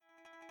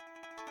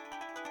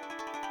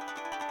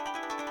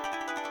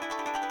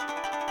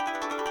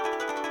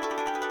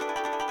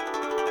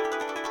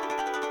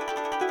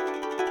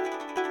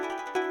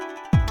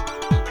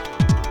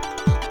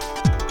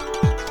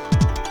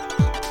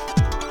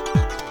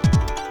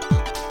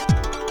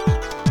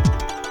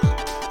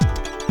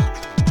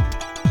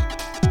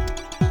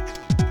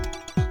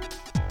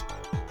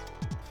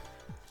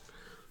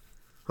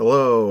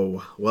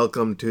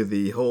Welcome to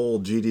the whole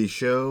GD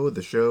show,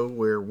 the show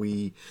where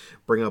we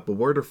bring up a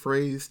word or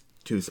phrase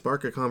to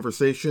spark a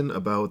conversation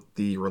about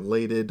the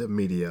related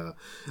media.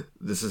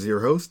 This is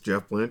your host,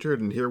 Jeff Blanchard,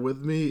 and here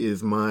with me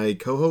is my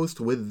co-host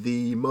with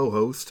the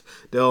mo-host,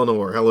 Dylan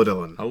Orr. Hello,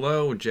 Dylan.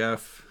 Hello,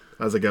 Jeff.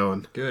 How's it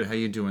going? Good. How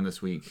you doing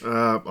this week?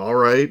 All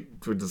right.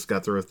 We just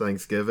got through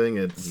Thanksgiving.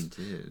 We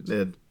did.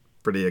 It's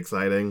pretty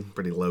exciting,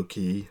 pretty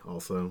low-key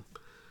also.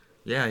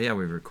 Yeah,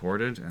 we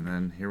recorded, and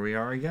then here we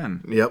are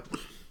again. Yep.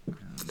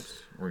 And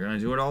we're going to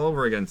do it all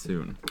over again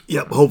soon.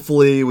 Yep,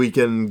 hopefully we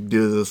can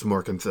do this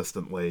more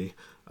consistently.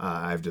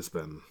 I've just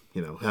been,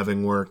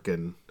 having work,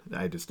 and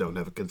I just don't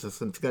have a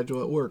consistent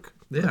schedule at work.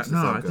 Yeah,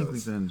 I think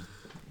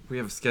we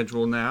have a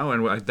schedule now,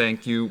 and I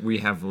thank you. We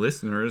have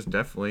listeners,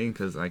 definitely,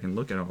 because I can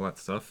look at all that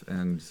stuff,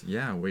 and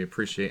yeah, we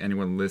appreciate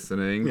anyone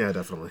listening. Yeah,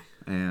 definitely.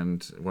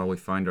 And while we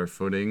find our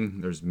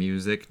footing, there's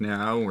music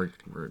now. We're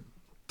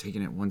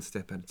taking it one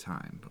step at a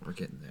time, but we're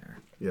getting there.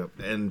 Yep,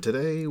 and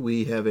today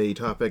we have a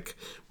topic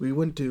we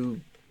went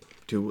to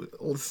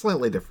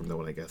slightly different than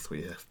what I guess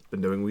we have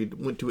been doing. We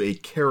went to a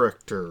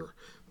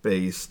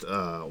character-based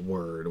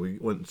word. We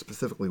went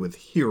specifically with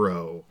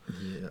hero.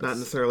 Yes. Not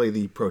necessarily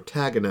the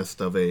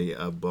protagonist of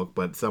a book,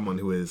 but someone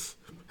who has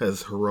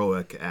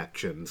heroic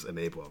actions in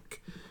a book.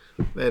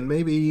 And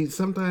maybe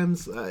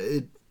sometimes,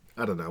 I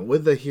don't know,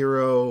 with the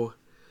hero...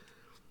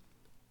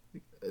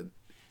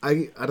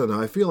 I don't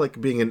know. I feel like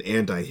being an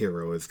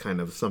anti-hero is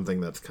kind of something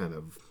that's kind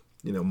of,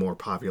 more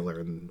popular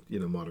in,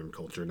 modern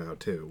culture now,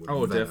 too.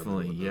 Oh,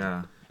 definitely,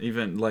 yeah.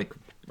 Even,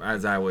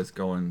 as I was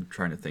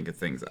trying to think of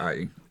things,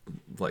 I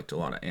liked a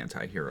lot of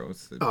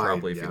anti-heroes.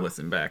 Probably if you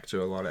listen back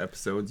to a lot of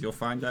episodes, you'll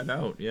find that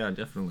out. Yeah,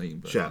 definitely.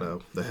 But,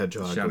 Shadow the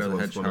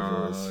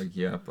Hedgehog.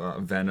 Yep.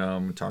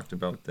 Venom, talked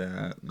about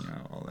that,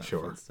 all that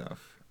fun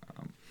stuff.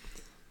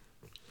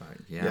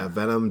 Yeah,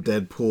 Venom,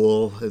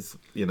 Deadpool is,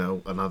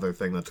 another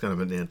thing that's kind of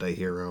an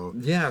anti-hero.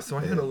 Yeah, so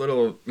I had a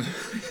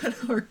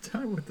hard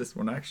time with this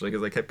one, actually,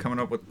 because I kept coming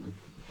up with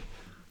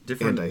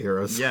different...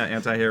 Anti-heroes. Yeah,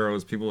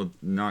 anti-heroes, people with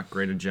not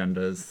great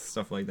agendas,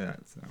 stuff like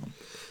that. So,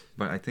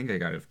 but I think I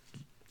got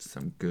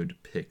some good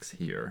picks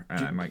here,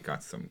 and I might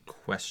got some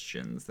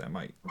questions that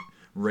might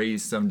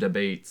raise some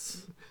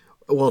debates.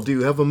 Well, do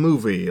you have a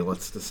movie?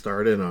 Let's just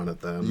start in on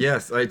it, then.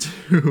 Yes, I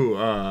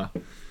do.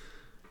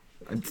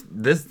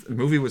 This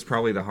movie was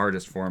probably the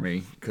hardest for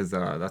me because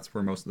that's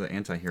where most of the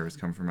anti-heroes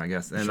come from, I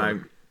guess. And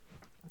sure.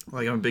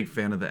 I'm a big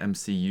fan of the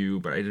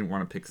MCU, but I didn't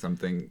want to pick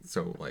something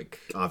so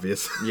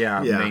obvious. Yeah,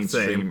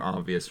 mainstream, same.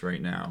 Obvious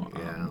right now.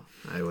 Yeah,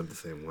 I went the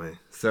same way.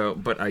 So,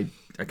 but I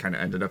kind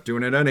of ended up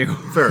doing it anyway.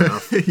 Fair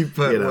enough.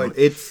 But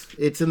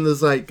it's in the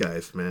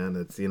zeitgeist, man.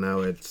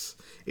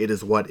 It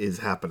is what is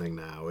happening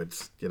now.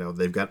 It's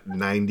they've got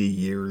 90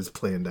 years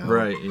planned out.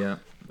 Right.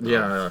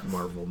 Yeah.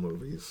 Marvel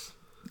movies.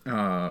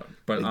 But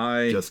they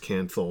I just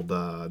canceled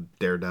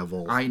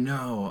Daredevil. I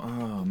know.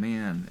 Oh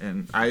man,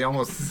 and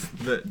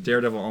the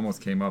Daredevil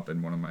almost came up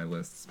in one of my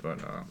lists, but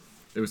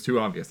it was too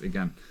obvious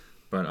again.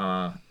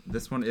 But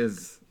this one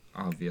is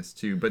obvious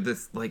too. But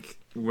this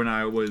when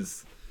I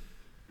was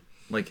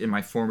in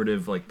my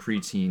formative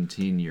preteen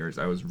teen years,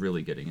 I was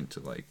really getting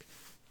into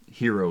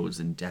heroes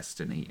and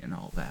destiny and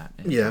all that.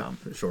 And, yeah,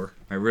 sure.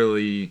 I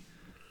really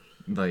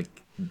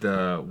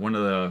one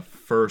of the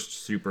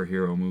first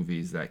superhero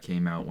movies that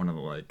came out, one of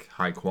the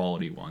high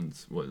quality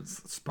ones, was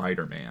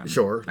Spider-Man.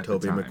 Sure,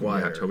 Tobey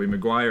Maguire. Yeah, Tobey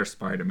Maguire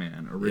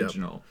Spider-Man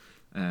original.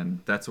 Yep. And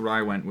that's what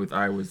I went with.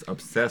 I was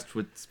obsessed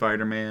with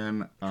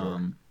Spider-Man.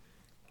 Sure.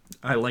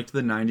 I liked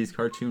the 90s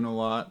cartoon a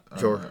lot.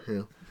 Sure,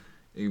 yeah.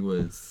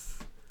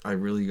 I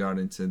really got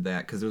into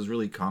that because it was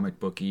really comic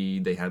booky.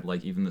 They had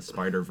even the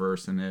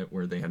Spider-Verse in it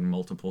where they had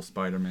multiple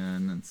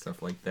Spider-Men and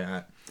stuff like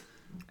that.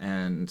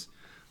 And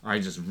I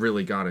just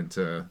really got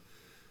into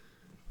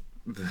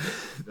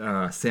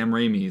Sam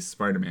Raimi's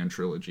Spider-Man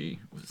trilogy.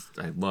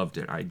 I loved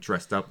it. I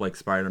dressed up like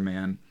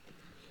Spider-Man.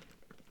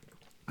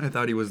 I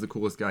thought he was the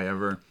coolest guy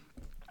ever.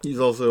 He's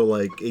also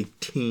a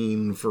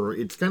teen for...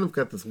 It's kind of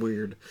got this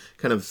weird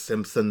kind of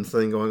Simpsons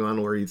thing going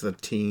on where he's a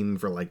teen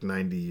for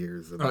 90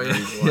 years. Oh,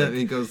 yeah.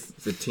 He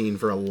he's a teen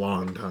for a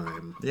long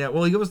time. Yeah,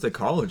 well, he goes to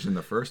college in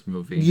the first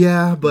movie.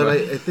 Yeah, but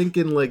I think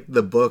in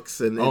the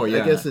books and... I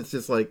guess it's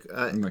just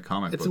in the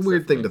comic it's books, a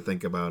weird definitely. thing to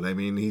think about. I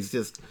mean, he's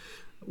just...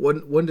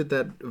 When did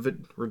that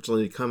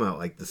originally come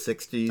out? The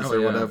 60s or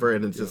whatever?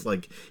 And it's just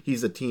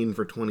he's a teen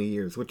for 20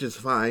 years, which is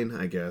fine,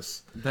 I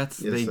guess.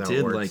 They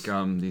did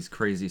these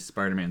crazy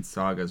Spider-Man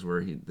sagas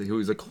where he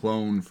was a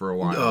clone for a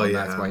while. Oh, and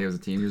yeah. That's why he was a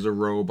teen. He was a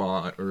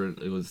robot, or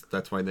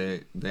that's why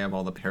they have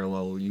all the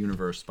parallel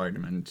universe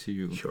Spider-Man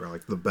too.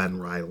 Sure, the Ben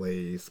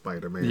Reilly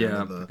Spider-Man,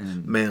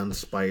 and Man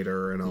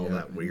Spider, and all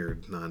that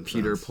weird nonsense.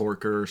 Peter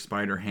Porker,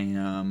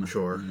 Spider-Ham.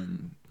 Sure.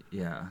 And,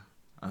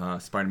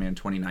 Spider-Man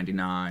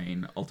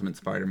 2099, Ultimate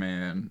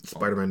Spider-Man,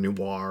 Spider-Man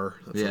Noir.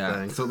 That's the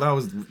thing. So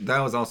that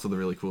was also the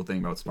really cool thing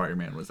about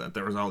Spider-Man was that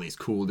there was all these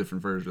cool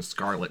different versions of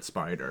Scarlet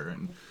Spider,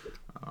 and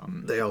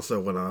They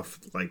also went off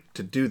like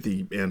to do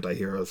the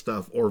anti-hero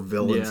stuff or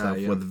villain stuff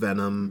with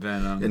Venom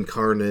and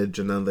Carnage,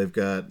 and then they've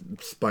got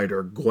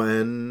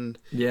Spider-Gwen.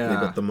 Yeah. They've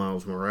got the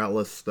Miles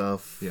Morales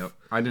stuff. Yep.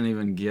 I didn't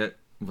even get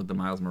what the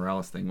Miles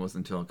Morales thing was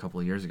until a couple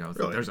of years ago. It's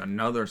like, there's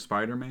another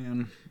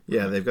Spider-Man.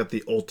 Yeah, they've got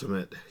the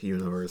Ultimate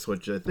Universe,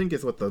 which I think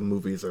is what the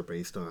movies are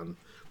based on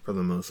for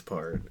the most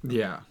part.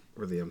 Yeah.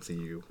 For the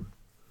MCU.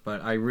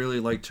 But I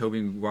really like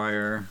Tobey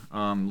Maguire.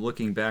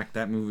 Looking back,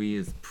 that movie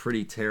is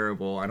pretty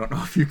terrible. I don't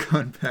know if you've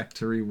gone back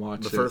to rewatch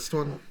it. The first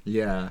one?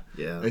 Yeah.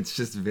 Yeah. It's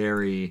just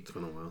very... It's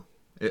been a while.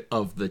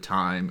 Of the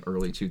time,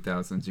 early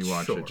 2000s, you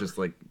watch it. Just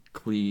like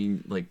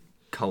clean, like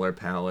color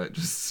palette,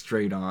 just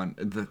straight on.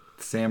 The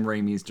Sam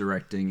Raimi's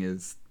directing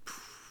is...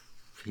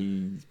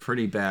 He's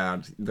pretty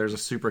bad. There's a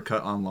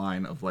supercut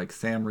online of like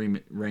Sam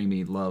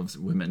Raimi loves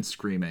women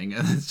screaming,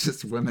 and it's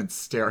just women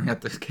staring at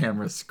the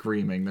camera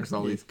screaming. There's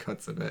all these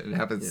cuts of it. It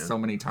happens so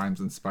many times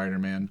in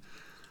Spider-Man.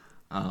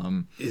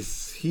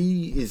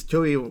 Is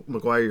Tobey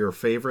Maguire your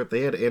favorite?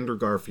 They had Andrew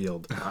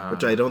Garfield,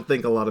 which I don't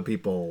think a lot of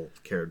people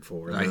cared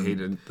for. I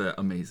hated the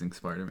Amazing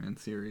Spider-Man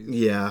series.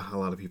 Yeah, a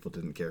lot of people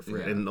didn't care for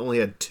it, and only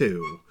had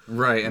two.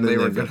 Right, and they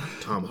were got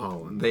Tom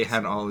Holland. They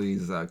had all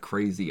these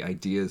crazy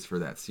ideas for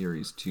that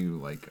series too.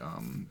 Like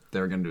they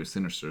were going to do a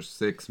Sinister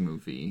Six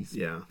movie,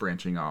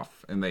 branching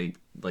off, and they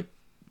like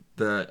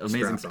the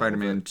Amazing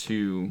Spider-Man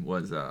 2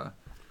 was a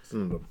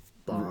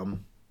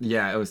bomb.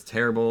 Yeah, it was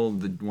terrible.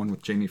 The one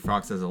with Jamie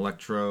Foxx as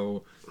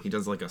Electro. He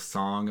does like a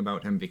song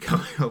about him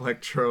becoming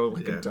Electro,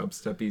 like a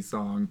dubsteppy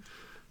song.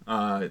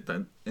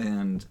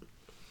 And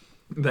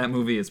that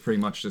movie is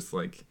pretty much just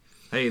like,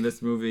 hey,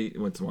 this movie,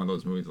 it's one of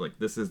those movies like,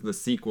 this is the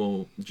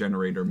sequel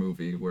generator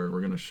movie where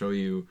we're going to show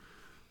you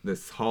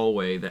this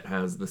hallway that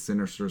has the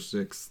Sinister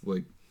Six,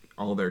 like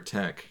all their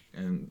tech,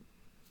 and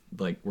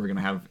like we're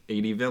gonna have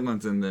 80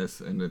 villains in this,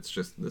 and it's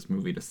just this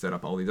movie to set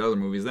up all these other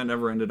movies that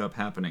never ended up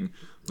happening.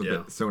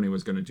 But Sony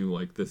was gonna do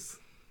like this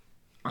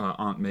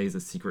Aunt May's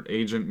a secret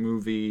agent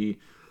movie.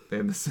 They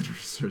had the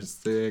Sinister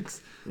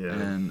Six,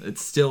 and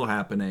it's still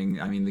happening.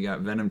 I mean, they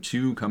got Venom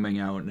 2 coming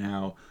out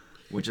now,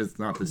 which is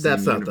not the same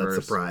universe. That's not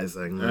that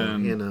surprising.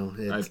 You know,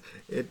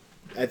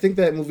 I think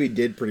that movie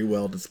did pretty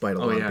well despite a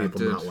lot of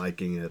people not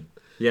liking it.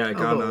 Yeah, it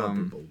got.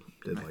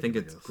 I think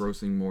it's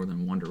grossing more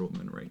than Wonder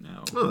Woman right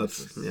now. Oh,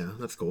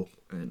 that's cool.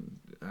 And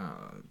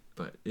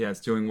but yeah, it's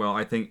doing well.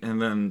 I think, and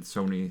then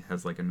Sony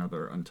has like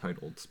another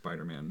untitled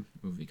Spider-Man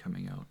movie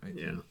coming out. I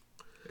think.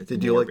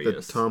 Did you like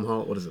the Tom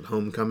Holland? What is it,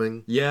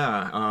 Homecoming?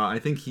 Yeah, I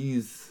think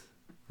he's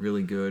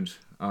really good.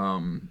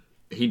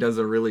 He does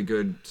a really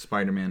good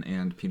Spider-Man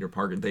and Peter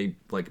Parker. They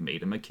like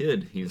made him a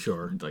kid. He's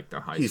like the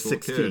high school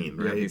 16, kid.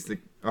 Right? Yeah, he's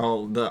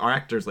the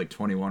actor's like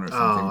 21 or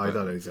something. Oh, I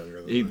thought he was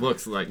younger than he that.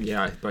 looks like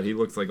but he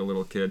looks like a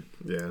little kid.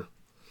 Yeah.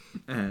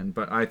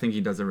 But I think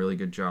he does a really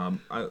good job.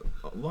 I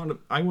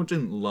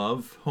didn't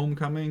love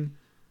Homecoming,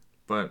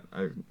 but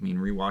I mean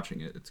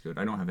rewatching it, it's good.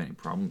 I don't have any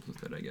problems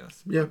with it, I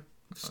guess. Yeah.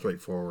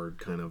 Straightforward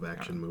kind of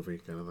action movie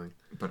kind of thing.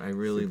 But I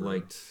really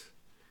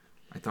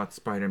I thought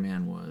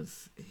Spider-Man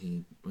was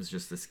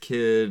just this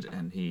kid,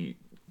 and he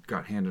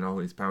got handed all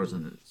these powers,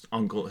 and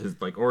his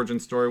like origin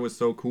story was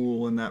so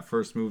cool in that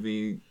first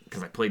movie,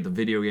 because I played the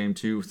video game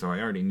too, so I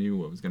already knew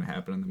what was going to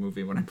happen in the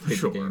movie when I played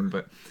the game.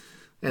 But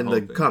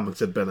the comics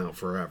had been out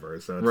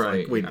forever, so it's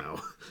like we know.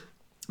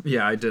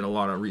 Yeah, I did a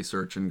lot of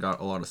research and got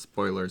a lot of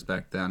spoilers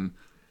back then,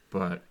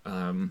 but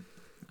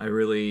I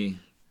really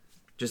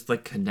just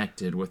like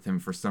connected with him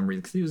for some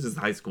reason, because he was this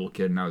high school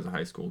kid and I was a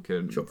high school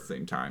kid at the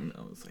same time.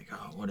 I was like,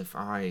 oh, what if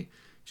I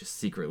just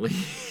secretly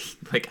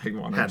like I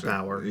wanted had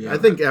power? I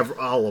think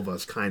all of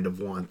us kind of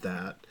want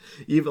that.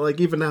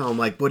 Even now, I'm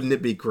like, wouldn't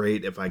it be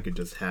great if I could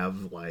just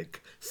have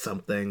like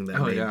something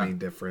that made me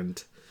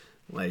different,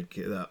 like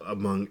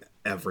among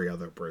every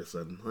other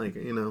person? Like,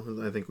 you know,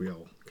 I think we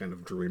all kind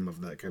of dream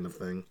of that kind of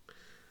thing.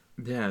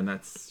 Yeah, and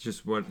that's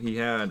just what he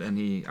had,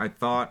 and I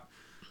thought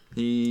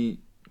he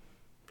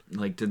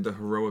like did the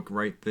heroic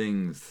right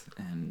things,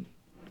 and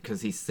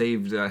because he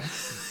saved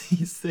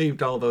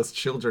all those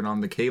children on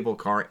the cable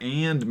car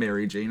and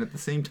Mary Jane at the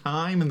same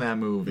time in that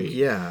movie.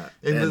 Yeah,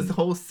 and the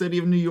whole city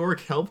of New York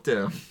helped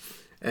him.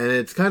 And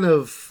it's kind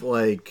of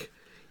like,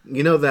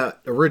 you know, that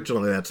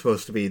originally that's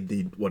supposed to be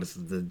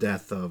the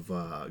death of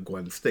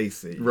Gwen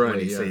Stacy when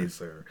he saves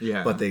her.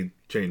 Yeah, but they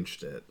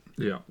changed it.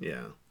 Yeah.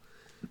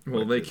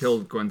 Well, they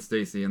killed Gwen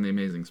Stacy in The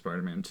Amazing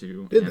Spider-Man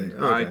 2. Did they?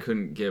 Okay. I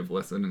couldn't give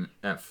less than an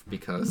F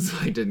because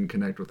I didn't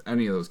connect with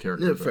any of those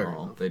characters at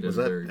all. They did. Was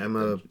that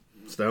Emma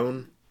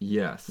Stone?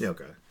 Yes. Yeah,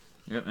 okay.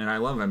 Yep, and I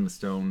love Emma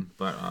Stone,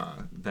 but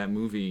that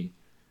movie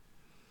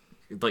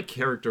like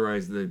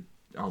characterized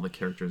all the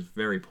characters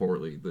very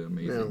poorly. The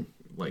Amazing,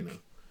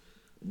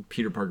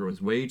 Peter Parker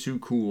was way too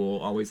cool,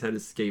 always had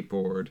his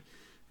skateboard,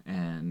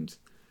 and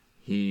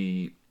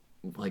he's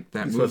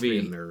movie. Supposed to be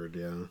a nerd,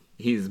 yeah.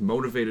 He's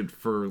motivated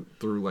through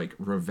like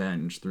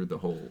revenge through the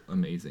whole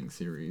Amazing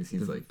series.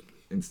 He's like,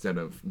 instead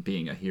of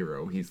being a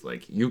hero, he's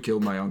like, you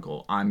killed my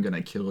uncle, I'm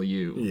gonna kill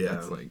you. Yeah,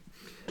 that's like,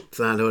 it's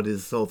not what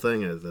his whole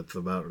thing is. It's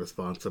about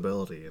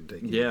responsibility and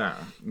taking. Yeah,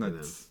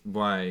 that's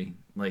why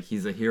like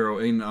he's a hero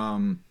in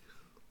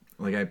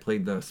like I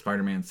played the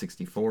Spider-Man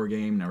 64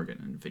 game. Now we're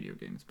getting into video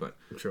games, but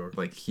Sure.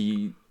 like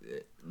he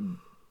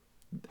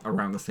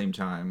around the same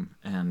time,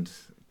 and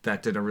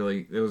that did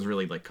it was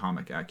really like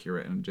comic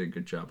accurate and did a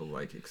good job of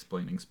like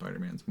explaining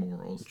Spider-Man's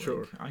morals.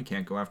 Sure. Like, I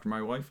can't go after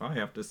my wife. I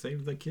have to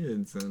save the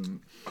kids, and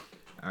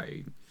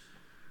I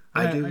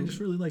just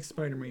really like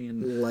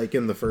Spider-Man. Like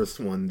in the first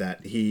one,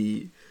 that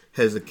he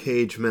has a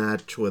cage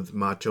match with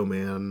Macho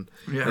Man,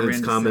 Yeah, and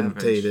it's Randy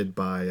commentated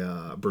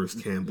by Bruce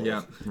Campbell,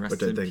 Yeah, rest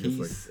which I in think is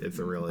peace, like it's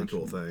a really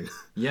cool thing.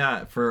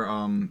 Yeah, for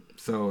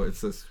so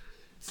it's this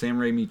Sam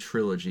Raimi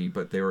trilogy,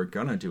 but they were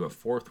gonna do a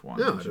fourth one.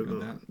 Yeah, Did I you didn't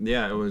know know. that?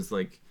 Yeah, it was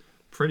like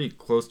pretty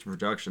close to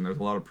production. There's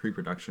a lot of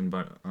pre-production,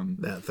 but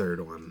That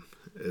third one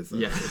is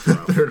yeah, it's the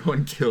rough. third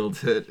one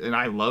killed it, and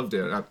I loved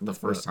it the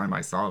first time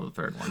I saw the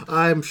third one.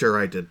 I'm sure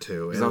I did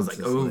too. Because I was like,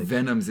 oh,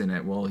 Venom's in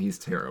it. Well, he's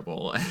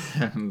terrible,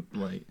 and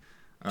like,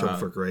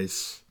 Topher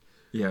Grace.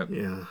 yeah,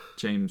 Yeah.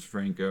 James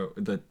Franco,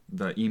 the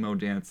emo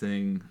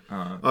dancing.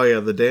 Oh yeah,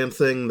 the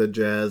dancing, the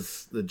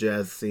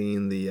jazz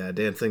scene, the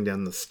dancing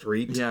down the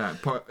street. Yeah,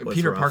 was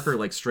Peter rough. Parker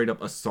like straight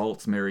up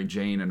assaults Mary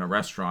Jane in a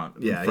restaurant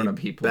Yeah, in front he of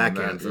people. and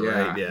backhands her,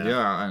 yeah, right? Yeah.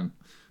 yeah, and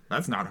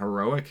that's not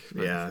heroic.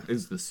 Yeah.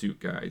 It's the suit,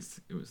 guys.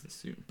 It was the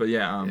suit. But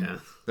yeah, Yeah.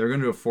 they're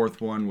gonna do a fourth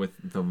one with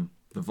the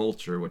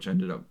Vulture, which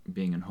ended up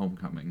being in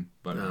Homecoming.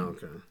 But Oh,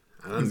 okay.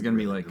 I don't He's gonna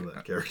be really like- know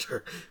that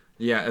character.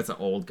 yeah, it's an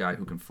old guy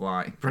who can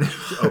fly, pretty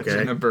much,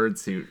 Okay. in a bird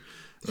suit.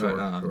 Sure,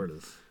 But, sure it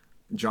is.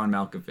 John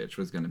Malkovich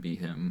was going to be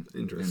him in the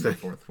Interesting.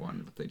 fourth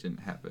one, but they didn't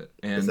have it.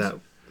 And Is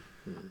that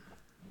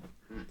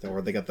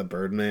where they got the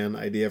Birdman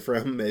idea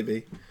from?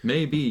 Maybe.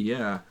 maybe,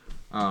 yeah,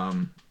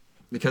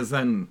 because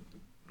then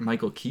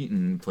Michael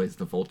Keaton plays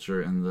the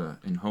Vulture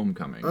in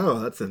Homecoming, Oh,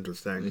 that's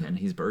interesting. and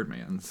he's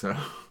Birdman. So,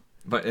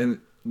 but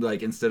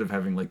instead of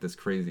having like this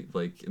crazy,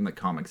 like in the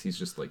comics, he's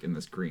just like in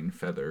this green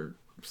feather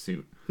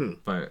suit,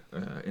 but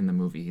in the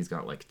movie he's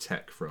got like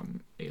tech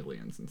from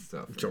aliens and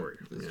stuff. Sure.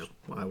 It's- Yeah.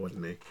 Why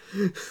wouldn't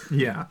he?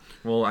 Yeah.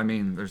 Well, I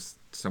mean, there's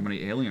so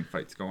many alien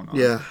fights going on.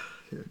 Yeah.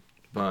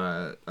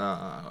 But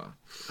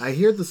I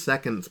hear the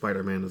second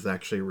Spider-Man is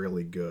actually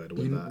really good.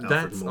 With, Alfred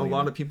that's a Molina.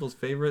 lot of people's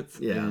favorites.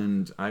 Yeah.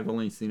 And I've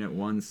only seen it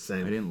once.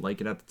 Same. I didn't like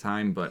it at the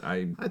time, but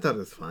I thought it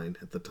was fine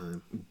at the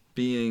time.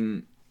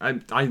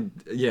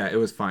 yeah, it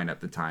was fine at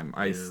the time.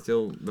 Yeah.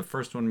 The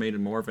first one made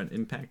more of an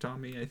impact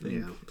on me, I think.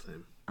 Yeah,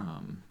 same.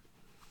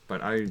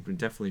 But I would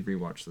definitely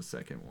rewatch the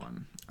second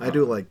one. I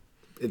do like.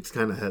 It's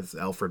kind of has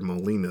Alfred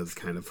Molina's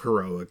kind of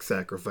heroic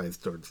sacrifice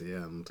towards the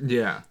end.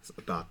 Yeah. So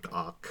Doc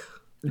Ock.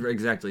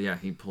 Exactly. Yeah,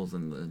 he pulls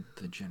in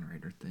the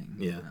generator thing.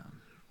 Yeah.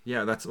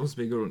 Yeah, that's supposed to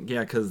be a good one. Yeah,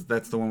 because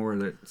that's the one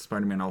where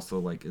Spider-Man also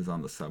like is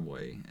on the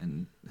subway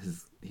and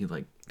he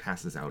like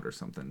passes out or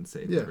something and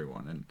saves Yeah.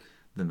 everyone, and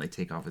then they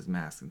take off his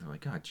mask and they're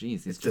like, "Oh,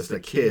 geez, he's just just a a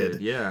kid."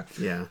 kid." Yeah,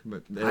 Yeah.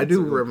 but I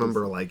do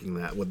remember liking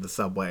that with the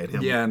subway and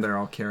him. Yeah, and they're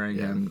all carrying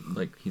Yeah. him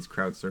like he's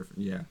crowd surfing.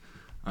 Yeah.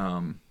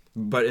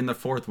 But in the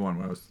fourth one,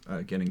 what I was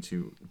getting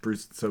to,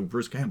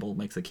 Bruce Campbell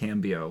makes a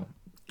cameo.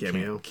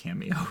 Cameo?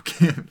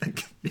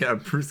 Yeah,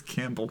 Bruce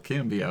Campbell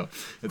cameo.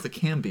 It's a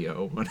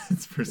cameo when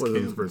it's Bruce Well, it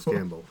Campbell. was Bruce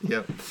Campbell.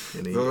 Yep.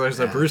 And he- So there's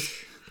a Ash.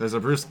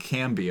 Bruce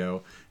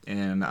cameo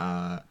in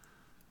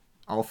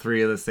all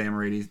three of the Sam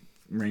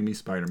Raimi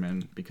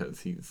Spider-Man,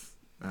 because he's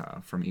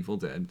from Evil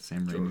Dead,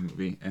 Sam Raimi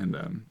movie,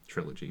 and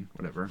trilogy,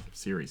 whatever,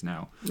 series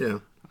now. Yeah.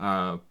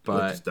 Which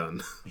But is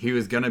done. he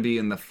was gonna be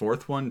in the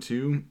fourth one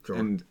too, Sure.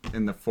 and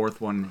in the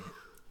fourth one,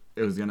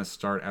 it was gonna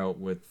start out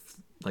with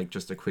like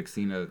just a quick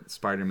scene of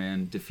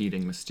Spider-Man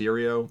defeating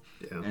Mysterio,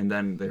 Yeah. and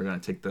then they were gonna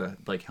take the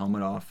like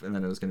helmet off, and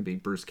then it was gonna be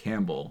Bruce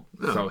Campbell.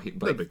 Oh, So he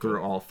that'd be like through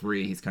cool. all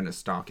three, he's kind of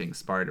stalking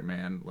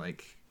Spider-Man,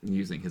 like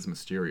using his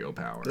Mysterio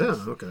powers. Yeah,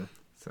 okay.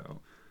 So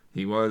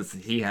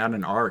he had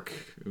an arc.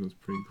 It was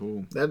pretty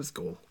cool. That is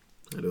cool.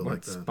 I do like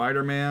But that.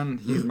 Spider-Man,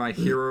 he's my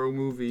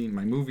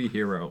my movie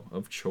hero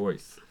of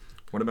choice.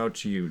 What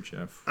about you,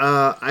 Jeff?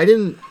 I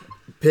didn't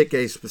pick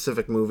a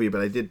specific movie,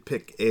 but I did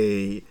pick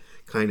a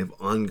kind of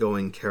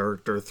ongoing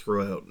character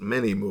throughout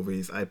many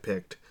movies. I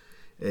picked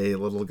a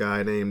little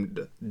guy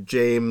named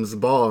James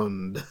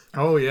Bond.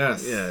 Oh,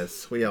 yes.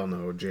 Yes, we all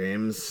know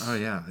James. Oh,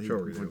 yeah.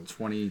 Sure we do.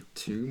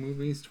 22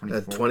 movies?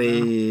 24?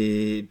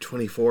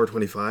 24,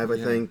 25, I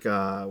Yeah. think.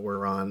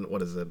 We're on,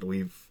 what is it?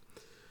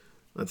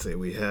 Let's see,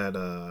 we had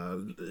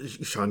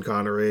Sean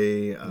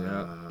Connery,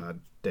 Yeah.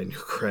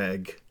 Daniel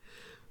Craig,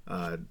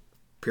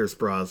 Pierce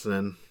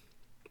Brosnan,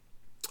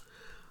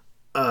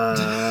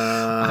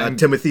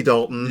 Timothy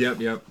Dalton,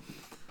 Yep.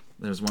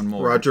 There's one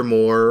more. Roger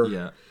Moore,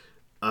 Yeah.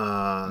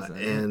 that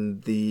it?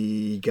 and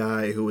the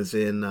guy who was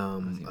in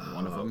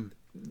One of them.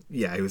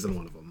 Yeah, he was in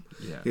one of them.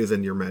 Yeah. He was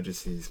in Your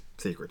Majesty's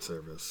Secret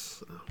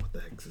Service. What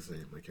the heck's his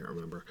name? I can't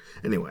remember.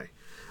 Anyway,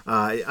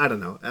 I don't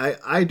know.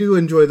 I do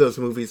enjoy those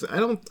movies. I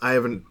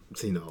haven't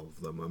seen all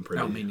of them. I'm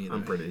pretty. Oh, me neither.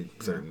 I'm pretty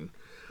certain.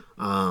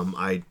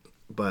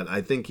 But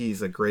I think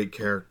he's a great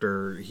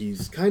character.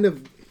 He's kind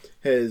of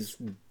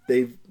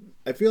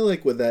I feel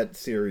like with that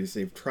series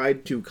they've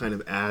tried to kind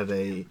of add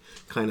a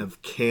kind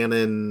of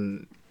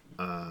canon,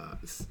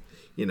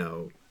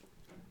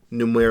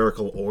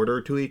 numerical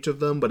order to each of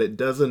them, but it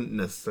doesn't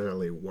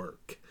necessarily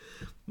work.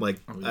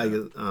 Like,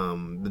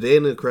 the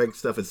Daniel Craig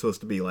stuff is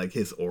supposed to be like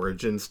his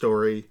origin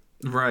story.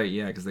 Right,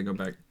 yeah, because they go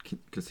back.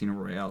 Casino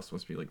Royale is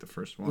supposed to be like the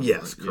first one.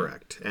 Yes, right?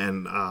 correct. Yeah.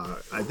 And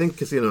I think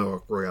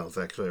Casino Royale is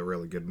actually a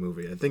really good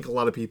movie. I think a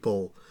lot of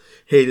people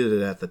hated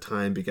it at the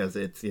time because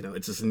it's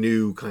this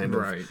new kind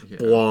of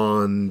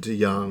blonde,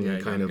 young,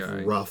 kind of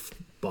guy. Rough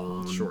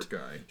Bond, short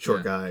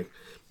guy.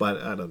 But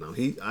I don't know.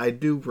 I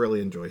do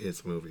really enjoy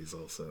his movies.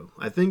 Also,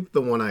 I think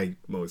the one I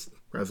most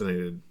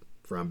resonated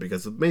from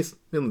because of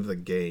mainly the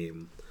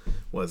game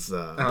was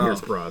Pierce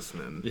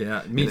Brosnan.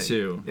 Yeah, me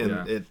too.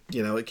 And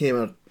it came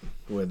out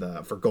with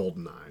for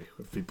GoldenEye.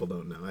 If people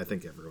don't know, I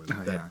think everyone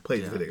that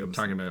plays video games.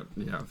 Talking about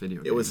video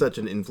games. It was such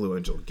an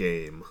influential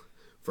game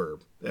for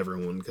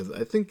everyone because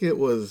I think it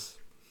was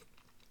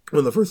one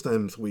of the first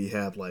times we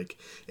had like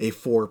a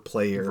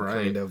 4-player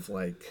kind of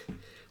like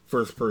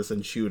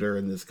first-person shooter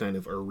in this kind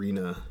of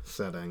arena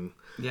setting.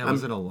 Yeah,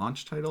 was it a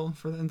launch title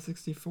for the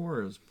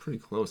N64? It was pretty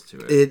close to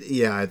it.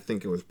 Yeah, I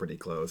think it was pretty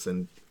close,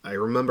 and I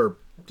remember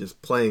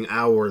just playing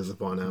hours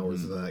upon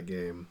hours of that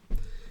game,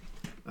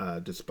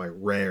 just by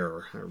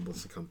Rare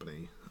was the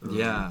company.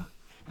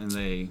 And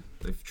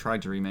they've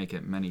tried to remake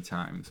it many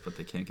times, but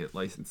they can't get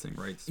licensing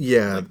rights.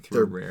 Yeah,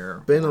 through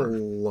Rare. Been a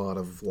lot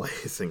of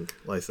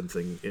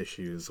licensing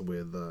issues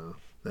with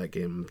that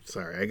game.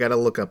 Sorry, I gotta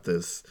look up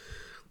this.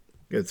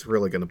 It's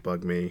really gonna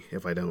bug me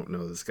if I don't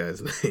know this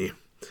guy's name.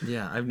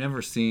 Yeah, I've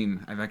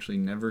actually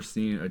never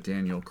seen a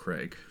Daniel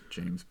Craig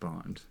James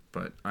Bond,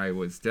 but I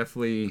was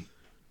definitely,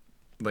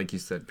 like you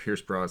said,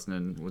 Pierce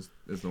Brosnan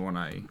is the one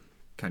I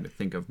kind of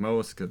think of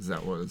most because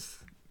that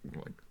was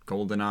like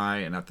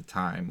GoldenEye, and at the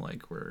time,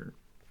 like we're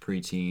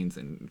preteens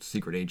and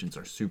secret agents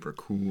are super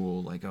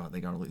cool. Like, oh,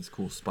 they got all these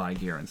cool spy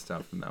gear and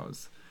stuff, and that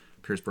was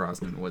Pierce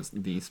Brosnan was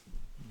the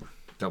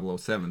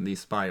 007, the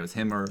spy. It was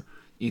him or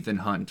Ethan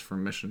Hunt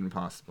from Mission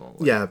Impossible.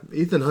 Like, yeah,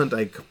 Ethan Hunt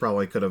I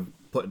probably could have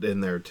put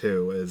in there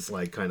too as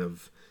like kind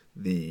of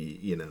the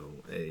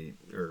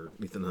or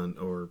Ethan Hunt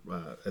or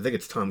I think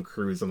it's Tom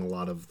Cruise in a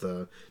lot of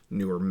the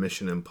newer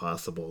Mission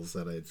Impossibles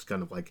that it's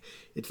kind of like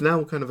it's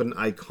now kind of an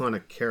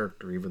iconic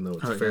character even though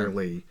it's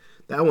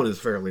that one is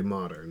fairly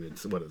modern.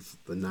 It's the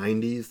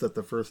 90s that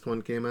the first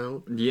one came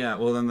out. Yeah,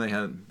 well then they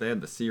had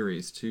the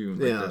series too.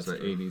 Like, there's an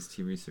 80s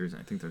TV series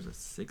and I think there's a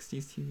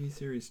 60s TV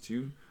series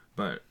too.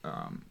 But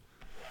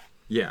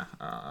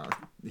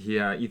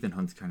Ethan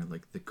Hunt's kind of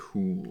like the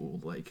cool,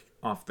 like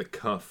off the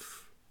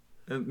cuff,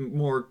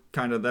 more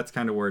kind of. That's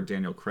kind of where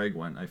Daniel Craig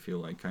went. I feel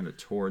like kind of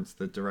towards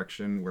the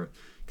direction where,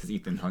 because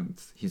Ethan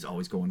Hunt, he's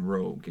always going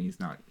rogue and he's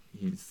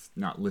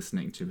not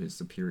listening to his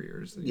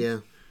superiors.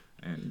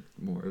 And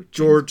more.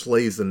 George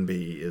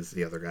Lazenby is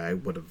the other guy. I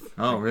would have.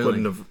 Oh, really?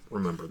 Wouldn't have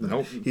remembered that.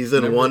 Nope. He's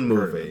in one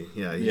movie.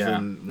 Yeah, he's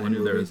in one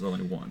movie. There is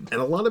only one. And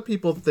a lot of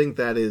people think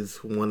that is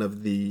one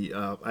of the.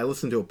 I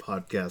listened to a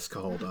podcast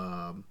called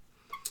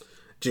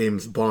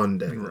James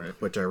Bonding,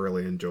 which I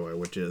really enjoy,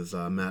 which is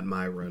Matt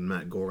Myra and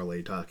Matt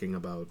Gorley talking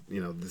about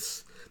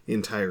the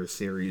entire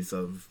series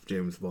of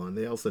James Bond.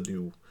 They also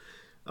do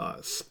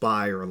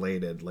spy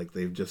related, like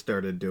they've just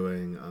started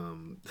doing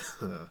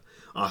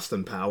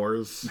Austin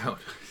Powers,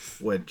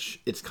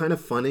 which it's kind of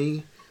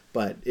funny,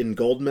 but in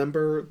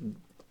Goldmember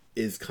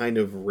is kind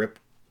of ripped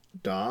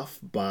off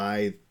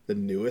by the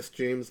newest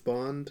James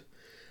Bond.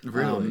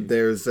 Really?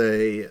 There's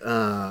in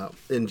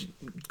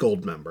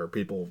Goldmember,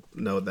 people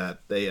know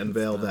that they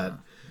unveil that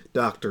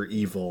Dr.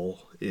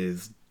 Evil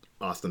is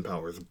Austin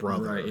Powers'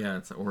 brother. Right, yeah,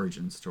 it's an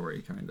origin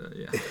story, kind of,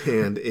 yeah.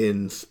 And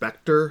in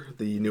Spectre,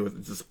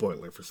 it's a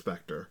spoiler for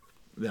Spectre.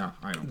 Yeah,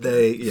 I don't.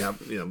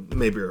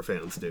 Maybe our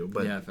fans do,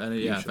 but if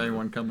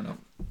anyone coming up,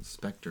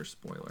 Spectre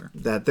spoiler.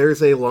 That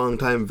there's a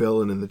longtime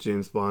villain in the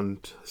James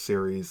Bond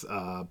series,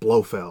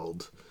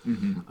 Blofeld,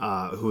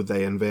 who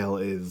they unveil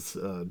is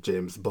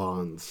James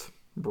Bond's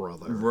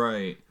brother.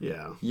 Right.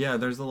 Yeah. Yeah,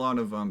 there's a lot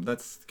of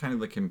that's kind of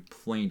the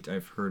complaint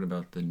I've heard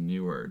about the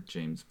newer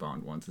James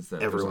Bond ones is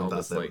that everyone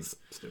there's all thought this that was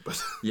stupid.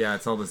 Yeah,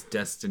 it's all this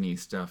Destiny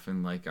stuff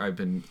and like I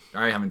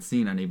haven't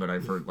seen any, but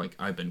I've heard like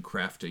I've been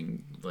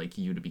crafting like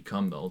you to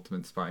become the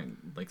ultimate spy,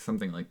 like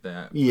something like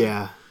that.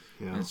 Yeah.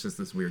 And it's just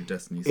this weird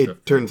Destiny stuff.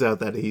 It turns out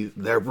that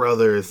their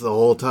brothers the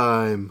whole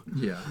time.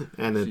 Yeah.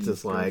 And it's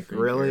just like,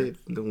 really?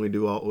 Don't we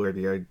do we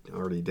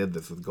already did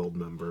this with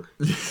Goldmember.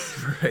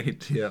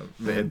 Right, yeah.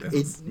 Man,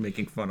 it's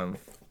making fun of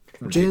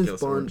James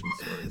Bond.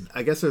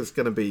 I guess there's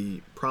going to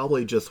be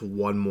probably just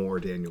one more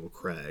Daniel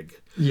Craig.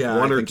 Yeah,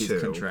 one I or think two.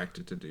 He's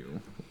contracted to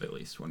do at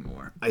least one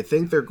more. I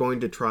think they're going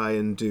to try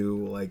and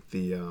do like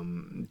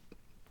the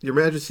Your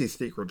Majesty's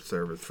Secret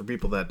Service. For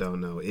people that don't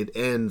know, it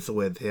ends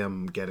with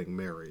him getting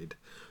married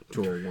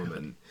to a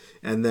woman,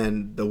 and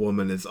then the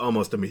woman is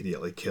almost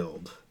immediately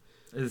killed.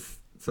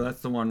 So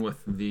that's the one with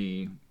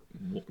the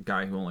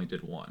guy who only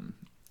did one.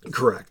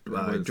 Correct,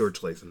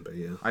 George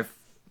Lazenby. Yeah.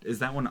 Is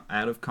that one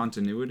out of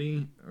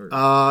continuity? Or?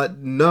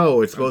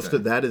 No, it's supposed to.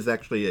 That is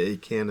actually a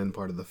canon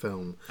part of the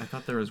film. I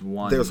thought there was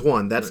one. There's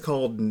one. That's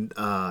called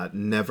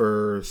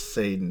Never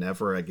Say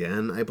Never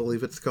Again, I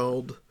believe it's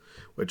called.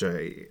 Which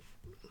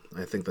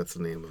I think that's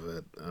the name of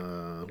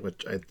it.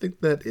 Which I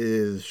think that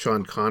is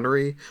Sean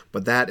Connery,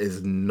 but that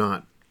is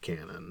not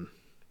canon.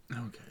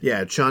 Okay.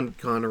 Yeah, Sean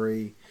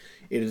Connery.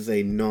 It is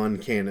a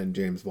non-canon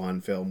James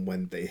Bond film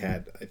when they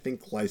had, I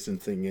think,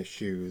 licensing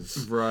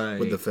issues Right.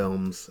 with the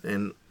films,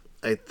 and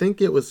I think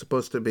it was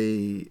supposed to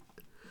be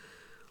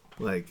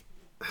like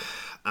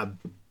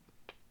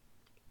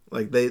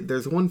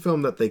there's one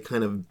film that they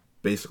kind of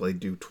basically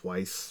do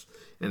twice,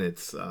 and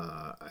it's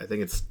I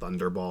think it's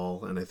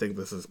Thunderball, and I think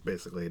this is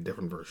basically a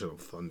different version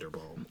of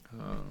Thunderball.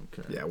 Oh,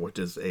 okay. Yeah, which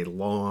is a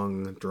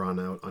long,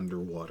 drawn-out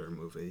underwater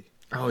movie.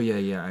 Oh,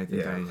 yeah. I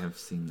think Yeah. I have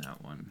seen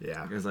that one.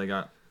 Yeah. Because I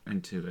got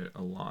into it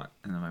a lot,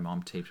 and then my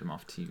mom taped them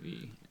off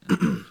TV.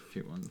 And a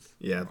few ones.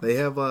 Yeah, they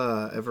have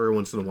every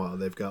once in a while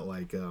they've got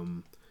like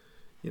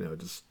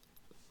just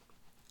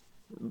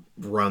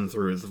run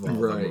throughs of all the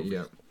Right. movies.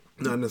 Yeah.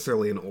 Not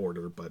necessarily in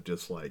order, but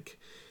just like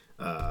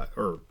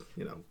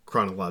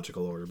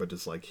chronological order, but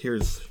just like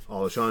here's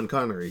all the Sean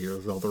Connery,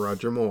 here's all the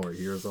Roger Moore,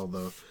 here's all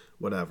the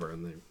whatever,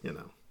 and then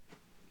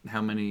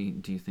How many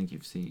do you think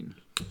you've seen?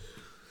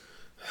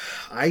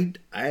 I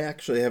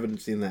actually haven't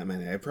seen that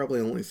many. I've probably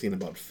only seen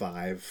about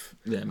 5.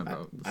 Yeah, I'm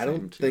about the I same,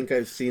 don't too. think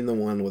I've seen the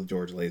one with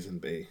George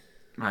Lazenby.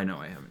 I know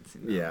I haven't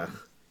seen that. Yeah. one.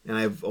 And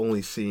I've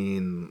only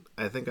seen,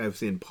 I think I've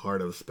seen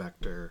part of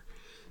Spectre,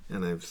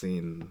 and I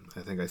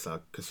think I saw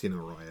Casino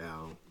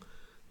Royale.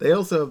 They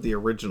also have the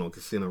original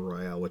Casino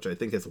Royale, which I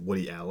think has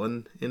Woody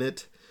Allen in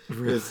it.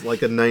 It's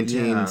like a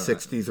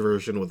 1960s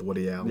version with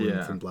Woody Allen.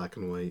 Yeah. It's in black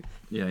and white.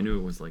 Yeah, I knew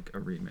it was like a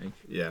remake.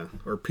 Yeah.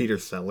 Or Peter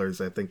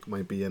Sellers, I think,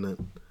 might be in it.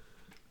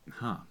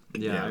 Huh.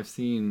 Yeah, Yeah. I've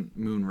seen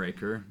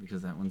Moonraker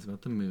because that one's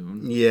about the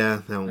moon.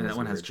 Yeah, that one, And was that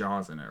one has weird.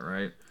 Jaws in it,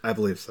 right? I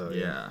believe so, yeah.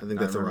 Yeah, I think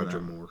I that's a remember Roger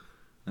that one. Moore.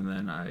 And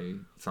then I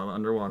saw the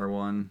underwater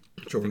one.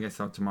 Sure. I think I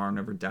saw Tomorrow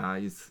Never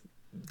Dies.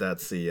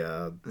 That's the,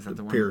 Is that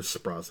the one? Pierce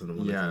Brosnan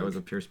one. I Yeah, it think. was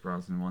a Pierce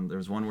Brosnan one. There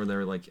was one where they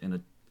were like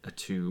in a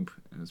tube,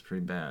 and it was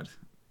pretty bad.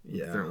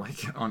 Yeah. They're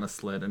like on a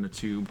sled in a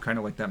tube, kind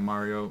of like that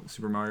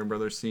Super Mario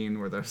Brothers scene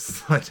where they're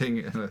sledding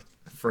in a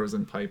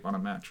frozen pipe on a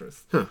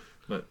mattress. Huh.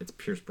 But it's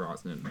Pierce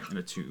Brosnan in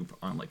a tube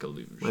on like a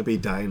luge. Might be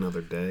Die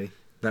Another Day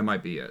That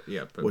might be it.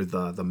 Yeah, but with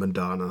the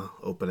Madonna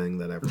opening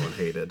that everyone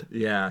hated.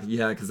 yeah,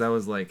 because that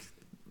was like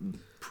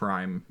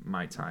prime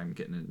my time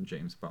getting into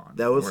James Bond.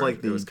 That was where like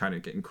it the was kind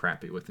of getting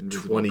crappy with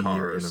invisible 20-year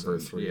cars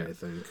anniversary, and, I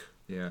think.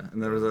 yeah,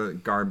 and there was a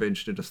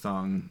Garbage did a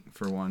song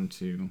for one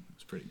too. It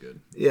was pretty good.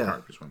 Yeah.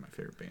 Garbage is one of my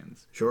favorite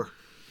bands. Sure.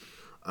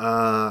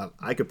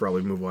 I could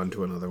probably move on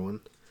to another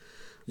one.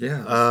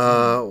 Yeah.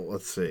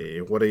 Let's see.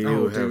 What do you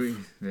have? do we?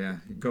 Yeah,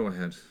 go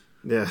ahead.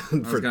 Yeah. I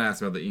was gonna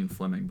ask about the Ian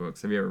Fleming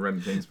books. Have you ever read a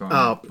James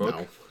Bond book?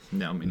 No.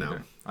 No, me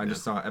neither. I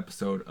just saw an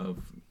episode of.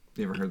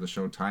 You ever heard the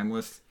show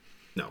Timeless?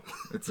 No.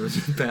 It's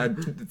a bad.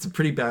 It's a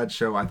pretty bad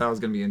show. I thought I was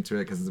gonna be into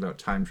it because it's about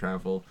time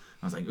travel.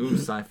 I was like, ooh,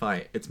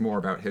 sci-fi. It's more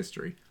about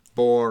history.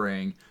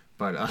 Boring.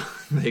 But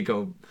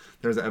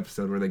there's an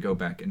episode where they go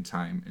back in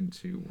time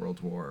into World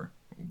War,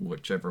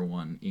 whichever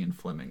one Ian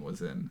Fleming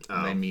was in.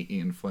 And they meet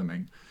Ian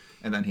Fleming,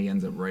 and then he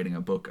ends up writing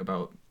a book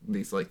about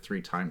these like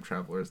 3 time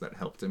travelers that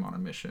helped him on a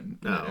mission.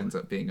 And it ends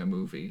up being a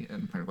movie,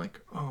 and they're like,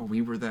 oh,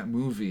 we were that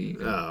movie.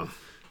 And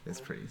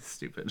it's pretty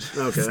stupid.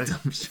 Okay.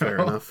 Dumb show. Fair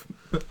enough.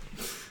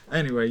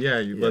 Anyway,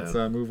 let's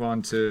move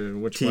on to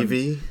which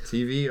TV. one?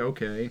 TV,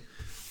 okay.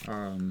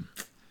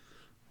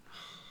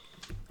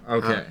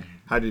 Okay.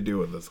 How do you do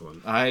with this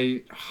one?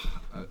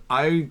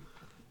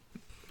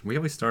 We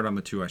always start on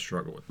the 2 I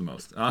struggle with the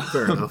most.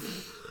 Fair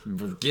enough.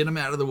 Get them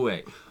out of the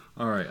way.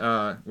 All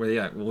right. We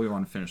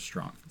want to finish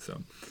strong. So,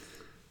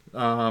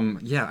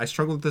 I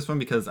struggled with this one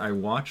because I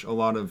watch a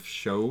lot of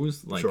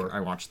shows. Like Sure.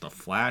 I watch The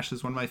Flash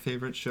is one of my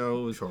favorite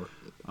shows. Sure.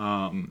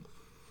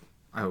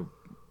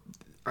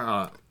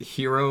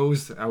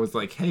 Heroes. I was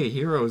like, hey,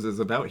 Heroes is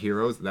about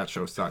heroes. That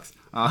show sucks.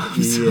 So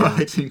Yeah.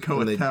 I didn't go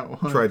When with they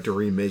that one. tried to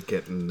remake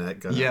it, and that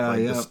got Yeah.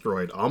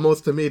 destroyed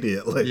almost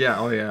immediately. Yeah,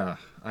 oh yeah.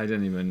 I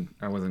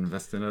wasn't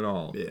invested at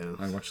all. Yeah.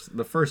 I watched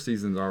the first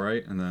season's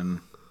alright, and then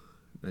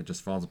it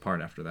just falls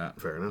apart after that.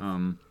 Fair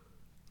enough.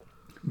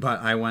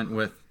 But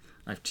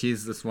I've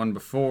teased this one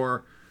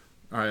before.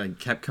 I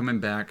kept coming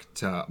back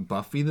to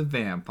Buffy the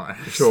Vampire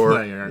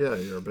Slayer. Yeah,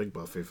 you're a big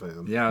Buffy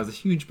fan. Yeah, I was a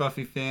huge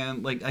Buffy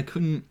fan. Like, at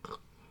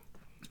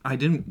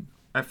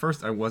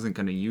first I wasn't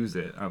going to use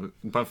it.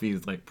 Buffy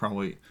is like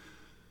probably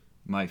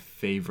my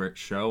favorite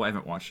show. I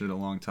haven't watched it in a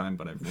long time,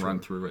 but I've run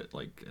through it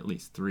like at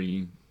least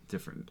 3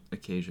 different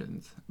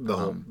occasions.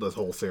 The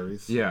whole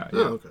series. Yeah.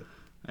 Oh, okay.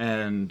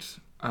 And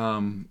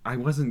I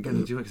wasn't going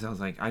to do it because I was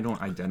like, I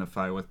don't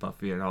identify with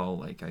Buffy at all.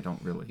 Like, I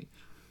don't really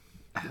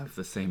have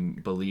the same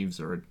beliefs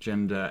or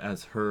agenda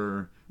as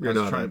her. You're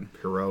not a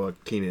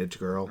heroic teenage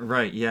girl.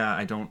 Right, yeah,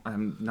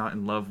 I'm not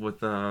in love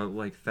with a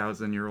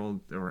 1,000-year-old,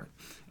 or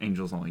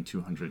Angel's only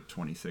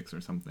 226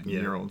 or something,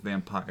 year-old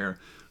vampire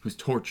who's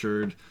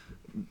tortured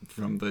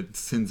from the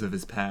sins of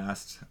his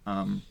past.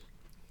 And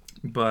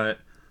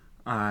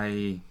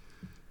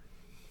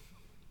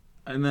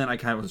then I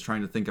kind of was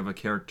trying to think of a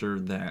character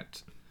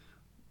that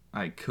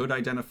I could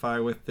identify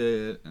with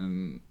it,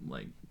 and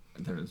like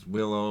there's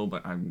Willow,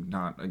 but I'm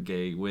not a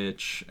gay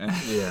witch.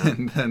 Yeah.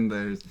 And then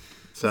there's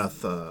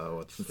Seth,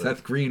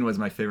 Seth Green was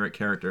my favorite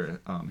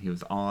character. He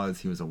was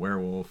Oz. He was a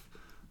werewolf,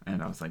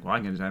 and I was like, well, I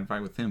can identify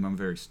with him. I'm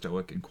very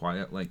stoic and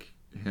quiet like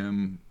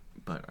him,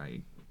 but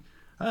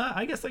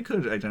I guess I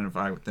could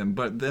identify with him.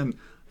 But then,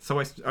 so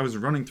I was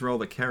running through all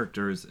the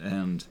characters,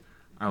 and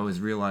I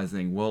was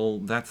realizing, well,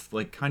 that's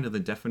like kind of the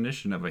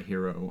definition of a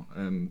hero.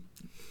 And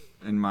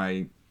in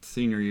my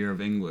senior year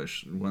of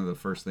English, one of the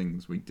first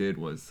things we did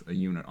was a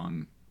unit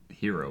on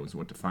heroes,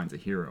 what defines a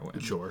hero.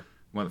 And Sure.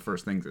 one of the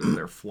first things is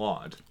they're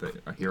flawed. That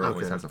a hero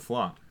always has a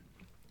flaw.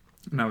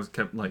 And I was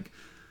kept like,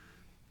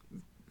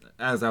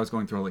 as I was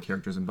going through all the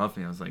characters in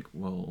Buffy, I was like,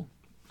 well,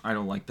 I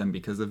don't like them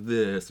because of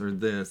this or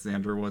this.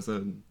 Xander was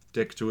a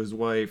dick to his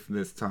wife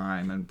this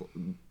time,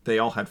 and they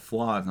all had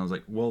flaws. And I was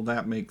like, well,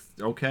 that makes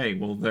okay.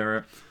 Well,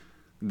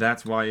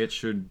 that's why I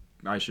should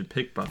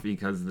pick Buffy,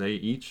 because they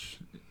each,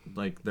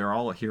 like, they're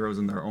all heroes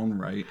in their own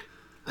right.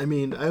 I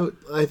mean,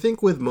 I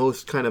think with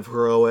most kind of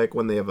heroic,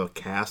 when they have a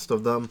cast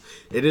of them,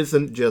 it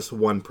isn't just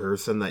one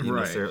person that you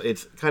necessarily...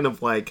 It's kind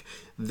of like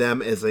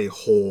them as a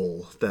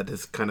whole that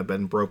has kind of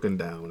been broken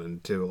down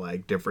into,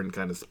 like, different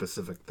kind of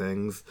specific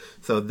things.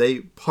 So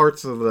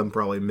parts of them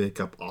probably make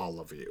up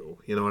all of you.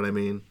 You know what I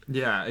mean?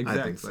 Yeah,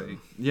 exactly. I think so.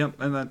 Yep,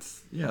 and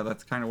that's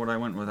kind of what I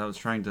went with. I was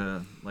trying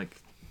to, like,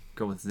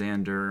 go with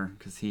Xander,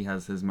 because he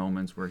has his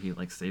moments where he,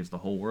 like, saves the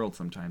whole world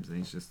sometimes,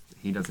 and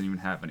he doesn't even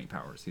have any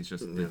powers. He's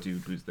just the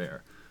dude who's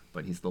there,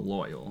 but he's the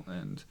loyal.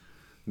 And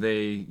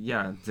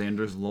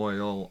Xander's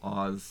loyal.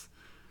 Oz,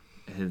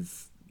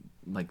 his,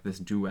 like, this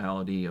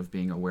duality of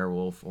being a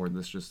werewolf or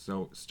this just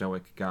so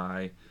stoic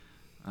guy.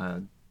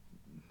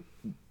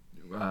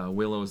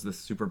 Willow's this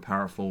super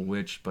powerful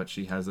witch, but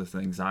she has this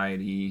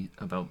anxiety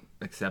about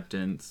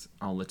acceptance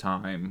all the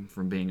time,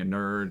 from being a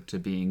nerd to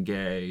being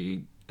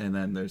gay. And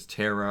then there's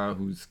Tara,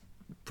 who's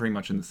pretty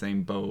much in the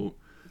same boat,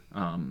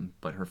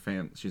 but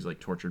she's like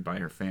tortured by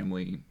her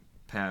family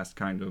past,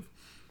 kind of.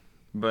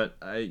 But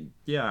I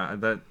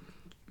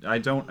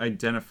don't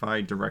identify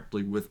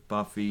directly with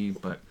Buffy,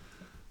 but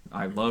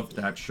I loved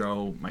that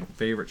show. My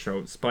favorite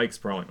show, Spike's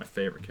probably my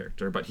favorite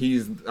character, but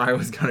I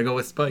always gotta go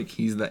with Spike.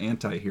 He's the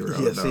anti-hero.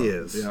 Yes, though. he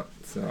is. Yep.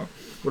 So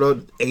what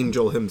about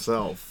Angel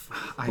himself?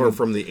 Or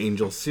from the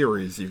Angel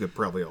series, you could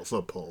probably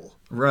also pull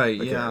a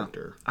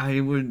character.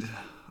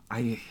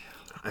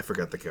 I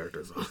forgot the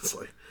characters,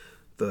 honestly.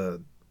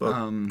 The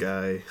book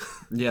guy.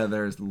 Yeah,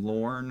 there's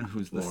Lorne,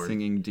 who's the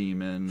singing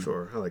demon.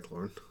 Sure, I like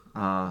Lorne.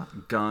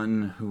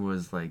 Gunn, who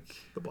was like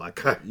the black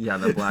guy. Yeah,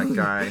 the black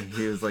guy.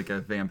 He was like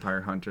a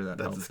vampire hunter that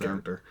helps his them.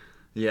 character.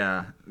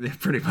 Yeah,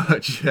 pretty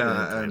much.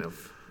 Yeah, kind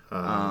of.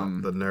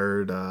 The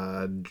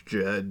nerd,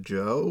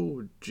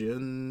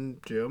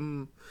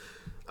 Jim.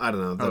 I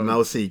don't know, the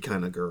mousy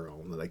kind of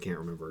girl that I can't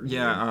remember.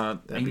 Yeah,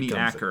 Amy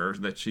Acker,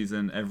 that she's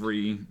in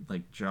every,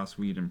 like, Joss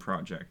Whedon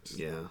project.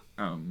 Yeah.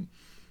 But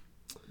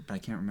I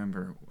can't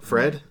remember.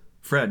 Fred,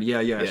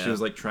 yeah. She was,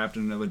 like, trapped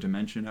in another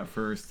dimension at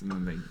first, and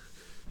then they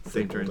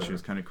saved her, and she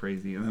was kind of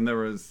crazy. And then there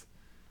was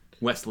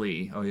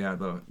Wesley. Oh, yeah,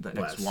 the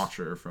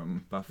ex-Watcher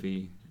from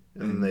Buffy.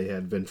 And then they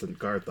had Vincent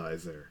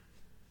Gartheyes there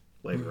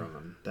later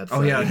on. That's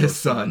his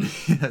son.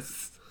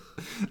 Yes.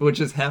 Which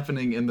is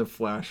happening in The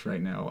Flash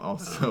right now.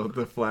 Also,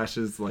 The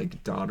Flash's,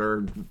 like,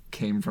 daughter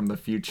came from the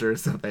future,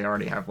 so they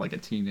already have, like, a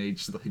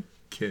teenage, like,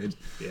 kid.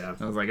 Yeah.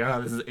 I was like,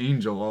 this is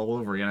Angel all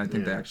over again. I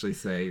think they actually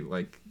say,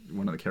 like,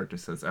 one of the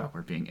characters says,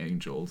 we're being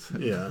angels.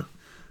 Yeah.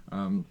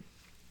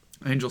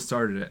 Angel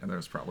started it, and there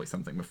was probably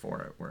something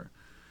before it where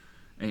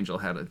Angel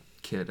had a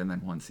kid, and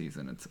then one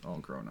season it's all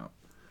grown up.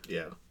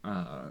 Yeah.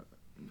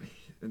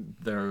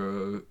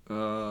 Where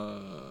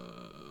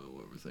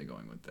was I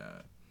going with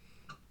that?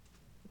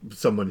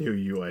 Someone who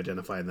you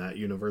identify in that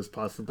universe,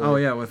 possibly. Oh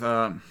yeah, with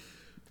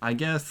I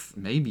guess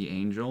maybe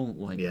Angel.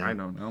 Like, I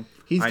don't know.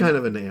 He's kind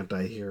of an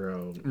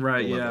anti-hero,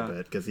 right? A little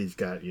bit, because he's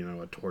got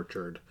a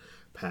tortured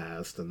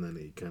past, and then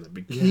he kind of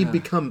he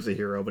becomes a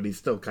hero, but he's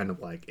still kind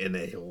of like in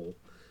a hole.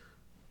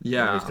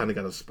 Yeah, he's kind of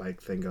got a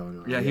Spike thing going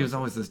on. Yeah, he was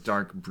always this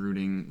dark,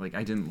 brooding. Like,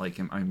 I didn't like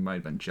him. I might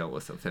have been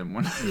jealous of him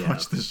when I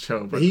watched this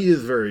show. But he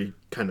is very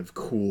kind of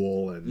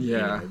cool, and he's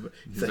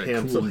a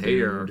handsome cool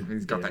hair. dude.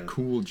 He's got that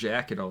cool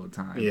jacket all the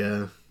time.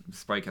 Yeah,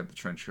 Spike had the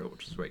trench coat,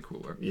 which is way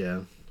cooler.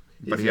 Yeah,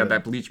 but he had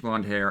that bleach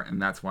blonde hair,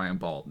 and that's why I'm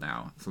bald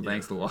now. So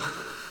thanks a lot.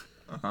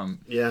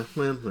 Yeah,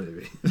 well,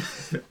 maybe.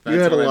 You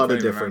had a lot of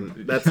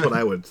different... That's what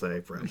I would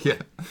say, Fred. Yeah.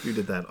 You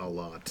did that a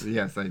lot.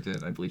 Yes, I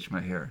did. I bleached my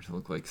hair to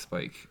look like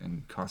Spike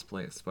and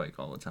cosplay as Spike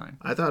all the time.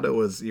 I thought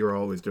you were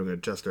always doing a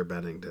Chester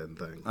Bennington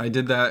thing. I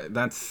did that.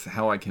 That's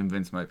how I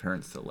convinced my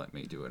parents to let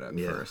me do it at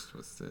first,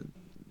 was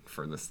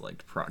for this,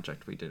 like,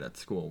 project we did at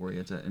school where you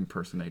had to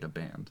impersonate a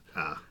band.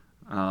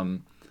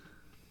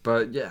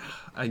 But yeah,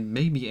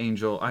 maybe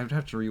Angel. I would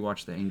have to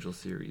rewatch the Angel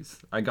series.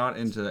 I got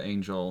into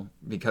Angel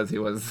because it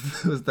was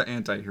the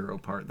anti-hero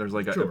part. There's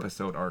like an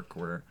episode arc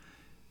where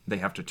they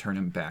have to turn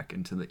him back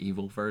into the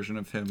evil version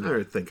of him.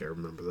 I think I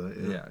remember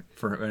that. Yeah.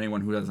 For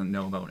anyone who doesn't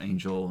know about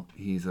Angel,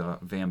 he's a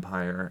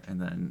vampire,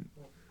 and then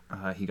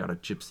he got a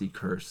gypsy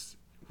curse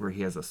where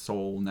he has a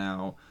soul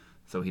now.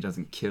 so he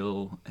doesn't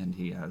kill, and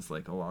he has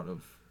like a lot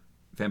of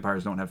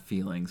vampires don't have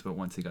feelings, but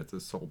once he gets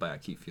his soul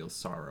back, he feels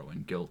sorrow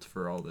and guilt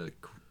for all the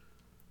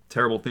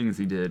terrible things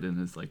he did in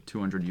his like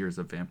 200 years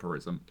of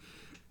vampirism.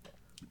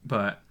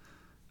 But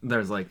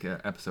there's like an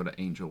episode of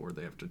Angel where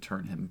they have to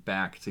turn him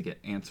back to get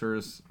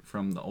answers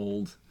from the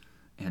old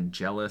and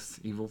jealous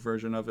evil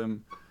version of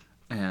him,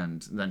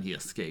 and then he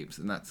escapes,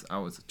 and I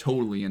was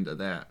totally into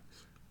that,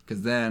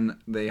 because then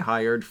they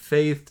hired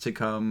Faith to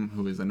come,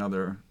 who is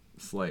another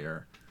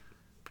Slayer,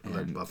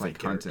 and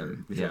like hunt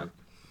him. Sure. Yeah,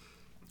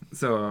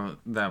 so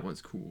that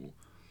was cool.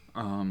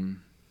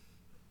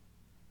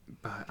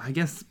 But I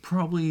guess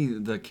probably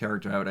the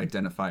character I would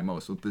identify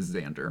most with is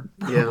Xander.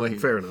 Probably. Yeah,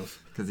 fair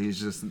enough. Because he's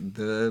just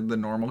the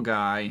normal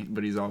guy,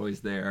 but he's always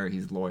there.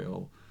 He's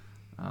loyal.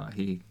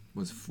 He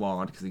was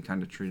flawed because he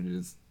kind of treated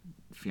his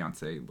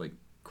fiance like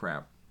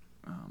crap.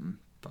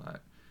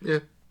 But yeah,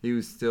 he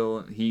was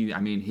still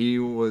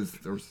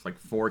there was like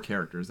 4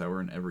 characters that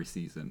were in every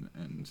season,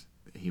 and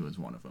he was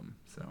one of them.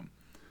 So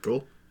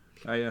cool.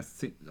 I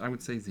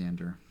would say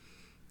Xander.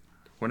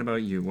 What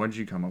about you? What did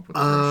you come up with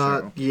for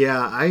a show? Yeah,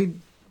 I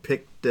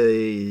picked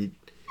I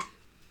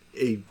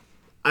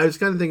was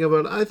kind of thinking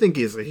about, I think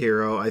he's a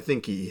hero. I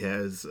think he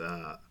has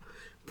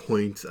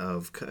points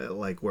of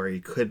like where he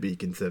could be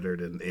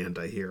considered an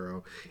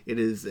anti-hero. It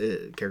is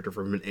a character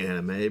from an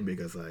anime,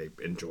 because I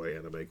enjoy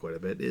anime quite a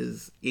bit,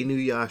 is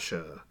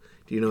Inuyasha.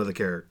 Do you know the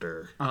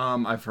character?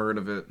 I've heard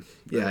of it.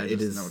 Yeah,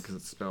 it is. Because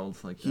it's spelled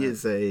like he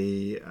is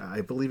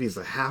I believe he's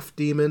a half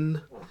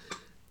demon.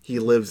 He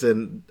lives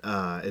in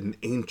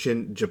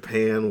ancient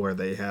Japan where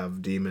they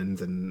have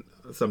demons, and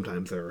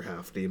sometimes there are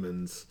half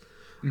demons.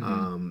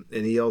 Mm-hmm.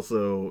 And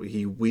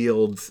he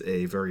wields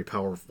a very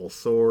powerful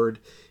sword,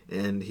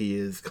 and he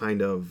is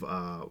kind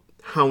of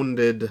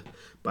hounded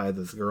by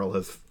this girl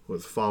who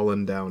has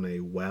fallen down a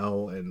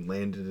well and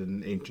landed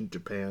in ancient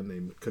Japan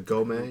named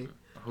Kagome.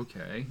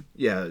 Okay.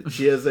 Yeah,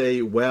 she has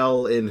a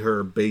well in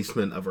her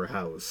basement of her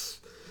house.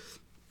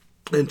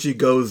 And she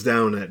falls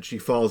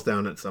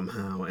down it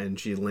somehow, and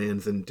she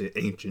lands into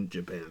ancient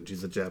Japan.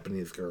 She's a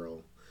Japanese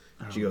girl.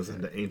 She goes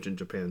into ancient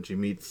Japan. She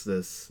meets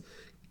this,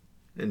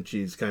 and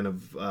she's kind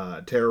of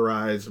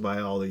terrorized by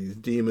all these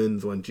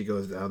demons when she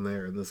goes down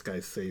there, and this guy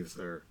saves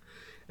her.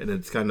 And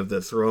it's kind of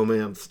this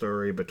romance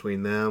story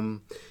between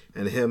them,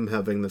 and him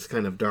having this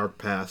kind of dark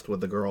past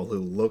with a girl who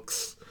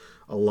looks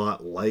a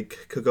lot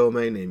like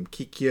Kagome named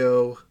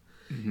Kikyo.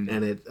 Mm-hmm.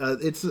 And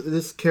it's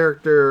this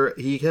character,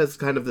 he has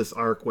kind of this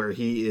arc where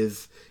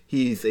he's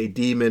a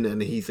demon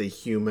and he's a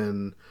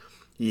human.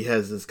 He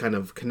has this kind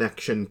of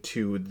connection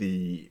to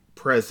the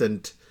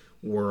present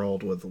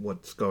world with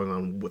what's going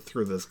on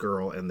through this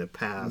girl, and the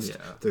past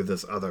through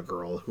this other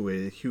girl who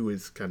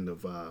is kind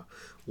of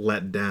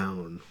let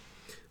down.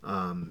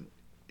 Kagome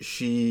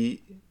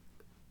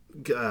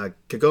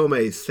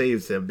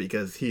saves him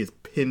because he is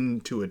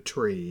pinned to a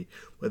tree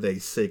with a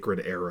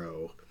sacred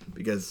arrow,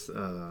 because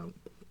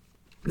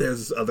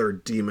there's this other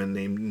demon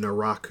named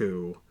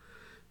Naraku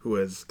who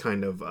is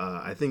kind of,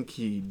 I think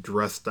he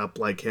dressed up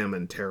like him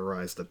and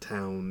terrorized the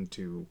town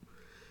to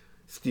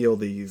steal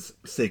these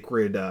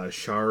sacred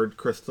shard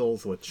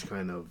crystals, which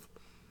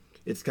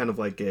it's kind of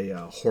like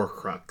a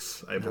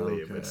Horcrux, I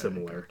believe. Okay, it's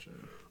similar.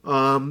 Gotcha.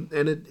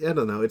 And I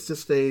don't know, it's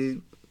just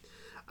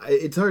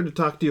it's hard to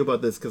talk to you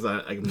about this because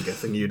I'm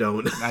guessing you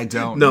don't I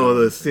don't know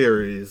the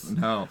series.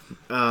 No.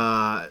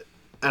 I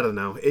don't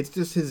know. It's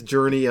just his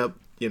journey up,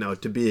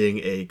 to being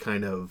a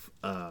kind of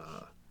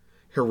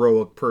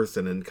heroic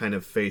person and kind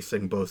of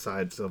facing both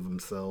sides of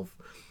himself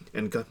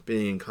and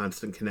being in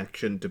constant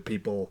connection to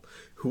people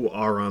who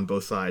are on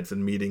both sides,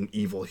 and meeting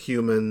evil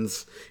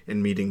humans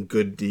and meeting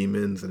good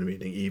demons and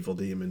meeting evil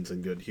demons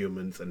and good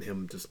humans, and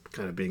him just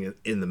kind of being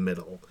in the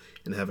middle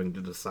and having to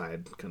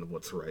decide kind of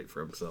what's right for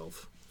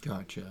himself.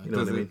 Gotcha. You know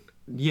what I mean?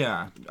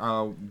 Yeah.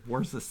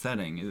 Where's the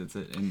setting? Is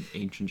it in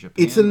ancient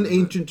Japan? It's in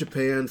ancient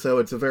Japan, so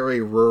it's a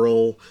very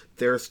rural.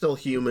 There are still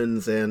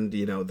humans, and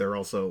there are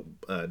also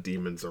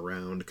demons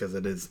around, because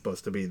it is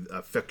supposed to be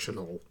a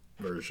fictional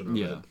version of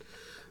it.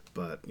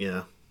 But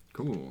yeah,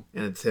 cool.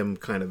 And it's him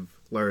kind of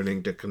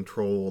learning to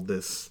control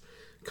this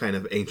kind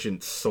of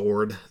ancient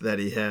sword that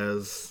he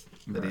has,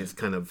 that he's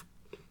kind of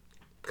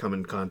come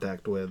in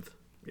contact with.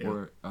 Yeah.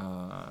 Or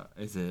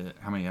is it,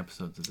 how many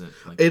episodes is it?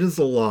 It is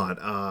a lot.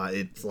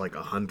 It's like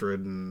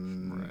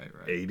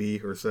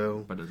 180 or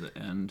so. But does it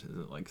end? Is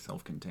it like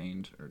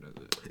self-contained, or does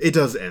it? It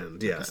does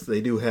end. Yes, okay. They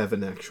do have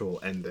an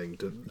actual ending.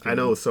 I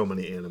know so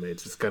many anime.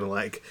 It's just kind of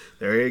like,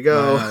 there you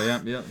go.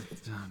 Yeah.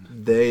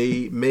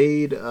 They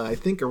made, I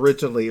think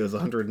originally it was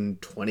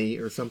 120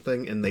 or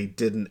something, and they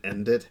didn't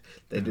end it.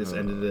 They just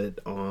ended it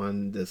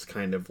on this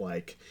kind of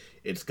like,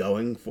 it's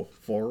going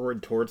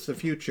forward towards the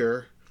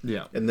future.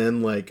 Yeah. And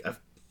then like a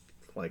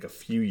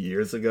few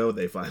years ago,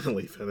 they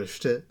finally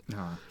finished it.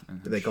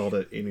 They called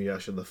it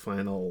Inuyasha the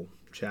Final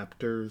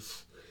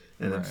Chapters,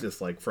 and it's just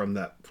like from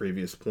that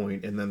previous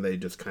point, and then they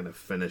just kind of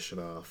finish it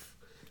off,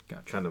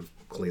 kind of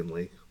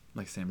cleanly,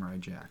 like Samurai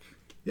Jack.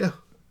 Yeah.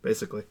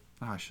 basically.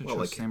 Oh, I should Well,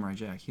 show like- Samurai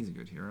Jack. He's a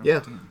good hero. Yeah,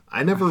 Damn.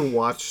 I never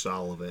watched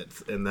all of it,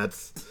 and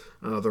that's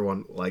another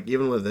one. Like,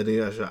 even with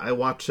Inuyasha, I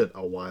watched it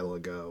a while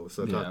ago,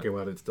 so Yeah. talking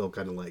about it still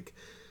kind of like,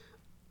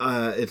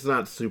 it's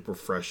not super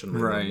fresh in my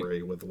Right.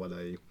 memory with what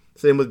I.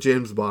 Same with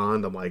James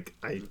Bond. I'm like,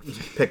 I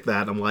picked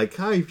that. I'm like,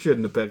 I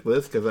shouldn't have picked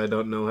this because I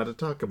don't know how to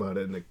talk about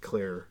it in a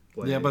clear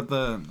way. Yeah, but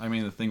the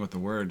thing with the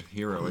word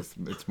hero is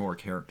it's more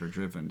character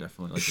driven,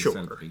 definitely, like you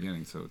said at the Sure.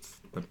 beginning. So it's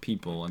the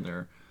people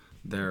and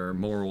their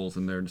morals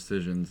and their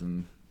decisions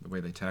and the way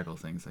they tackle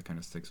things that kind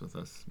of sticks with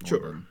us more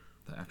Sure. than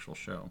the actual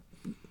show.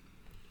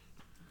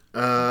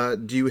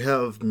 Do you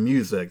have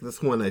music?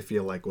 This one I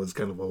feel like was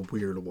kind of a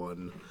weird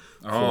one.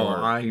 Oh,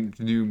 for- I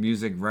knew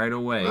music right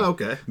away. Oh,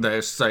 okay.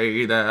 They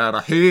say that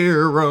a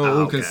hero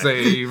Oh, can okay.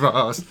 save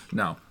us.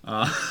 No.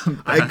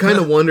 I kind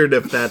of wondered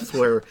if that's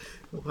where.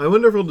 I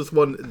wonder if it's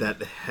one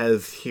that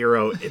has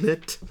hero in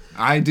it.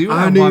 I do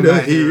I have need one a by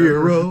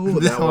hero.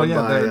 That Oh, one yeah,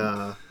 by.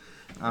 the-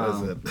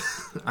 What is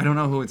it? I don't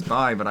know who it's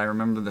by, but I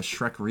remember the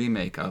Shrek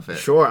remake of it.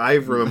 Sure, I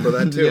remember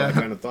that too. Yeah. I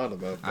kind of thought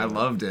about that. I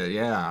loved it.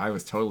 Yeah, I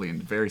was totally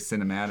very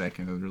cinematic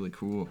and it was really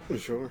cool.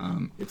 Sure.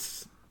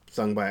 It's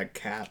sung by a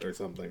cat or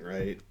something,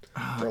 right?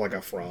 Or like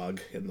a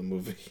frog in the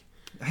movie.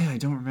 Hey, I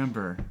don't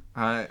remember.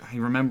 I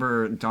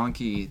remember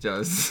Donkey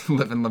does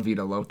 "Live in La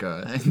Vida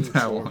Loca" and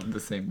that Sure. one, the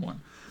same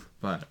one,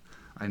 but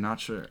I'm not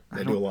sure.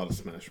 They do a lot of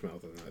Smash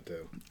Mouth in that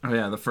too. Oh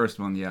yeah, the first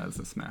one, yeah, is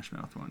the Smash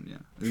Mouth one.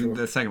 Yeah, Sure.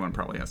 The second one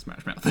probably has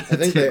Smash Mouth. I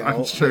think they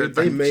all.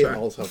 They I'm may sure.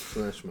 all have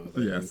Smash Mouth.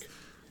 I Yes. think.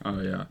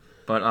 Oh yeah,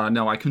 but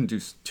no, I couldn't do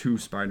two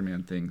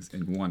Spider-Man things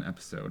in one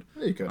episode.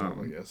 Yeah, you could have,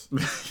 I guess.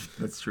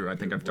 That's true. I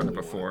think I've done it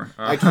Only before.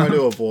 one. I try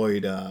to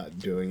avoid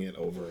doing it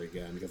over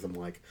again because I'm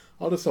like,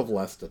 I'll just have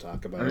less to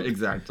talk about.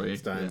 Exactly.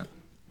 Next time.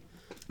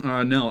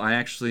 Yeah. No, I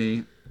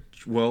actually.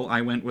 Well, I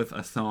went with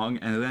a song,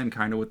 and then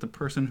kind of with the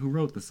person who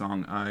wrote the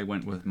song, I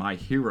went with "My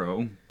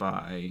Hero"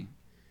 by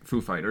Foo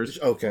Fighters.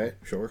 Okay,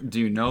 sure. Do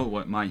you know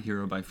what "My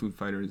Hero" by Foo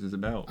Fighters is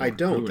about? I or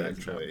don't, who it is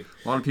actually. about?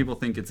 A lot of people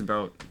think it's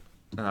about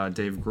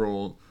Dave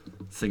Grohl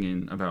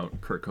singing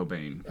about Kurt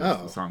Cobain.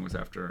 Oh. The song was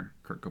after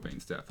Kurt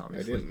Cobain's death, I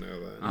obviously. didn't know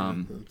that.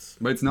 That's-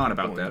 But it's not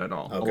about that at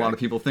all. Okay. A lot of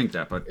people think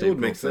that, but it Dave would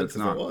Grohl make said sense it's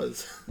if not. it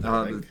was.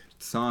 I The think.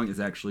 song is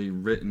actually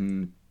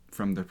written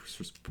from the.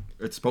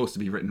 It's supposed to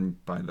be written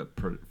by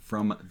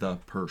from the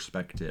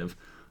perspective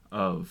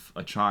of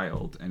a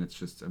child, and it's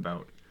just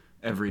about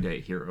everyday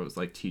heroes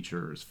like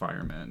teachers,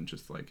 firemen,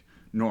 just like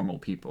normal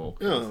people.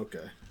 Oh,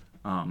 okay.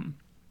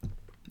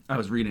 I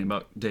was reading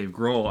about Dave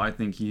Grohl. I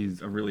think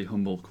he's a really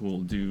humble,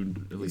 cool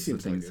dude. At least the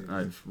seems like things it.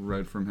 I've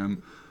read from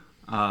him,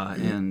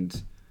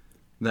 and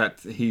that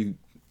he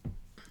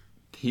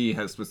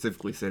has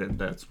specifically said that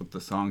that's what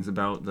the song's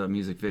about. The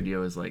music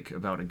video is like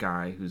about a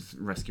guy who's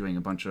rescuing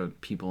a bunch of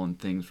people and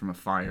things from a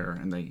fire,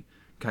 and they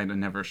kind of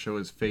never show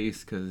his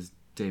face because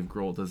Dave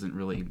Grohl doesn't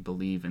really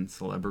believe in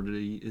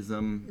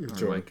celebrityism or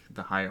Sure. like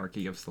the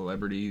hierarchy of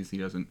celebrities. He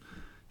doesn't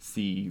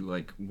see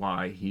like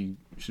why he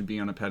should be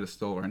on a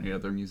pedestal or any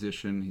other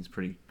musician. He's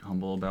pretty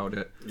humble about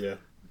it. Yeah.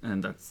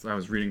 And I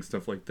was reading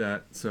stuff like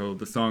that. So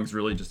the song's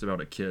really just about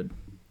a kid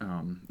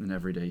and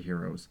everyday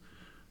heroes.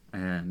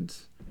 And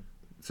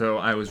so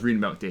I was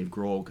reading about Dave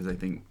Grohl because I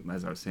think,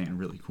 as I was saying,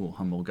 really cool,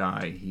 humble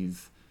guy.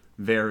 He's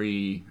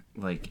very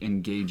like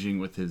engaging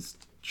with his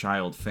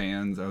child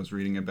fans. I was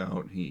reading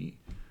about he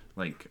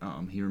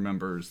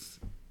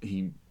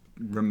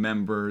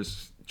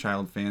remembers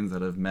child fans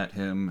that have met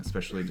him,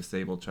 especially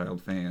disabled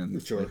child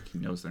fans. Sure. Like, he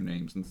knows their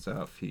names and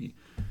stuff. He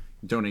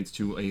donates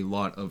to a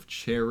lot of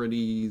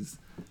charities.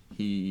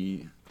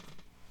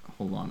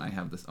 Hold on, I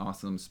have this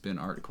awesome spin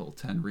article,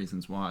 10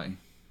 Reasons Why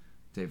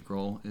Dave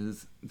Grohl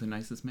is the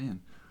nicest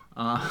man.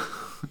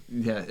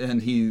 Yeah,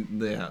 and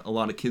a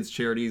lot of kids'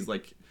 charities,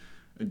 like,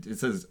 it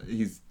says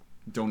he's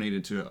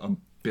donated to 1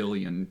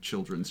 billion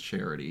children's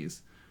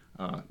charities.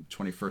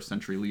 21st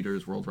Century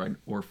Leaders, Worldwide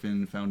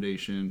Orphan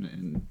Foundation,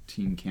 and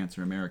Teen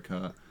Cancer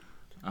America.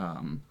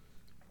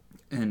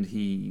 And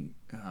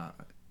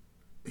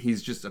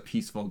he's just a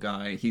peaceful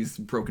guy. He's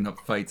broken up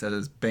fights at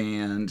his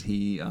band.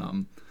 He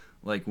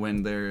like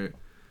when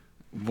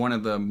one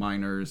of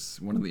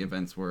the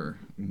events where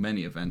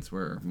many events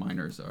where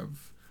miners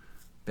have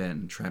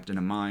been trapped in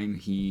a mine,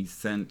 he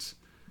sent,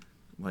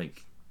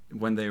 like,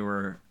 when they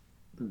were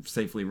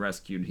safely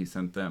rescued, he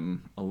sent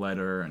them a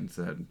letter and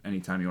said,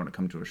 anytime you want to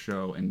come to a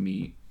show and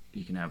meet,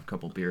 you can have a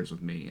couple beers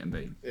with me. And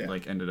they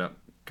like ended up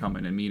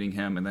coming and meeting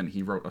him, and then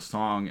he wrote a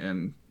song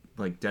and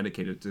like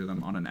dedicated to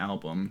them on an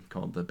album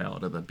called The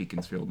Ballad of the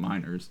Beaconsfield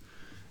Miners.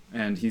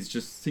 And he's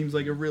just seems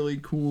like a really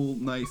cool,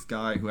 nice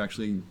guy who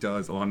actually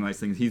does a lot of nice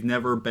things. He's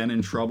never been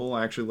in trouble.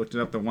 I actually looked it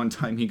up. The one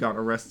time he got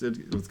arrested,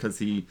 it was because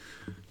he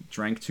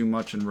drank too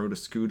much and rode a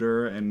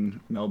scooter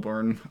in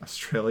Melbourne,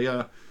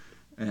 Australia.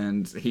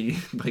 And he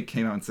like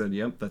came out and said,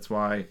 yep, that's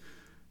why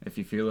if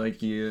you feel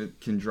like you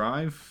can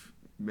drive,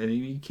 maybe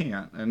you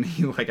can't. And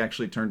he like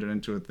actually turned it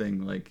into a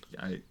thing, like,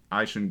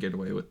 I shouldn't get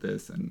away with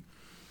this. And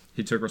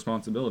he took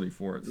responsibility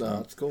for it. So. No,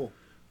 that's cool.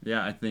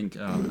 Yeah, I think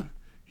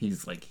he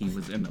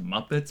was in the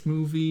Muppets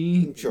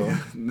movie. Sure.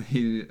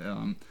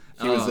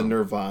 He was in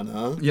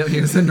Nirvana. Yeah, he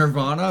was in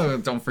Nirvana.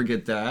 Don't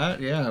forget that.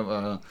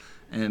 Yeah,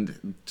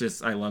 and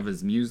just I love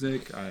his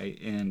music.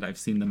 I've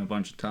seen them a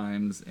bunch of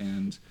times.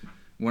 And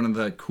one of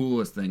the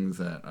coolest things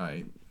that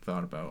I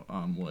thought about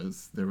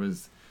was there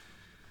was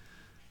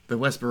the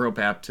Westboro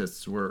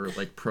Baptists were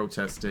like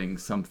protesting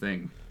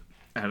something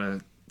at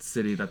a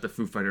city that the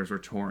Foo Fighters were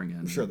touring in.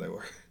 I'm sure they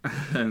were.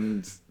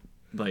 And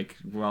like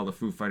while the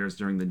Foo Fighters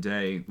during the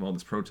day, while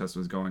this protest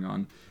was going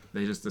on,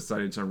 they just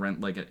decided to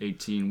rent like an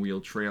 18-wheel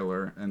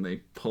trailer, and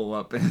they pull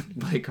up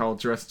and like all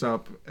dressed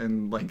up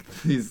in like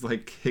these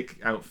like kick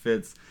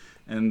outfits,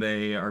 and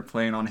they are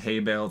playing on hay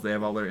bales. They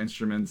have all their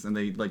instruments, and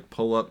they like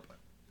pull up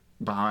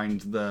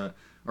behind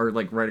or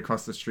like right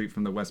across the street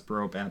from the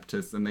Westboro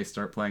Baptist, and they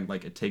start playing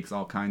like It Takes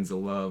All Kinds of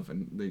Love,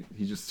 and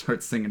he just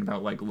starts singing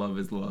about like love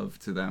is love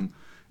to them,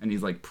 and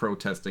he's like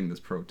protesting this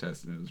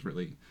protest, and it was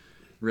really,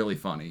 really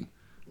funny.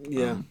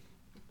 Yeah.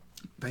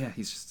 But yeah,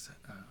 he's just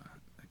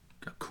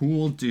a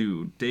cool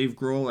dude. Dave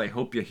Grohl, I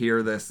hope you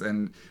hear this,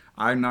 and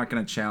I'm not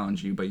going to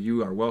challenge you, but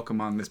you are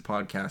welcome on this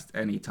podcast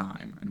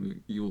anytime,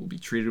 and you will be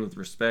treated with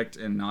respect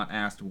and not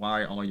asked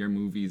why all your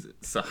movies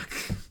suck.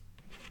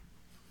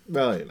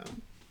 Well, you know.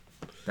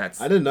 That's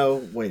I didn't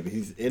know. Wait,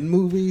 he's in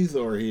movies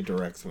or he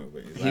directs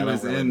movies? he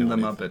was in the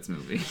Muppets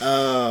movie.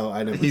 Oh,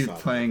 I never He's saw the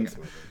playing Muppets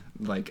movie.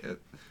 like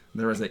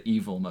there was an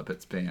evil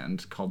Muppets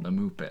band called the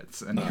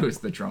Muppets, and he was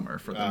the drummer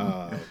for them.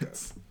 Oh, okay.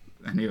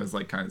 And he was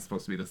like kind of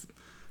supposed to be this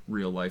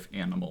real life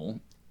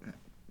animal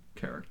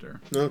character.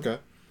 Okay.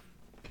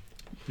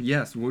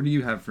 Yes, what do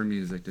you have for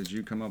music? Did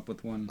you come up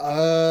with one?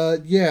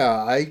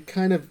 Yeah, I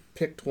kind of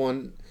picked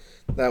one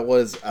that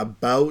was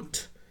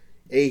about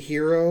a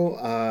hero.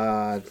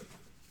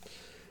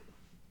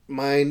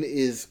 Mine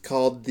is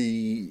called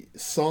The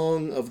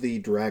Song of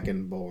the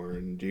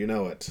Dragonborn. Do you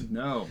know it?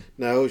 No.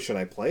 No? Should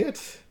I play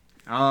it?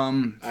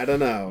 I don't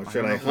know.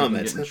 Should I hum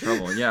it? Get in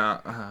trouble.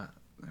 Yeah.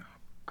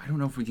 I don't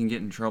know if we can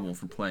get in trouble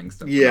for playing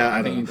stuff. Yeah, I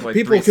I think don't you know. play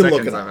People 3 can look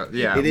seconds it of up.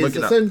 Yeah, It look is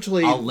it up.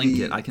 essentially I'll link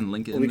the- it. I can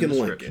link it in We the can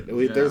link description.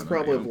 it. Yeah, There's there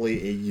you go.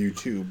 probably a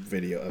YouTube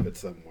video of it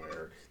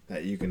somewhere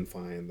that you can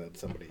find that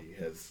somebody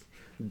has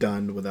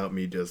done without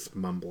me just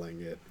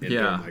mumbling it into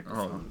Yeah. a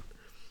microphone.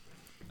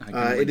 I can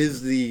link It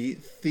is the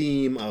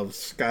theme of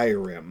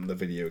Skyrim, the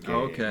video game.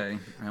 Okay.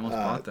 I almost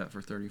bought that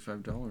for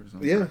 $35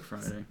 on yeah. Black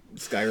Friday.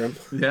 Skyrim.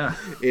 Yeah.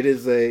 It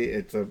is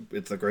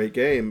it's a great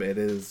game. It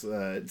is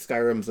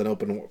Skyrim's an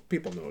open.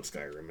 People know what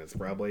Skyrim is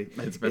probably.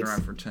 It's been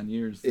around for 10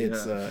 years.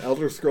 It's yeah.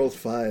 Elder Scrolls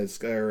V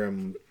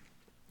Skyrim.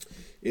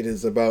 It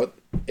is about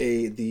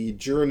the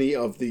journey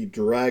of the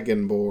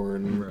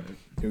Dragonborn, Right.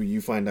 who you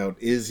find out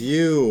is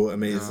you.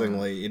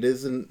 Amazingly, it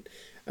isn't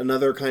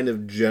another kind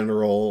of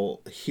general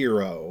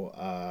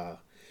hero.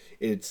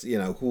 It's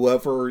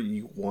whoever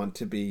you want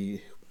to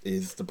be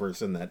is the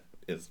person that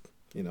is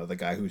the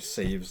guy who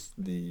saves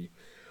the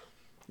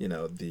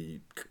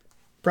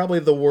probably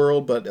the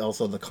world, but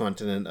also the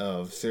continent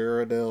of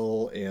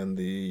Cyrodiil and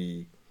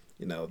the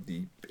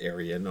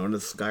area known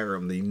as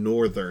Skyrim, the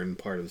northern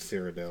part of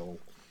Cyrodiil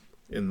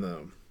in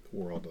the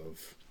world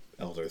of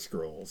Elder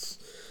Scrolls.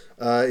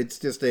 It's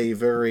just I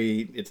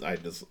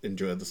just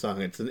enjoyed the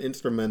song. It's an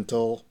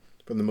instrumental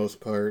for the most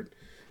part.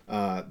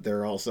 There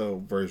are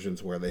also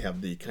versions where they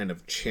have the kind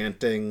of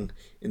chanting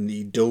in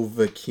the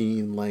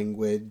Dovahkiin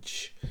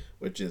language,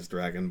 which is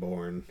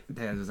Dragonborn.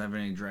 Yeah, does it have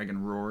any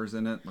dragon roars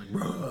in it? Like,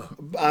 roar.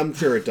 I'm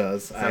sure it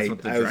does. That's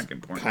what the I was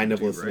Dragonborn kind of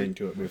do, listening right?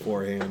 to it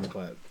beforehand,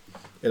 but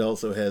it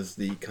also has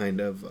the kind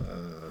of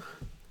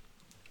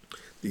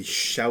the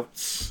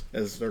shouts,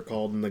 as they're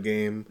called in the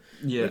game,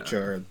 Yeah. which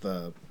are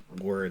the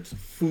words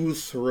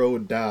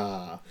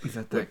Fusroda. Is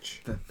that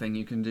which, that thing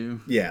you can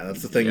do? yeah,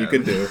 that's the thing you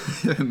can do.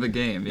 in the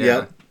game,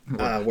 yeah.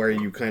 Yep. Where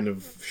you kind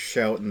of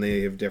shout and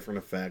they have different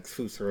effects.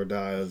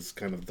 Fusroda is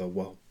kind of the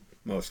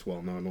most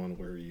well-known one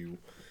where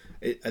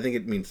I think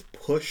it means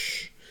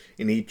push,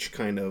 and each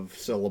kind of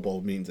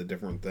syllable means a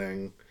different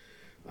thing.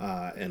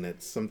 And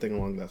it's something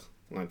along the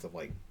lines of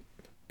like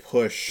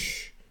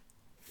push,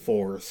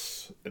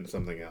 force, and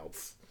something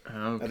else.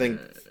 Okay. I think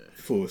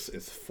Fus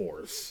is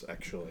force,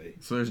 actually.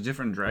 So there's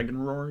different dragon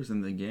roars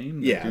in the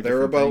game? That Yeah, do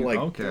they're different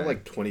about things? they're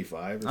like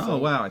 25 or Oh,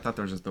 something. wow. I thought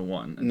there was just the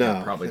one. And No.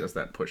 that probably does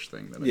that push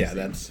thing. That I've Yeah, seen.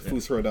 that's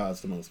Fusroda is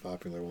the most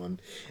popular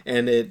one.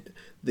 And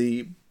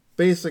the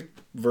basic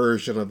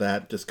version of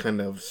that just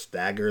kind of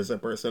staggers a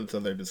person, so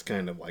they're just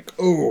kind of like,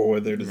 oh,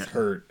 and they're just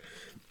hurt.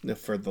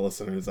 For the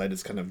listeners, I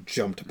just kind of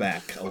jumped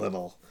back a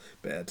little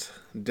bit.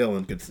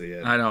 Dylan could see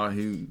it. I know.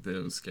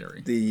 It was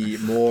scary. The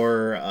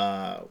more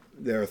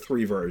there are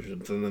 3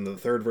 versions, and then the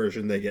third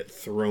version they get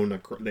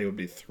thrown. They would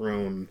be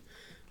thrown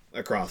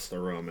across the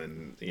room,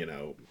 and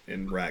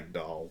in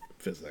ragdoll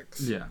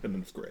physics. Yeah.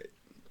 And it's great.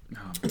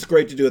 Oh. It's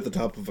great to do at the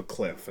top of a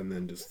cliff, and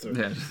then just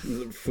Yeah.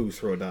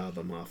 Fusroda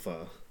them off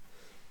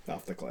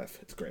the cliff.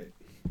 It's great.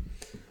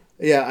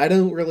 Yeah, I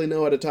don't really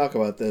know how to talk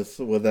about this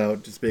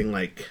without just being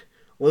like,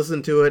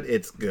 listen to it.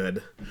 It's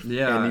good.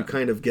 Yeah. And you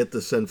kind of get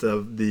the sense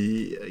of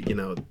the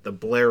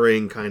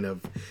blaring kind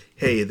of,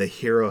 hey, the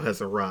hero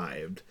has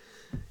arrived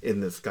in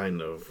this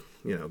kind of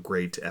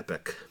great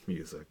epic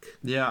music.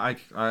 Yeah,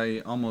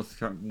 I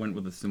almost went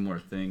with a similar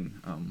thing.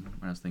 When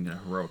I was thinking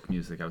of heroic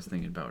music, I was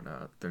thinking about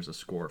there's a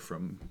score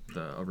from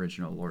the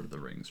original Lord of the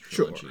Rings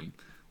trilogy. Sure.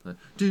 The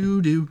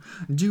do do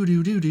do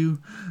do do do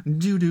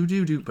do do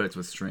do do, but it's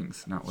with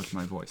strings, not with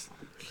my voice.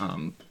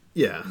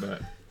 Yeah.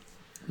 But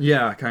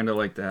yeah, kind of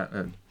like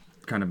that.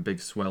 Kind of big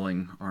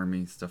swelling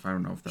army stuff. I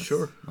don't know if that's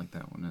Sure. like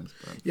that one is.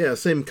 But. Yeah,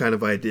 same kind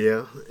of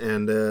idea.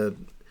 And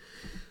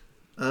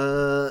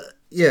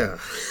yeah,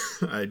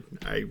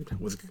 I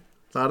was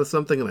thought of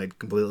something and I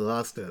completely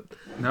lost it.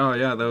 No,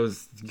 yeah, that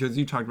was because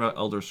you talked about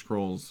Elder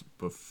Scrolls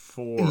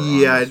before.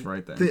 Yeah,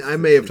 right then. I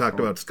may have talked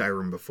about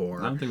Skyrim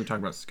before. I don't think we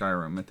talked about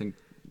Skyrim. I think,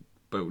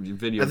 but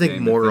video. I think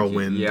game,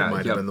 Morrowind yeah,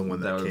 might have been the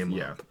one that came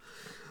up.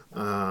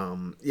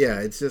 Yeah,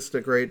 it's just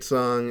a great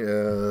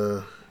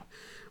song.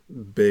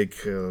 Big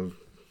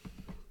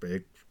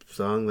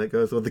song that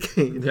goes with the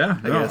game. Yeah,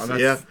 I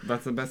guess.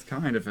 That's the best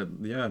kind. If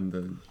it,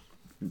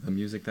 the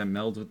music that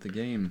melds with the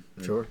game.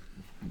 Sure.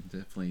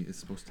 Definitely is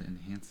supposed to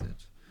enhance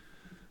it.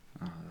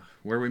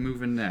 Where are we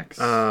moving next?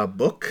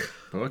 Book.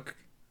 Book.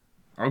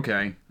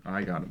 Okay,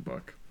 I got a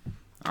book.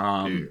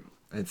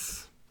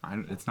 It's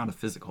not a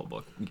physical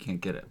book. You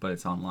can't get it, but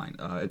it's online.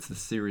 It's the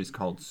series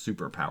called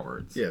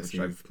Superpowers. Yes,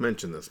 you've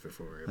mentioned this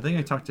before. I think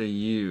I talked to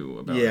you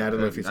about it. Yeah, I don't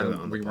know if you said it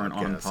on the We weren't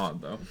on podcast.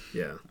 pod, though.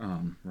 Yeah.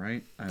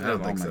 Right? I don't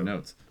have all think my so.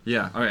 notes.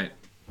 Yeah, all right.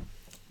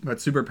 But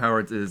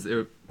Superpowers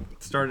it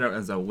started out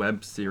as a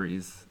web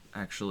series,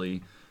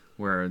 actually,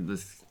 where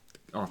this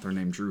author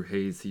named Drew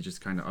Hayes, he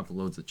just kind of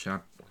uploaded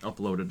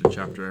a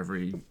chapter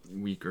every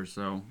week or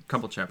so, a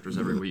couple chapters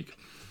every week.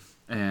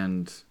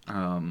 And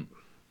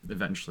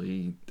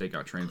eventually they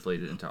got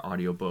translated into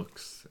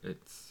audiobooks.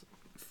 It's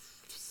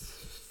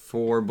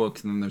 4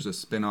 books, and then there's a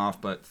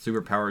spin-off, but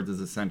Superpowers is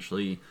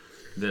essentially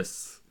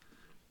this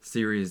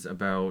series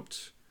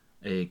about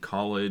a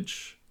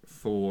college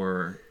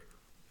for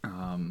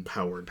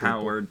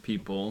powered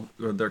people.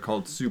 They're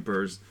called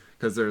supers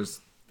because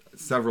there's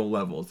several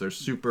levels. There's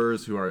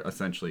supers, who are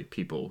essentially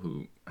people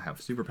who have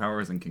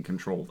superpowers and can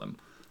control them.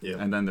 Yeah.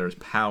 And then there's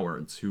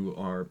powereds, who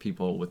are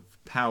people with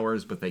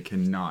powers but they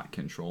cannot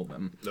control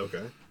them.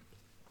 Okay.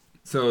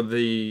 So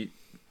the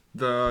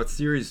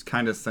series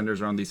kind of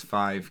centers around these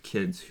 5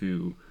 kids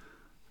who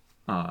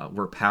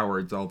were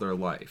powereds all their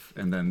life,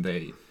 and then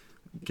they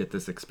get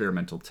this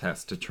experimental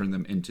test to turn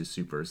them into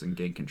supers and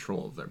gain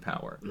control of their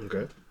power.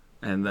 Okay.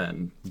 And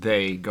then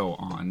they go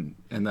on,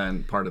 and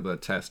then part of the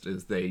test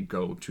is they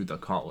go to the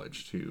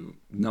college.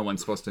 No one's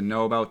supposed to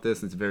know about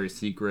this. It's very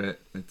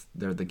secret.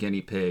 They're the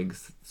guinea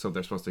pigs, so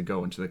they're supposed to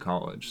go into the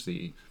college,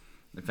 see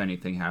if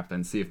anything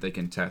happens, see if they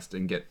can test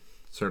and get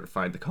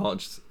certified. The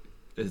college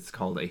is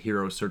called a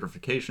hero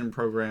certification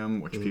program,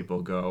 which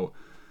people go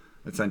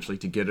essentially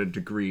to get a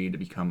degree to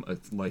become a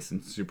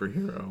licensed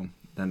superhero.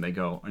 Then they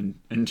go and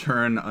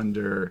intern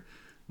under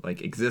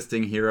like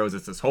existing heroes.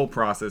 It's this whole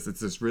process.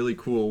 It's this really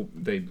cool.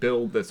 They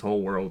build this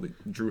whole world.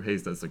 Drew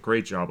Hayes does a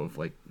great job of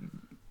like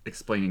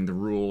explaining the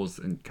rules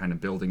and kind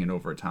of building it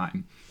over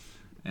time.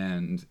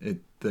 And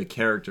the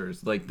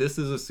characters, like, this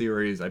is a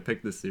series. I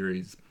picked this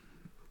series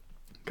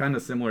kind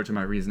of similar to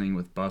my reasoning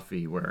with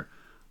Buffy, where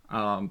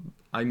I'm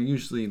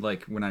usually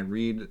like, when I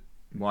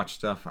watch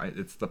stuff,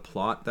 it's the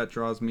plot that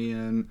draws me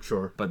in.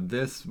 Sure. But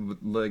this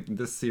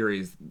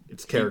series,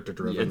 It's character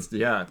driven.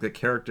 The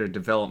character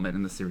development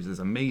in the series is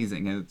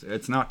amazing, and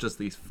it's not just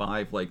these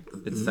 5. Like,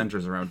 it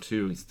centers around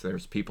 2.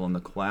 There's people in the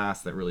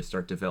class that really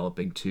start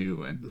developing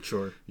too, and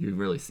Sure. you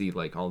really see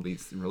like all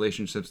these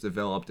relationships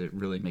developed. It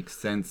really makes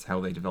sense how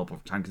they develop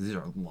over time, because these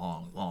are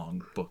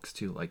long books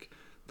too. Like,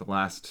 the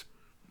last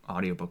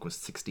audiobook was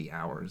 60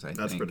 hours, I think.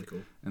 That's pretty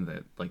cool. And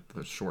the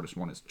shortest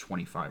one is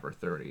 25 or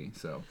 30.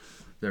 So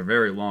they're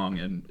very long,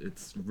 and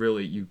it's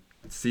really, you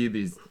see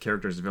these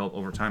characters develop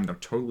over time. They're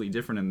totally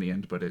different in the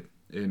end, but it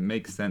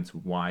makes sense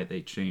why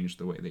they changed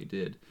the way they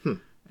did.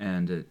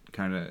 And it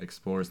kind of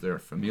explores their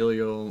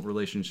familial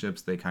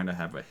relationships. They kind of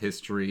have a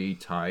history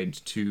tied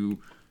to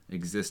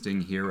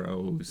existing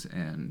heroes,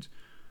 and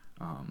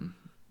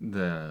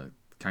the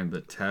kind of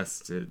the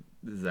test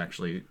is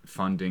actually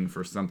funding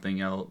for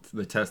something else.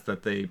 The test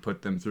that they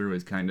put them through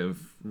is kind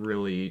of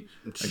really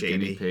a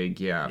guinea pig.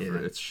 Yeah.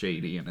 It's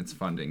shady, and it's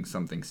funding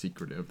something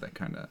secretive that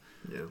kind of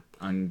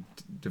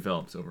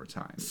develops over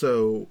time.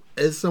 So,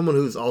 as someone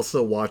who's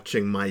also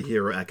watching My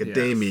Hero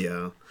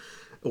Academia,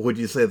 would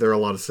you say there are a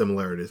lot of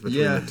similarities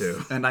between the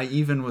two? And I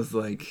even was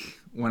like,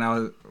 when I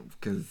was,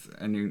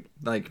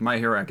 like, My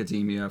Hero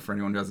Academia, for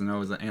anyone who doesn't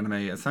know, is an anime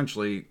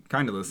essentially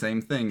kind of the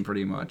same thing,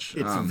 pretty much.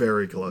 It's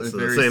very close to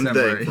the very same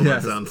similar, thing, from what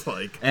it sounds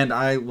like. And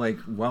I, like,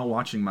 while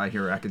watching My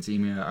Hero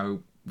Academia, I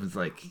was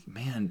like,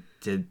 man,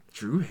 did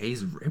Drew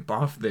Hayes rip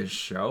off this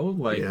show?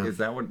 Like, is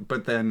that what?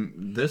 But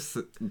then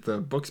the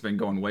book's been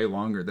going way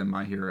longer than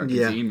My Hero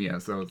Academia,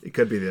 so it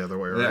could be the other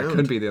way around. Yeah, it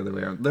could be the other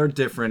way around. They're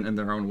different in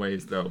their own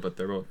ways, though, but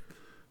they're both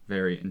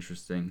very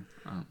interesting.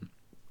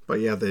 But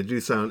yeah, they do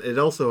sound. It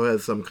also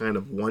has some kind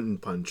of One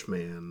Punch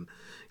Man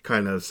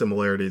kind of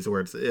similarities,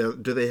 where it's.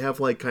 Do they have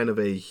like kind of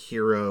a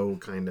hero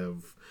kind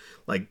of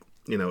like,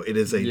 it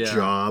is a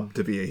job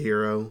to be a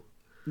hero?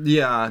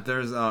 Yeah,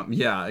 there's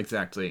yeah,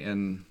 exactly.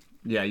 And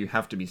yeah, you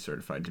have to be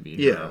certified to be a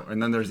hero. Yeah.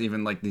 And then there's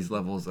even like these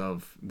levels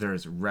of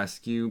there's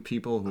rescue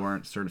people who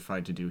aren't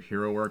certified to do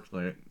hero work.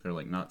 Like they're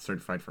like not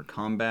certified for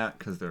combat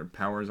because their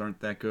powers aren't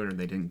that good or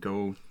they didn't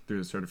go through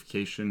the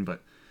certification,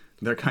 but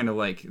they're kind of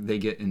like they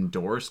get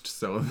endorsed,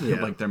 so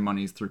Yeah. like their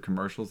money's through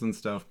commercials and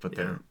stuff, but Yeah.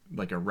 they're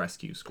like a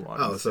rescue squad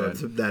Oh, so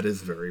instead. that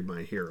is very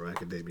My Hero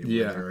Academia. Where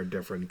Yeah. there are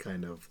different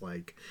kind of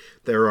like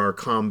there are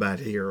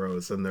combat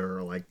heroes, and there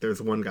are like there's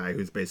one guy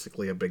who's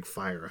basically a big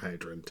fire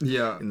hydrant.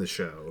 Yeah. In the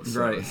show, so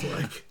Right. It's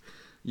like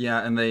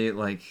Yeah, and they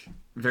like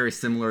very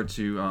similar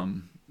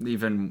to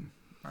even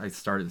I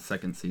started the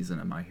second season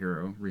of My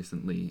Hero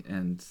recently,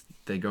 and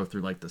they go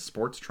through like the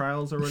sports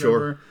trials or whatever.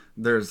 Sure.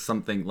 There's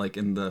something like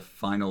in the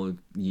final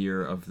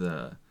year of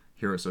the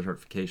hero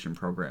certification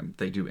program,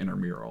 they do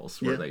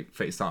intramurals where Yeah. they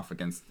face off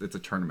against. It's a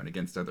tournament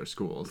against other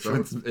schools,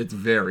 so Sure. it's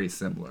very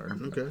similar.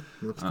 okay,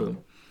 that's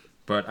cool.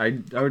 But I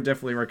would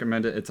definitely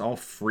recommend it. It's all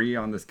free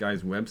on this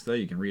guy's website.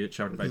 You can read it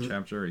chapter by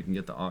chapter. Or you can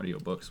get the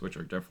audiobooks, which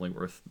are definitely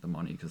worth the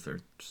money because they're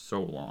so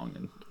long.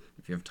 And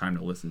if you have time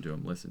to listen to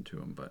them, listen to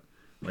them. But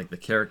like the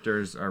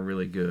characters are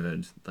really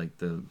good. Like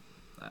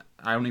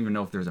I don't even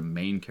know if there's a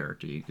main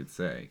character you could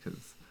say,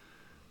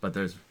 but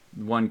there's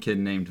one kid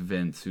named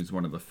Vince who's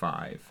one of the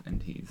 5,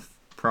 and he's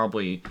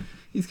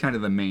kind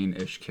of the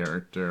main-ish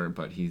character,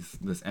 but he's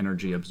this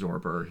energy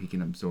absorber. He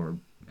can absorb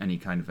any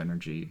kind of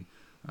energy.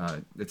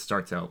 It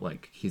starts out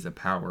like he's a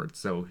powered,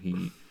 so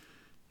he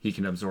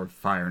can absorb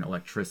fire and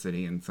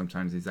electricity, and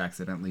sometimes he's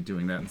accidentally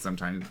doing that,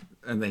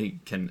 and they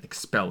can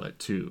expel it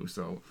too.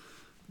 So,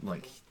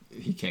 like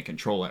he can't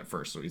control it at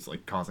first, so he's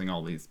like causing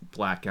all these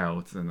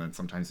blackouts, and then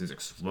sometimes he's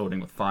exploding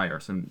with fire.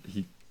 So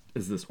he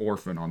is this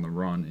orphan on the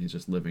run. He's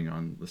just living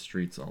on the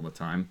streets all the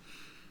time,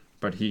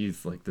 but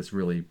he's like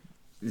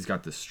he's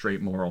got this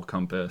straight moral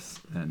compass,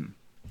 and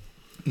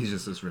he's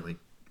just this really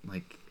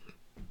like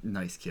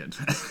nice kid.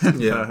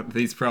 Yeah.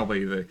 He's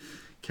probably the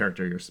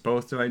character you're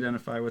supposed to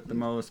identify with the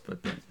most,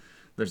 but then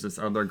there's this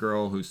other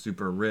girl who's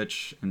super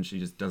rich and she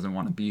just doesn't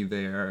want to be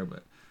there,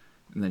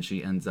 and then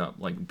she ends up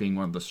like being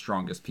one of the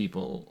strongest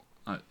people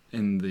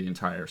in the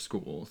entire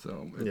school.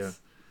 So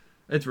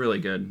it's really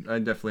good. I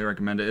definitely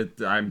recommend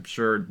it. I'm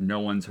sure no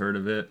one's heard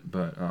of it,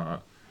 but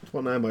It's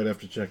one I might have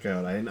to check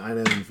out. I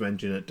didn't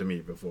mention it to me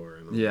before,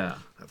 and yeah. I'll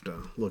have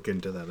to look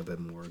into that a bit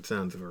more. It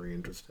sounds very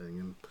interesting,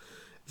 and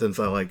since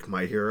I like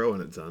My Hero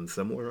and it sounds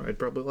similar, I'd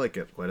probably like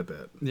it quite a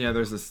bit. Yeah,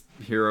 there's this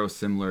hero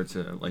similar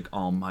to like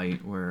All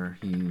Might where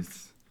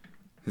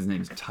his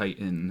name's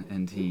Titan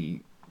and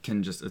he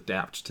can just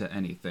adapt to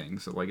anything.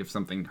 So like if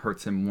something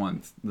hurts him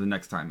once, the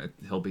next time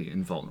he'll be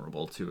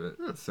invulnerable to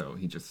it. So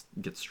he just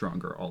gets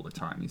stronger all the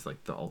time. He's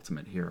like the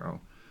ultimate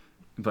hero.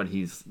 But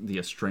he's the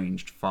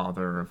estranged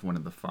father of one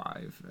of the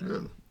 5.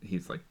 And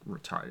he's like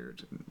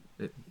retired.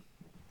 And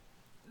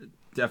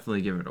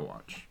definitely give it a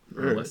watch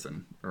or Right.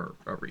 listen or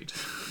a read.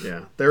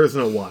 Yeah, there is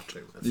no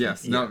watching this.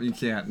 Yes, no, you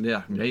can't.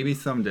 Yeah, maybe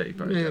someday,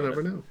 but You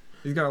never know.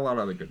 he's got a lot of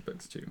other good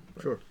books too.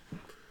 But Sure.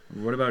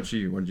 What about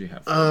you? What did you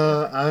have?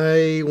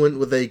 I went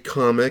with a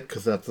comic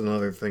because that's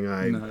another thing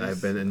Nice.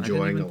 I've been I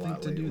enjoying didn't a even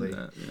lot think to do lately.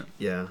 that, yeah.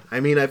 Yeah, I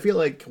mean, I feel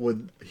like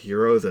with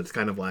heroes, it's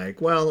kind of like,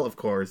 well, of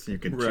course you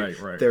could. Right.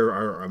 There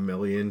are a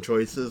million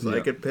choices I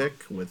Yeah. could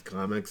pick with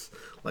comics.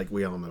 Like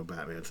we all know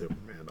Batman,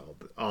 Superman,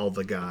 all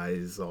the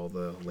guys, all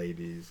the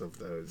ladies of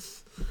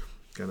those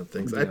kind of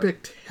things. I Yeah.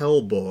 picked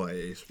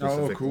Hellboy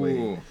specifically.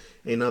 Oh, cool.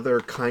 Another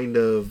kind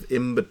of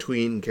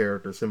in-between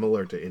character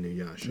similar to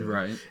Inuyasha.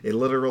 Right. A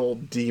literal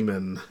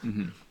demon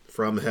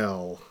from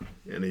hell.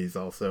 And he's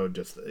also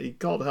he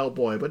called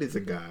Hellboy, but he's a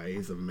guy.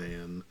 He's a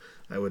man,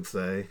 I would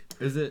say.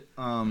 Is it?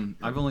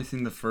 I've only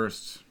seen the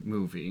first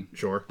movie.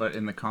 Sure. But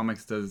in the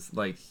comics, does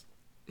like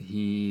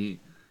he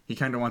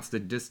kind of wants to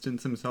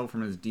distance himself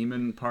from his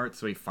demon part,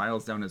 so he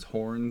files down his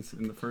horns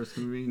in the first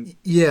movie.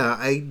 Yeah,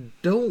 I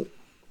don't.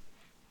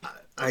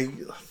 I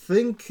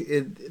think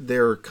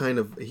they're kind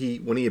of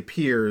when he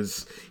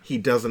appears, he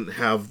doesn't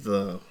have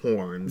the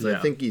horns. I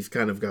Yeah. think he's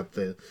kind of got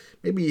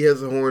maybe he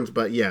has the horns,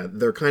 but yeah,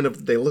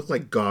 they look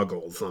like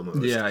goggles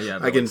almost. Yeah, yeah, they're I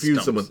like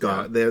confuse them with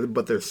stumps,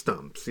 but they're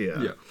stumps.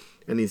 Yeah. Yeah.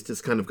 And he's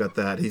just kind of got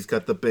that. He's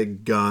got the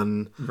big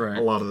gun. Right.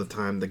 A lot of the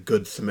time, the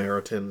Good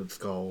Samaritan, it's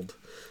called.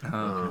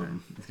 Okay.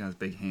 He's got his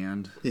big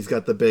hand. He's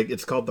got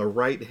it's called the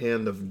Right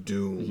Hand of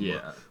Doom.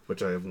 Yeah.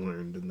 Which I have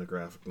learned in the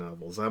graphic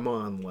novels.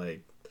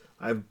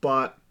 I've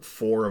bought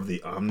 4 of the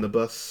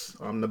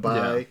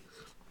Omnibuy.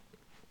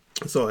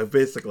 So I've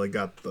basically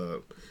got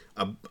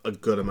a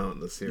good amount in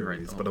the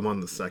series, Right. but I'm on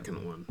the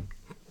second one.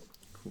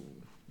 Cool.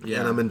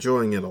 Yeah. And I'm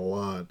enjoying it a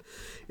lot.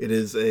 It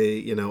is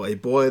a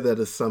boy that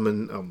is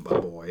summoned,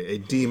 a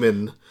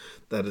demon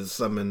that is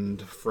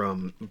summoned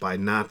by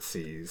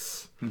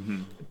Nazis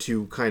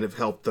to kind of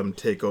help them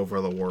take over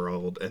the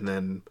world. And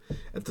then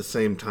at the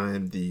same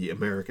time, the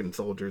American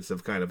soldiers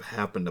have kind of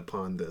happened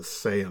upon this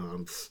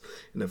seance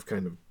and have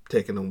kind of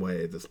taken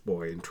away this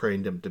boy and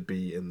trained him to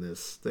be in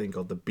this thing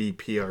called the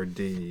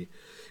BPRD,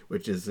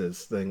 which is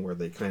this thing where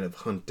they kind of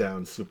hunt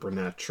down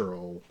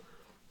supernatural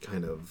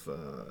kind of,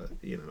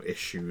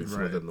 issues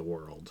Right. within the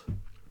world.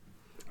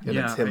 And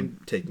Yeah, it's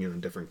him taking on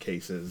different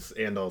cases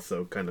and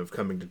also kind of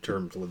coming to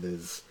terms with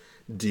his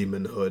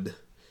demonhood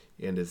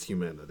and his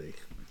humanity.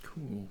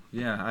 Cool.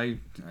 Yeah, I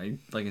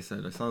like I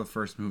said, I saw the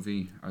first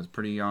movie. I was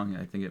pretty young.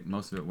 I think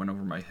most of it went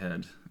over my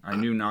head. I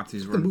knew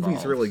Nazis were The movie's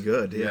involved. really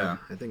good. Yeah. Yeah.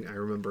 I think I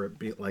remember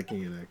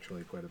liking it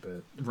actually quite a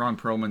bit. Ron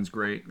Perlman's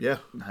great. Yeah.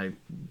 I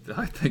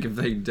think if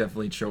they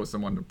definitely chose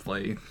someone to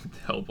play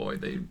Hellboy,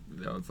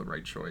 that was the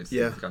right choice.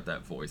 Yeah. He's got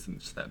that voice and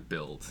just that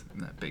build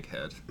and that big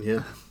head.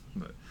 Yeah.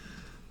 But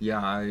yeah,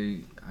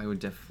 I would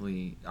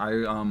definitely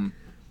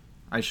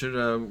I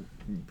should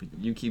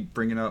you keep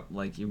bringing up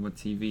like even with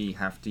TV,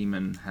 half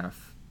demon,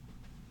 half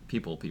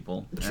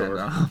people. Sure.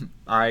 And,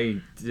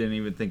 I didn't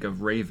even think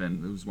of Raven,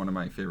 who's one of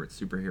my favorite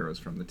superheroes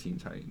from the Teen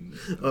Titans.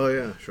 Oh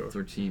yeah, sure.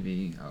 For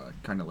TV,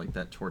 kind of like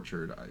that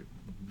tortured,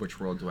 which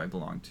world do I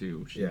belong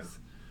to? She's Yeah.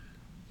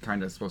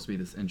 kind of supposed to be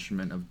this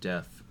instrument of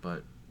death,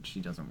 but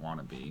she doesn't want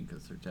to be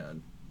because her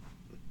dad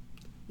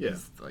Yeah.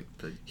 is like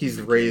the He's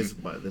the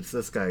raised king. by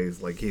this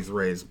guy's like he's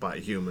raised by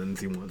humans.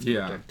 He wants to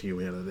Yeah. protect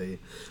humanity,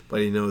 but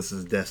he knows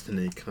his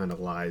destiny kind of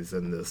lies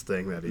in this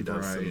thing that he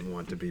doesn't Right.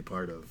 want to be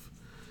part of.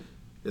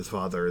 His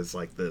father is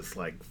like this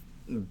like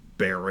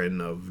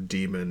baron of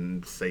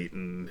demon,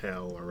 Satan,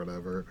 hell, or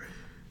whatever,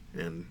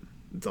 and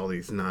it's all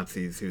these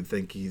Nazis who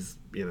think he's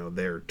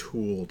their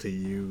tool to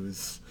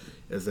use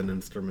as an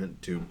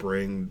instrument to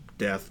bring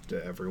death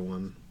to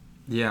everyone.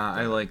 Yeah,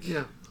 I like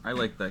Yeah. I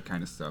like that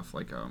kind of stuff.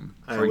 Like I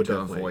trying would to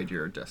definitely- avoid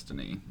your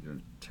destiny, your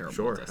terrible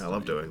Sure, destiny. I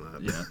love doing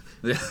that. Yeah,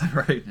 yeah,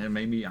 right. And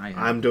maybe I have.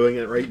 I'm doing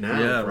it right now,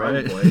 yeah,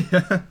 probably,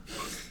 right.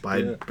 by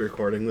Yeah.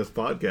 recording this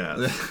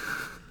podcast.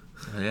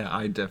 Yeah,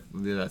 I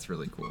definitely. That's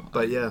really cool.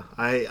 But yeah,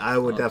 I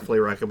would definitely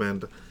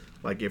recommend,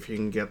 like, if you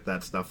can get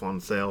that stuff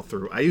on sale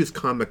through. I use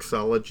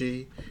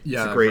Comixology. Yeah,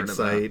 It's a I've great heard of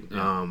that, site.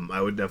 yeah.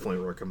 I would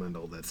definitely recommend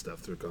all that stuff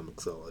through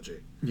Comixology.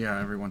 Yeah,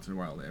 every once in a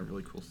while they have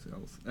really cool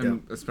sales,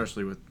 and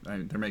especially with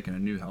they're making a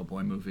new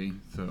Hellboy movie,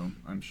 so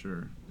I'm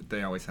sure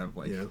they always have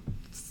like Yeah.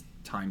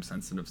 time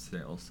sensitive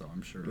sales. So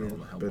I'm sure Yeah, all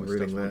the I've been Hellboy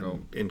reading stuff will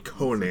that. go. And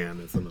Conan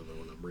is another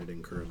one I'm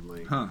reading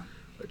currently, Huh?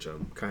 which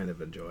I'm kind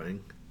of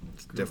enjoying.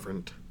 It's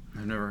different.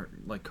 I've never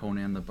like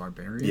Conan the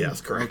Barbarian. Yes,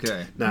 correct.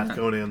 Okay, Not yeah.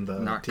 Conan the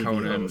Not TV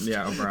Conan. host.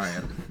 Yeah,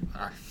 O'Brien.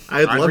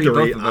 I'd I love to both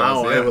read. of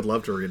those, I yeah. would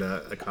love to read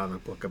a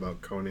comic book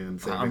about Conan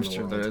saving I'm the sure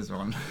world. there is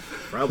one.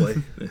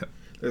 Probably. Yeah.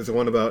 There's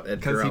one about Edgar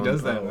Because he Allan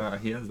does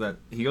Poe. that.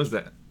 He goes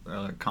to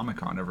Comic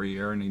Con every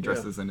year, and he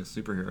dresses in his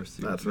superhero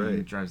suit. That's and He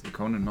right. drives the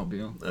Conan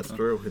mobile. That's So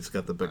true. It's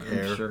got the big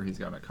hair. I'm sure he's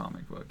got a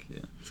comic book.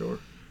 Yeah. Sure.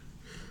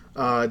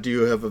 Do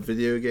you have a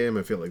video game?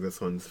 I feel like this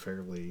one's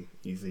fairly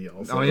easy.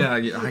 Also. Oh yeah,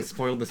 I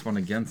spoiled this one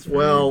against me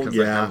Well, because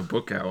I yeah. have a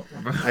book out.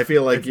 I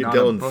feel like It's you, not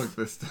a book Dylan's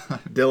this time.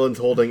 Dylan's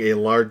holding a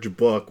large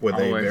book with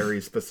a Always.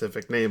 very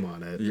specific name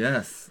on it.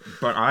 Yes,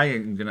 but I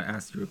am gonna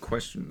ask you a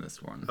question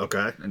this one.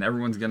 Okay. And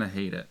everyone's gonna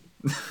hate it.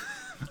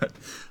 But,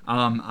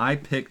 I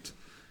picked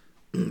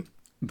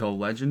The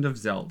Legend of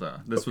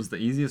Zelda. This was the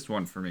easiest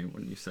one for me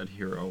when you said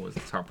hero was the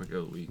topic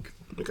of the week.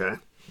 Okay.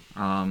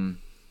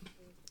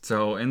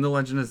 So in The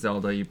Legend of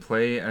Zelda, you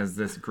play as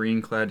this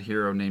green-clad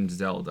hero named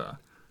Zelda.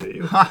 Do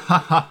you?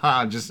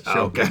 Just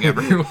joking, Okay.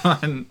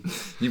 everyone.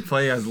 You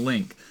play as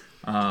Link.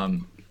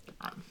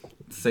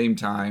 Same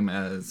time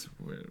as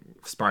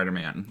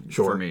Spider-Man.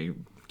 Sure. For me,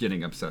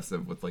 getting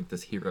obsessive with like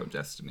this hero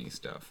destiny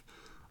stuff.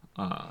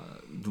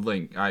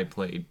 Link, I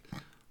played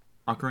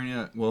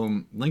Ocarina.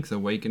 Well, Link's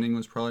Awakening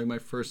was probably my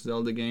first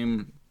Zelda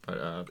game,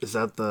 but Is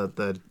that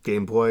the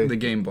Game Boy? the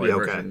Game Boy Yeah,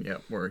 okay. version, yeah,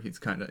 where he's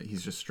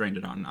just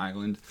stranded on an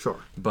island. Sure.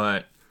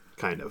 But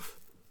Kind of.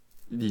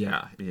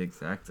 yeah,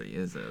 exactly.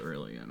 Is it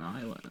really an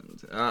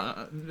island?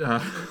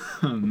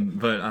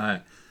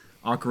 But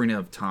Ocarina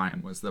of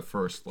Time was the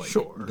first, like,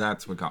 Sure.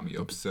 that's what got me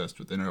obsessed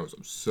with it, and I was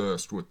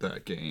obsessed with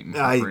that game.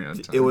 Ocarina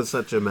of Time. It was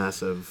such a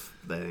massive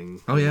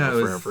thing. Oh, yeah, it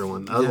for was-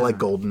 everyone. yeah. Like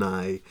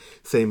GoldenEye,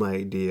 same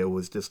idea.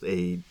 Was just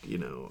a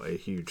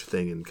huge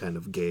thing in kind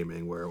of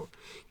gaming where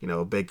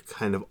a big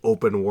kind of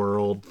open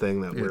world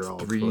thing that we're It's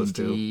all exposed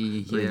to.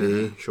 3D,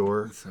 3D, yeah.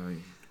 sure. So,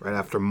 Right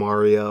after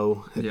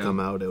Mario had Yeah. come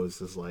out, it was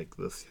just like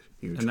this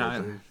huge and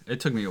whole thing. it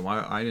took me a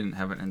while. I didn't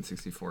have an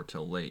N64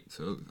 till late,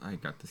 so I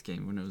got this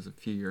game when it was a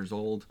few years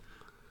old.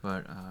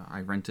 But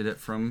I rented it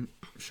from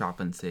Shop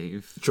and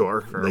Save.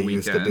 Sure, For they a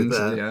used weekend. to do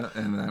that. Yeah,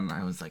 and then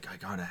I was like, I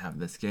gotta have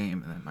this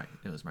game. And then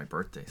it was my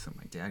birthday, so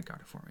my dad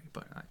got it for me.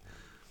 But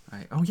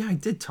I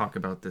did talk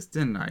about this,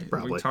 didn't I?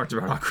 Probably. We talked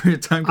about Ocarina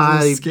of Time because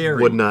it I was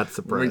scary. would not We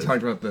surprise.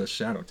 talked about the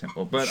Shadow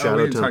Temple, but Shadow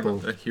we didn't Temple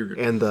talk about the hero.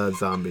 and the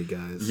zombie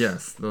guys.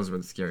 Yes, those were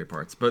the scary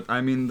parts. But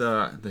I mean,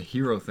 the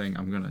hero thing,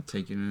 I'm gonna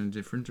take it in a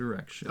different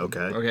direction. Okay.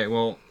 Okay.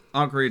 Well,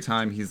 Ocarina of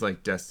Time, he's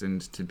like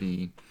destined to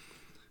be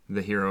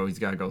the hero. He's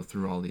got to go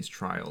through all these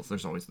trials.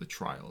 There's always the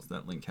trials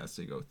that Link has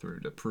to go through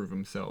to prove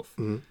himself.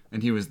 Mm-hmm.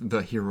 And he was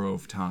the hero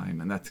of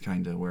time, and that's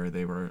kind of where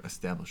they were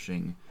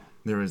establishing.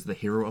 There is the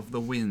hero of the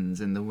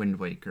winds in the Wind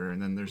Waker,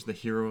 and then there's the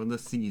hero of the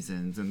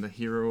seasons, and the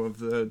hero of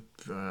the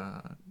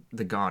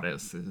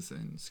goddesses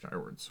in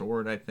Skyward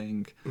Sword, I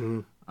think.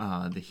 Mm-hmm.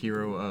 the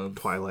hero of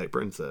Twilight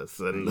Princess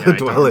and Yeah, I don't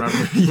Twilight.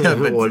 remember. Yeah,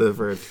 but- one of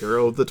her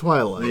hero of the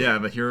Twilight. yeah,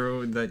 the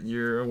hero that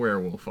you're a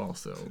werewolf.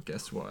 Also,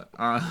 guess what?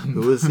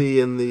 Who is he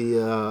in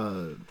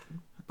the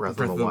Breath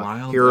of the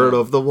Wild? Hero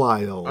Of the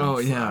Wild. Oh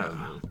yeah,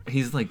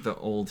 he's like the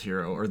old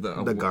hero or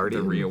the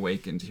Guardian? the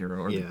reawakened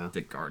hero, or Yeah.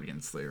 the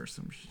Guardian Slayer, or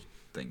some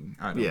thing.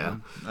 I don't Yeah.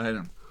 know. I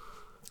don't.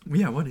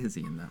 Yeah, what is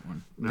he in that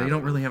one? They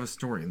don't really have a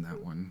story in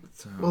that one.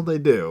 So. Well, they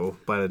do,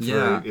 but it's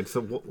Yeah. really, it's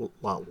a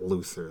lot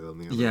looser than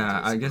the other. Yeah,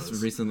 ones, I guess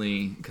suppose.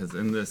 recently, because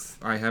in this,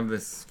 I have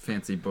this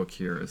fancy book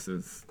here. This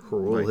is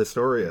Hyrule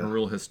Historia.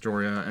 Hyrule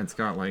Historia, and it's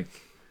got like.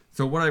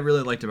 So what I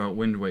really liked about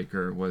Wind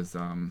Waker was,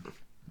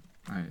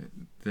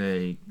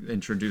 they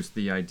introduced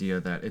the idea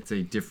that it's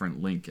a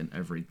different Link in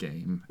every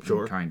game. And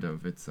Sure. kind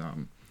of, it's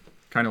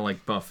kind of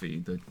like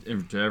Buffy.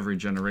 Into every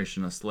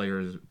generation, a Slayer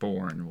is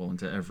born. Well,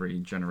 into every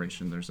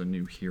generation, there's a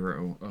new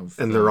hero of.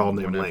 And they're all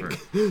named whatever.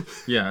 Link.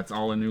 Yeah, it's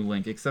all a new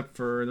Link, except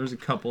for there's a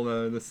couple that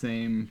are the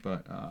same,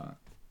 but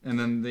and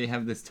then they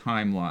have this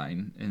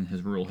timeline in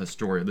his Hyrule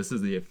Historia. This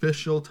is the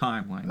official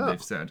timeline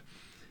they've said.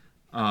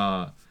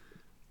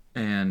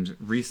 And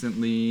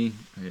recently,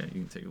 yeah, you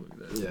can take a look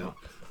at that. Yeah.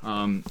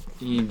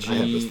 EG. I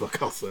have this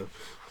book also.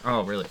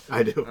 Oh, really?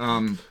 I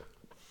do.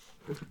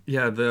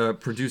 Yeah, the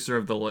producer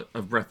of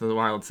of Breath of the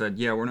Wild said,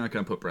 "Yeah, we're not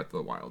going to put Breath of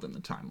the Wild in the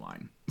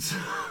timeline."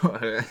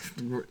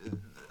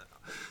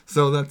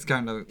 So that's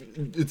kind of,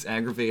 it's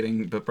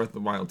aggravating. But Breath of the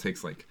Wild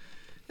takes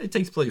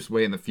place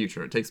way in the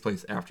future. It takes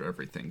place after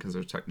everything because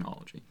there's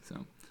technology.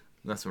 So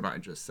that's what I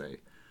just say.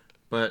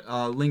 But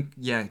Link,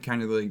 yeah,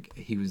 kind of like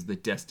he was the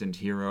destined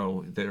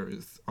hero. There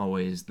is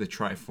always the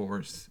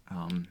Triforce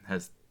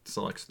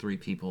selects 3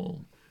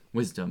 people: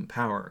 wisdom,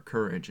 power,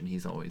 courage, and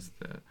he's always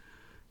the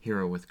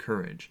hero with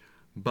courage.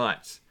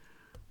 But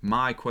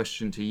my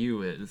question to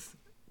you is,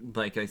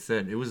 like I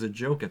said, it was a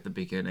joke at the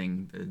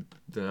beginning.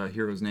 The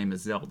hero's name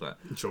is Zelda.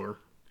 Sure.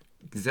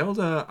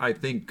 Zelda, I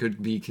think,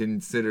 could be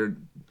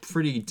considered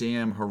pretty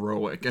damn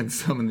heroic in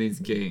some of these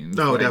games.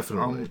 Oh,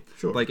 definitely.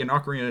 Sure. Like in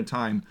Ocarina of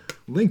Time,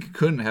 Link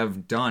couldn't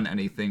have done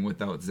anything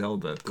without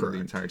Zelda through the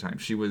entire time.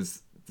 She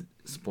was,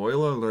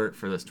 spoiler alert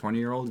for this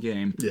 20-year-old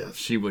game, Yes.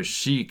 she was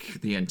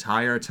Sheik the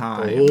entire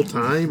time. The whole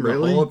time,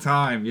 really? The whole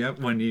time, yep.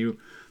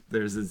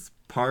 There's this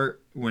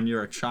part when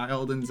you're a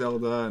child in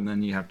Zelda, and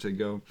then you have to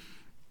go,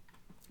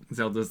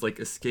 Zelda's like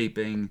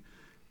escaping,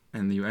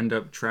 and you end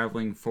up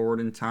traveling forward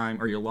in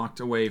time, or you're locked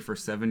away for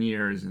 7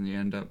 years, and you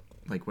end up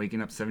like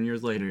waking up 7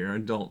 years later. You're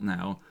an adult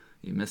now.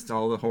 You missed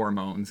all the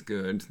hormones.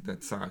 Good.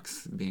 That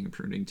sucks, being a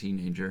brooding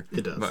teenager.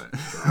 It does.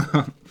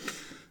 But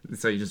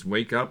so you just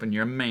wake up and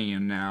you're a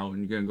man now,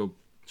 and you're gonna go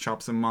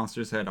chop some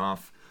monster's head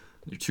off.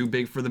 You're too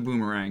big for the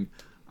boomerang.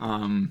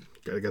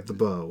 Gotta get the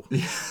bow.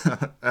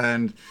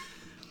 And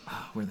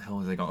where the hell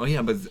was I going? Oh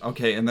yeah, but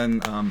okay. And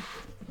then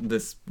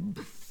this,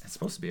 it's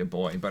supposed to be a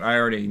boy, but I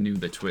already knew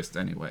the twist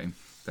anyway,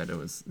 that it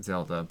was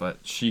Zelda. But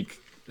Sheik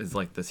is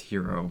like this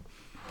hero.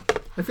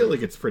 I feel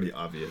like it's pretty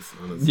obvious,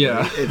 honestly.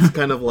 Yeah. It's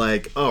kind of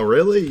like, oh,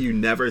 really? You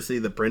never see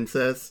the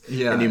princess?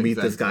 Yeah, and you meet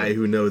this exactly. guy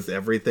who knows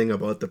everything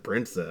about the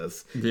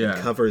princess. Yeah.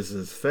 He covers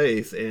his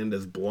face and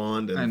is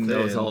blonde and And thin.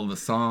 knows all the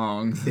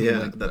songs. Yeah,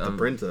 like, that the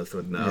princess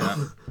would know.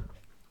 Yeah.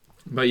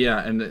 But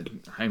yeah,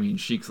 and I mean,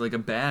 Sheik's like a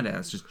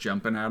badass, just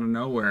jumping out of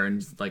nowhere, and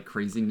he's like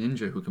crazy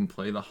ninja who can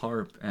play the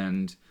harp,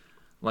 and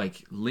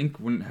like Link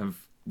wouldn't have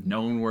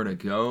known where to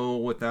go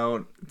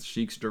without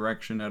Sheik's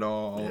direction at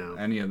all, Yeah.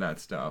 any of that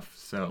stuff.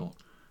 So,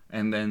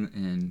 and then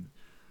in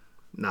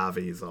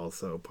Navi's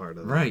also part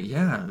of that. right,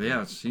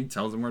 yeah, she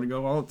tells him where to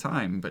go all the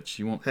time, but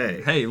she won't.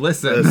 Hey.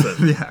 Listen,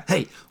 Listen. yeah,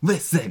 hey,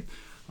 listen.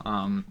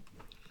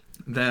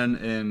 Then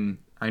in,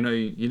 I know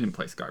you didn't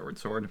play Skyward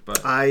Sword,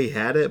 but I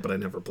had it, but I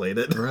never played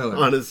it. Really?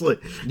 Honestly.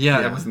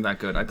 yeah, it wasn't that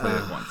good. I played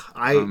it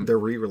once. They're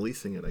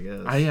re-releasing it, I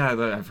guess.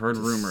 I've heard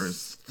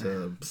rumors.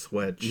 To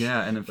Switch.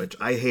 Yeah, and if, Which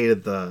I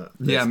hated the.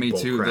 yeah, this me bull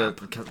too. crap.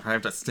 Because I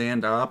have to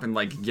stand up and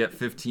like get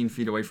 15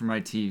 feet away from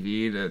my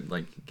TV to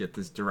like get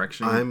this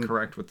direction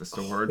correct with the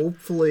sword.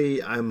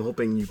 Hopefully, I'm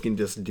hoping you can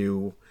just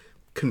do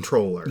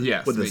controller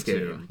Yes, with me this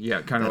too. game.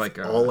 Yeah, kind of That's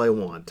like all I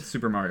want.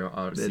 Super Mario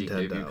Odyssey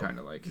gave you Nintendo. kind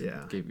of like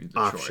Yeah. gave you the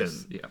Option.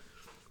 choice. Yeah.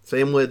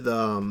 Same with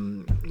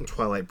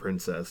Twilight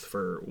Princess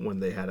for when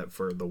they had it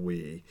for the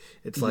Wii.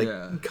 It's like,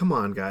 Yeah. come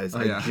on, guys!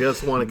 I yeah.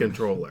 just want a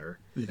controller.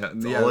 Yeah,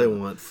 That's yeah. all I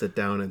want. Sit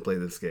down and play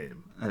this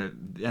game.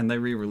 And they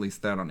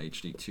re-released that on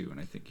HD too, and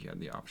I think you had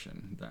the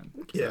option then.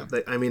 Yeah,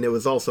 So. I mean, it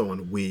was also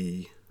on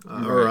Wii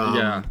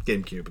yeah.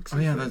 GameCube. Oh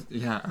Excuse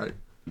yeah,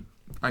 me.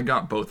 I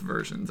got both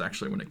versions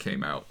actually when it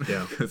came out.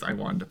 Yeah. Because I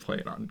wanted to play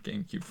it on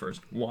GameCube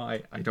first.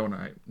 Why? I don't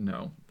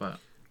know, but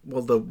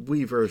Well, the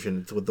Wii version,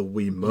 it's with the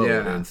Wii mode.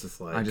 yeah, And it's just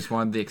like, I just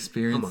wanted the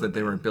experience come on, that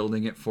they were man.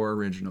 building it for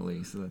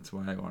originally, so that's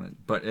why I wanted.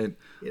 But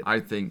I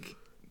think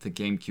the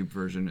GameCube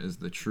version is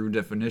the true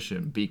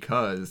definition,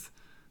 because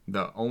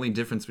the only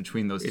difference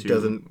between those it two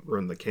doesn't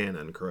run the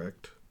canon,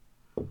 correct?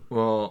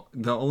 Well,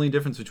 the only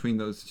difference between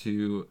those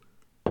two,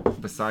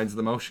 besides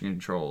the motion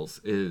controls,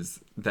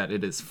 is that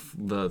it is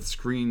the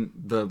screen,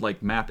 the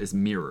like map is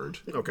mirrored.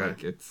 Okay.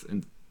 Like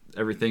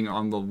everything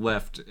on the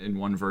left in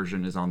one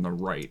version is on the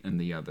right in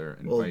the other,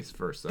 and Well, vice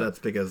versa. That's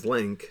because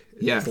Link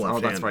Yes, is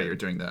left-handed. that's why you're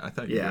doing that. I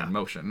thought you were Yeah. doing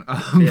motion.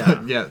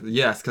 Yeah. But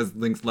yes, because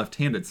Link's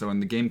left-handed. So in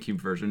the GameCube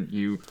version,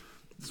 you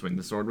swing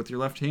the sword with your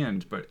left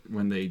hand. But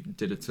when they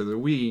did it to the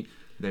Wii,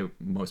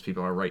 most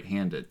people are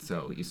right-handed.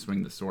 So you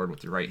swing the sword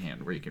with your right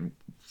hand, where you can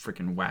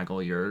freaking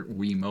waggle your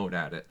Wii mode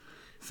at it.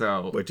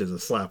 So Which is a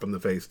slap in the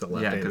face to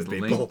left-handed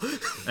people.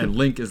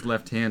 Link is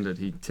left-handed.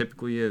 He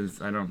typically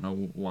is. I don't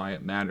know why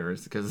it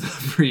matters, because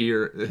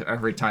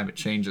every time it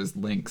changes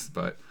Link's,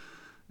 but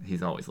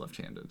he's always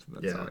left-handed.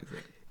 That's Yeah. always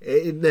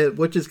it.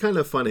 Which is kind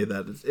of funny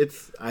that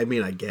it's I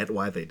mean, I get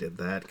why they did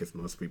that, because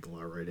most people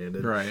are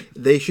right-handed. Right.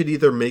 They should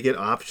either make it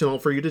optional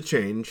for you to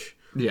change,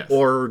 Yes.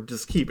 or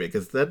just keep it,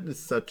 because that is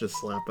such a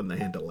slap in the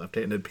hand to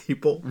left-handed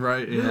people.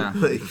 Right, yeah.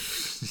 like,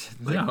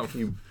 No.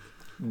 you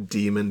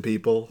demon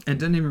people. It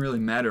didn't even really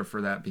matter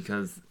for that,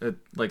 because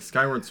like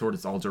Skyward Sword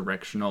is all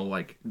directional.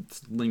 Like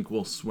Link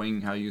will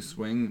swing how you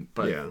swing,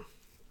 but Yeah.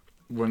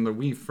 when the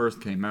Wii first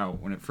came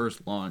out, when it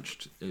first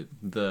launched,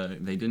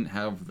 they didn't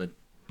have the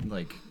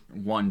like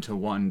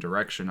 1-to-1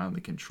 direction on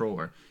the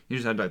controller. You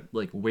just had to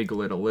like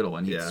wiggle it a little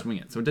and he'd Yeah. swing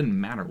it. So it didn't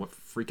matter what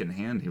freaking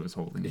hand he was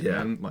holding it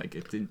Yeah. in. Like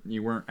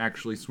you weren't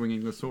actually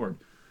swinging the sword.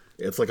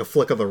 It's like a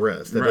flick of the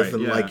wrist. It Right,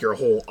 isn't yeah. like your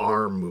whole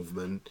arm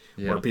movement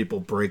Yeah. where people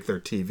break their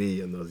TV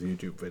in those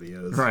YouTube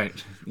videos. Right.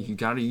 You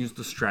got to use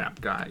the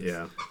strap, guys.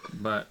 Yeah.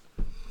 But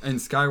in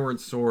Skyward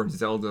Sword,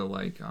 Zelda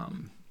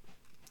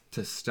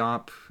to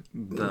stop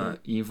the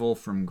evil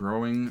from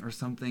growing or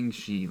something,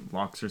 she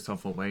locks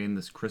herself away in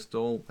this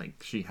crystal.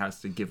 Like she has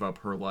to give up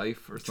her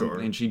life or something, Sure.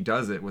 and she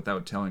does it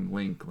without telling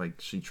Link. Like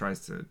she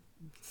tries to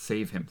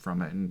save him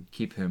from it and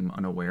keep him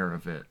unaware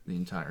of it the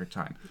entire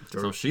time.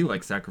 Sure. So she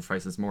like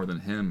sacrifices more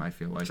than him, I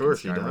feel like. Sure, in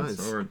she Skyward does.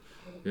 Sword.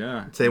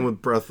 Yeah. Same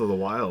with Breath of the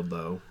Wild,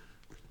 though.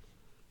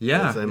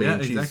 Yeah, 'Cause, I mean, yeah,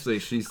 she's- exactly.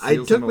 She It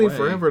seals took him me away.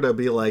 forever to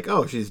be like,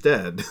 oh, she's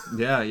dead,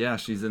 Yeah,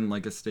 she's in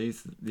like a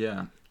stasis.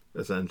 Yeah.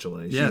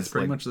 essentially. Yeah, she's it's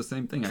pretty like, much the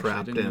same thing. Actually, I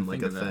trapped didn't even in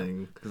like think a of that,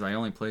 thing. because I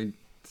only played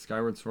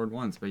Skyward Sword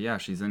once. But yeah,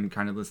 she's in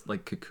kind of this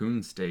like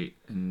cocoon state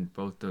in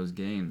both those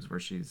games,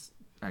 where she's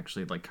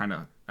actually like kind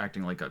of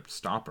acting like a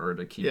stopper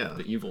to keep Yeah.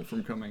 the evil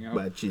from coming out.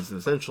 But she's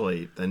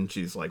essentially, then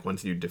she's like,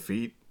 once you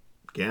defeat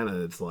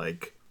Ganon, it's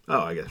like, oh,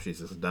 I guess she's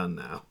just done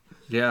now.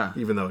 Yeah,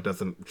 Even though it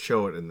doesn't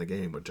show it in the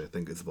game, which I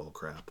think is bull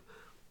crap.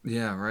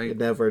 yeah, right. It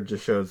never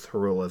just shows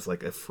Hyrule as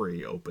like a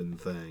free open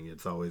thing.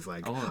 It's always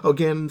like, Oh. oh,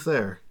 Ganon's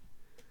there.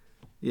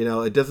 You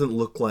know, it doesn't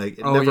look like,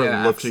 it Oh, never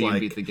yeah, looks after you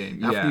like, beat the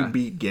game, after yeah. you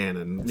beat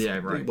Ganon. Yeah,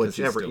 right, 'cause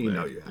he's Whichever, still you there.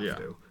 know you have Yeah.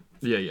 to.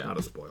 Yeah. Not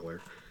a spoiler.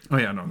 Oh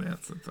yeah, no,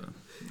 it's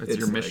It's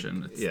your like-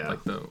 mission. It's yeah.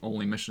 like the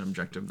only mission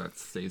objective that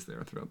stays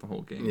there throughout the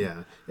whole game.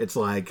 Yeah, it's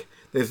like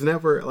there's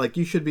never like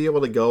you should be able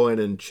to go in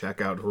and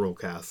check out Hyrule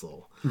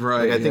Castle.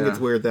 Right, Like I think yeah. it's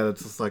weird that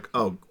it's just like,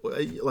 oh,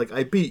 like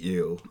I beat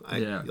you.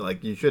 Yeah.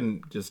 Like you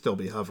shouldn't just still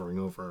be hovering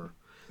over.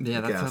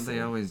 Yeah, the that's how they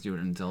castle. always do it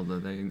in Zelda.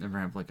 They never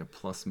have like a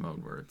plus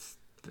mode where it's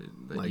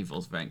the Like-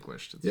 evil's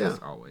vanquished. It's Yeah.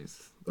 just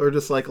always Or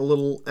just like a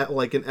little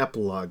like an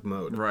epilogue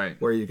mode, Right.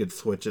 Where you could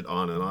switch it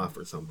on and off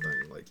or something.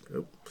 Like,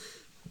 oh,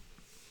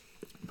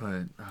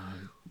 But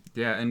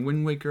yeah, and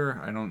Wind Waker,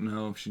 I don't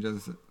know if she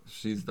does.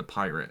 She's the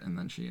pirate, and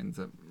then she ends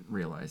up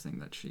realizing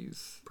that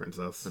she's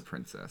princess. the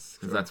princess,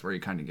 because Sure. that's where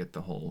you kind of get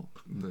the whole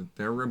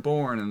they're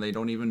reborn, and they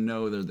don't even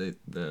know they're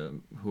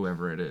the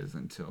whoever it is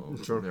until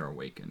Sure. they're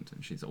awakened,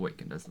 and she's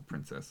awakened as the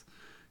princess.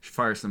 She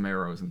fires some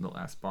arrows in the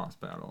last boss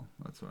battle.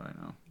 That's what I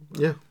know.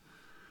 Yeah.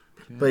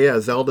 But yeah,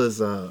 Zelda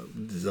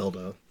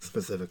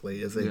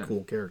specifically is a Yeah.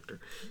 cool character.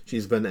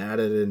 She's been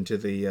added into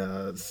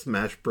the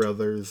Smash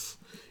Brothers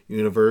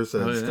universe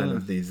as Oh, kind yeah.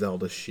 of the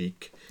Zelda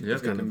chic. Yeah,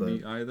 It's it kind can of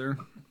be a, either.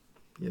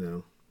 you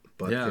know,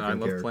 but Yeah, I different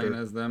love character. playing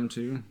as them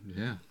too.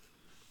 Yeah.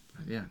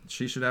 Yeah,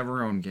 she should have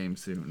her own game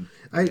soon.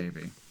 I-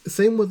 Maybe.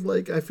 Same with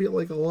like I feel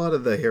like a lot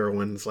of the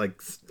heroines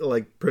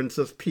like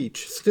Princess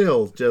Peach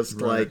still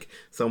just Right. like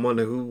someone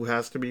who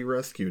has to be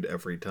rescued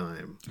every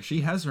time.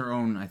 She has her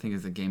own, I think,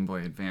 it's a Game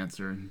Boy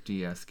Advance or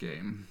DS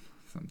game,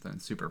 something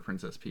Super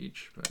Princess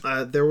Peach.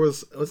 But There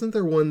wasn't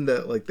there one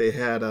that like they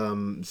had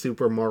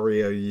Super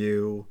Mario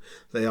U.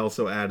 They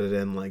also added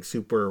in like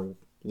Super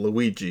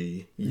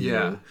Luigi U.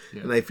 Yeah.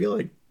 And I feel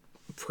like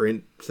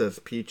Princess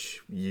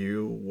Peach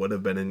U would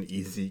have been an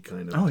easy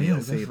kind of oh yeah,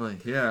 DLC.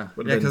 definitely, yeah,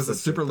 Would've yeah, been because the such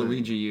a Super thing.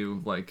 Luigi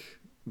U, like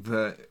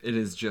it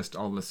is just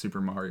all the Super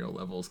Mario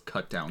levels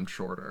cut down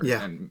shorter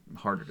Yeah. and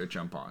harder to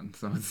jump on.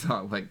 So it's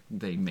not like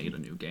they made a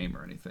new game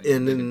or anything.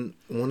 And They in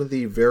one of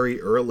the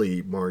very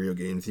early Mario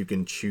games, you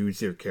can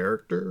choose your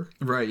character.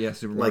 right, yeah,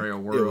 Super Like Mario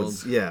it World.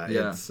 was,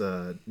 it's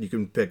you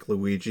can pick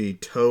Luigi.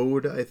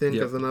 Toad, I think,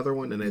 Yep. is another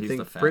one, and I He's think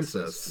the fastest,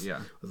 Princess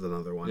yeah. was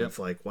another one. Yep. It's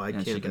like, why And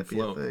she can't can that be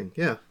float. a thing?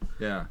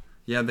 Yeah,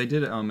 Yeah, they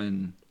did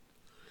in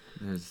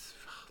there's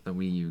the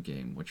Wii U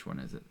game. Which one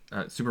is it?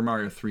 Super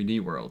Mario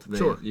 3D World.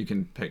 Sure. You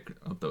can pick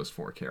of those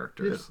 4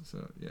 characters.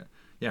 So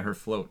yeah, her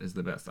float is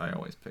the best. I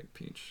always pick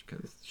Peach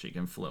because she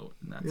can float,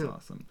 and that's Yeah.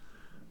 awesome.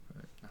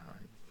 But,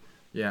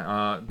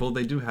 Yeah, well,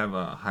 they do have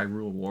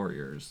Hyrule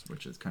Warriors,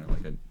 which is kind of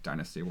like a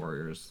Dynasty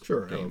Warriors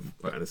Sure, game.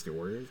 of Dynasty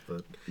Warriors,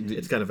 but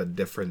it's kind of a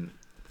different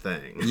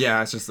thing.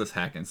 Yeah, it's just this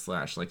hack and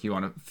slash. Like, you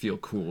want to feel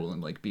cool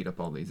and, like, beat up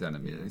all these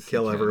enemies.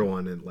 Kill You can.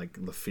 everyone in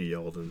like the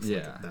field and it's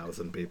like Yeah.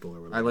 1,000 people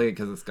or whatever. I like it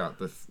because it's got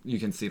this. You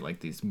can see like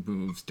these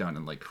moves done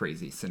in like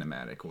crazy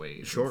cinematic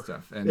ways Sure. and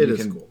stuff. And It you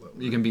is can cool,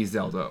 though. you can be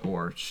Zelda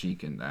or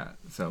Sheik in that.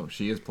 So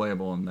she is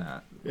playable in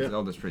that. Yeah.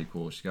 Zelda's pretty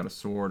cool. She got a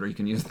sword, or you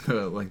can use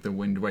the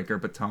Wind Waker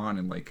baton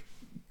and like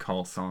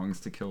call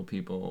songs to kill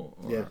people.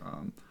 Or, Yeah.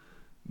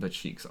 but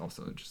Sheik's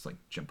also just like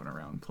jumping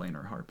around playing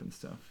her harp and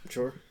stuff.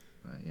 Sure.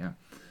 But yeah,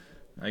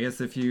 I guess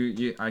if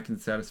I can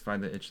satisfy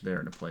the itch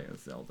there to play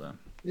as Zelda.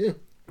 Yeah.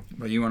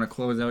 But you want to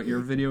close out your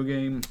video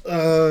game?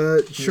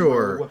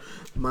 Sure.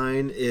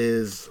 Mine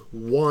is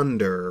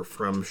Wander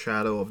from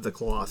Shadow of the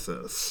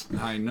Colossus.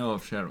 I know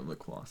of Shadow of the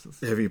Colossus.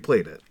 Have you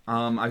played it?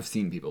 I've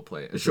seen people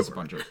play it. It's just a Sure.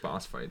 bunch of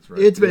boss fights, right?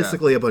 It's Yeah.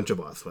 basically a bunch of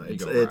boss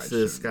fights. go It's ride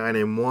this shit. guy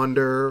named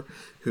Wander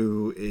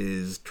who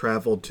is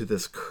traveled to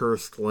this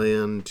cursed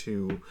land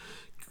to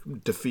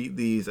defeat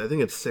these, I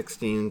think it's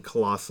 16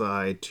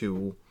 colossi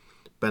to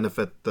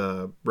benefit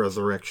the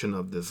resurrection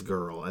of this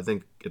girl. I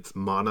think it's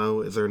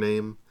Mono is her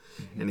name.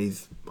 And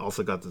he's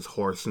also got this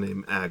horse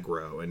named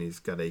Agro, and he's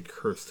got a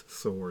cursed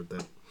sword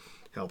that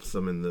helps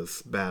him in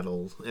this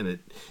battle. And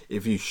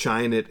if you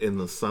shine it in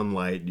the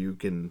sunlight, you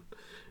can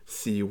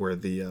see where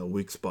the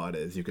weak spot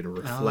is. You can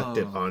reflect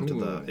it Oh, onto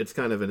the. cool. It's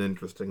kind of an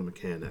interesting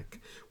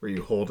mechanic where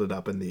you hold it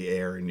up in the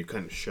air and you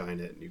kind of shine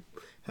it, and you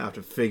have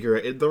to figure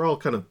it. They're all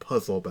kind of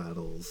puzzle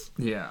battles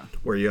Yeah.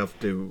 where you have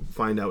to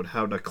find out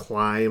how to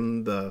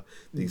climb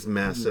these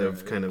massive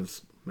Right. kind of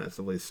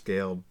massively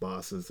scaled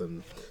bosses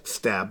and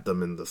stab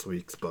them in this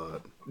weak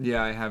spot.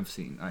 Yeah, I have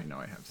seen. I know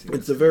I have seen.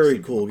 It's this. a very I've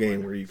seen cool people play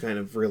game where you kind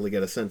of really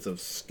get a sense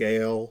of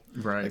scale.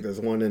 Right. Like there's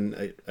one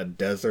in a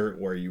desert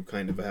where you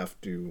kind of have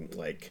to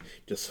like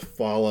just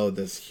follow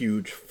this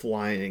huge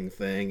flying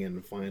thing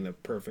and find a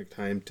perfect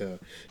time to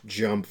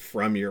jump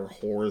from your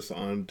horse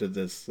onto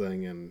this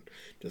thing and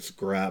just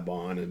grab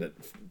on, and it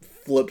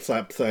flips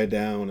upside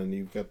down, and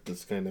you've got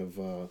this kind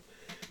of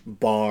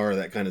bar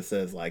that kind of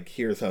says like,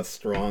 here's how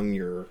strong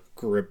your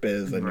grip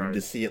is, and Right. you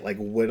just see it like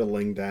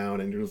whittling down,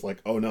 and you're just like,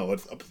 oh no,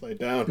 it's upside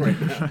down right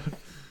now.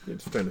 You're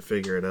just trying to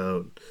figure it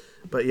out.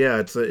 But yeah,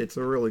 it's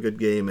a really good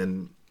game,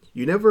 and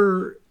you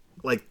never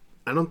like,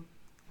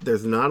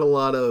 there's not a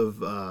lot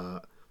of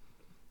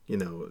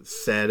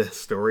said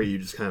story. You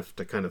just have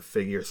to kind of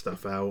figure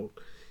stuff out.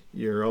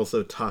 You're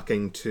also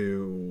talking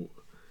to,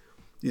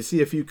 you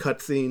see a few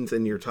cutscenes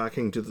and you're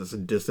talking to this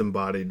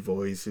disembodied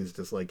voice who's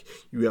just like,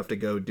 you have to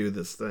go do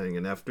this thing,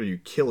 and after you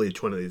kill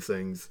each one of these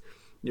things,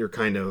 you're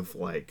kind of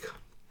like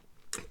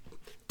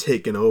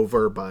taken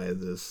over by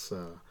this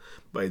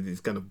by these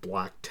kind of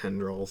black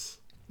tendrils.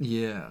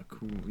 Yeah,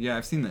 cool. Yeah,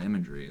 I've seen the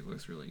imagery. It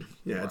looks really.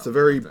 Yeah, wow, it's a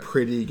very like that.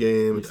 pretty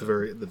game. It's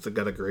Yeah. it's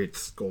got a great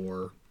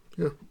score.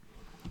 Yeah.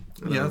 I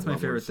don't Yeah, have that's a my lot more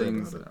favorite to say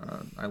things.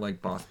 about it. I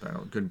like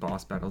good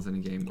boss battles in a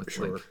game with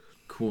Sure. like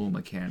cool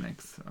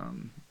mechanics.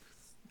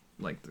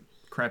 Like the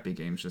crappy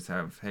games just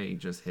have, hey,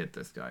 just hit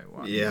this guy.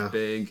 Well, Yeah. He's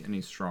big and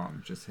he's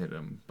strong. Just hit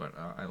him. But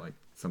I like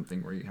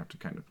something where you have to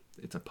kind of,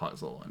 it's a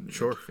puzzle and you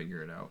Sure. have to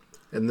figure it out.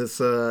 And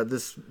this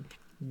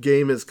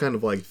game is kind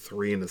of like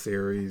 3 in a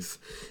series.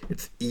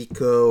 It's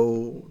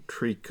Eco,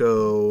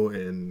 Trico,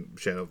 and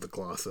Shadow of the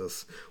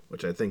Colossus,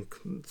 which I think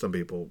some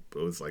people, it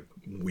was like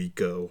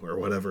Weeko or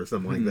whatever,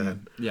 something like that.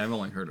 Yeah, I've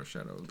only heard of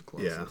Shadow of the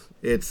Colossus.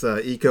 Yeah, it's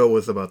Eco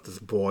was about this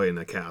boy in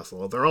a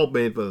castle. They're all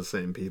made by the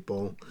same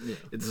people. Yeah.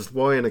 It's this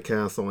boy in a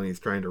castle, and he's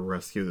trying to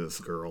rescue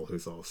this girl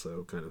who's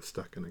also kind of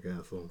stuck in a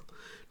castle.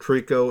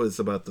 Trico is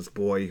about this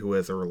boy who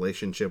has a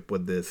relationship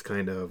with this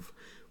kind of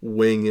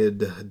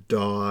winged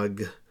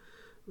dog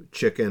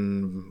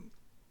chicken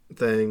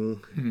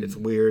thing. It's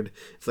weird.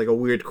 It's like a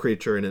weird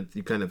creature, and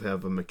you kind of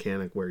have a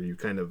mechanic where you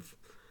kind of,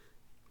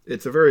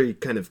 it's a very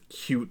kind of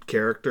cute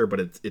character, but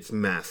it's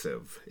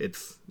massive.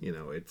 It's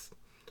it's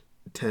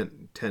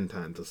 10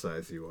 times the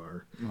size you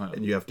are, Wow.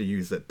 and you have to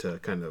use it to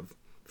kind of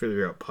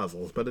figure out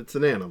puzzles. But it's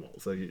an animal,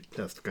 so you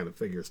have to kind of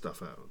figure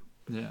stuff out.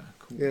 Yeah,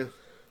 cool. Yeah.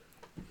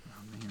 Oh,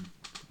 man.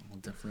 I'll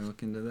definitely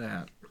look into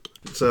that.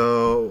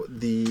 So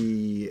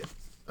the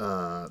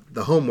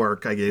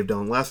homework I gave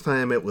Dylan last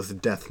time, it was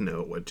Death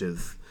Note, which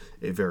is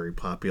a very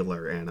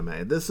popular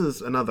anime. This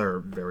is another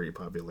very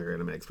popular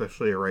anime,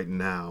 especially right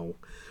now.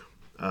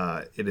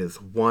 It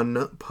is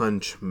One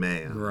Punch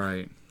Man.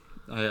 Right.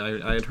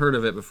 I had heard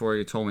of it before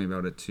you told me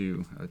about it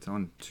too. It's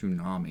on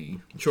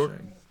Toonami. Which Sure. I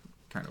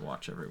kind of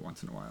watch every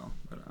once in a while.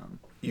 But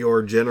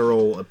Your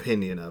general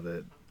opinion of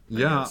it. I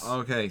yeah. guess.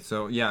 Okay.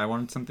 So yeah, I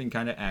wanted something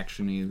kind of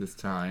actiony this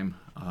time.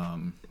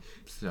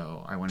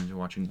 So I went into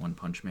watching One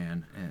Punch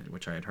Man,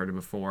 which I had heard of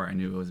before. I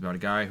knew it was about a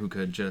guy who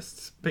could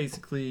just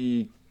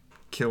basically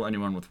kill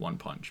anyone with one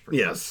punch. pretty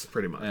Yes,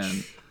 pretty much.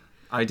 And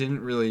I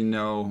didn't really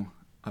know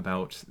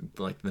about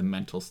like the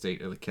mental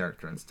state of the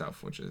character and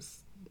stuff, which is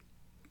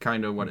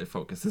kind of what it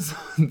focuses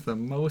on the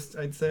most,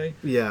 I'd say.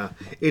 Yeah,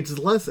 it's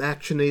less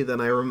actiony than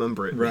I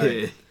remember it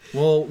being.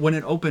 Well, when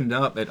it opens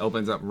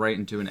up right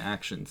into an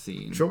action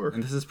scene. Sure.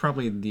 And this is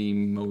probably the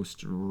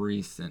most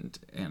recent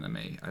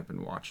anime I've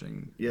been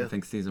watching. Yeah. I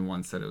think season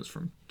 1 said it was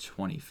from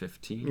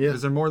 2015. Yeah.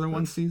 Is there more than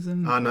one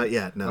season? Not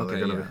yet. No,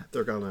 Okay,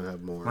 they're gonna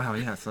have more. Wow,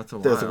 yeah, so that's a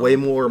There's while. way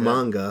more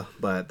manga,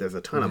 but there's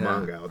a ton of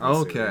manga out this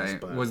Okay. series,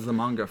 but... Was the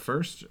manga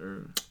first?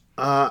 Or...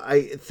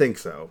 I think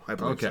so. I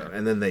believe Okay. so.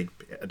 And then they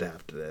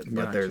adapted it.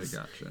 But Gotcha, there's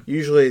gotcha.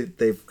 usually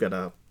they've got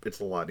a. It's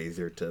a lot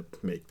easier to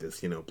make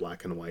this,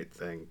 black and white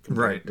thing.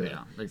 Right, compared to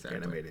yeah, exactly.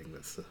 Animating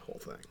this whole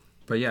thing.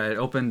 But yeah, it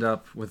opened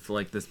up with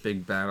like this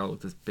big battle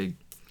with this big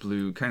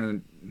blue kind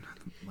of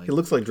like. It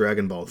looks like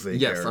Dragon Ball Z.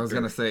 Yes, character. I was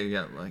gonna say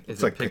yeah. Like is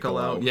It's it like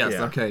Piccolo? Piccolo, Yes.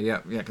 yeah. Okay.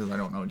 Yeah. Yeah. Because I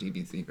don't know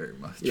DBZ very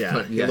much. Yeah,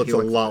 But, he looks a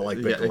lot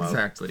like Piccolo. Yeah,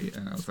 exactly.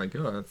 And I was like,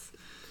 oh, that's.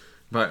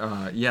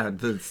 But yeah,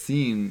 the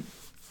scene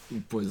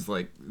was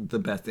like the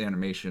best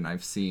animation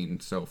I've seen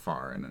so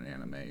far in an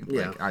anime. Like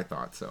Yeah. I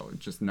thought so.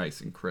 Just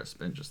nice and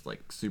crisp and just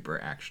like super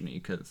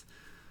actiony because.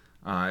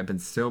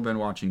 I've still been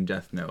watching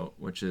Death Note,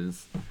 which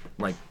is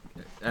like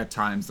at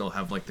times they'll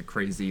have like the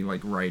crazy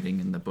like writing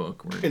in the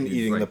book where And he's,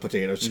 eating like, the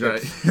potato chips.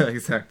 right, yeah,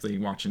 exactly,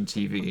 watching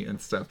TV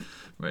and stuff.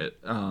 But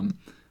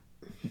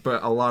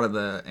a lot of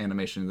the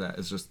animation of that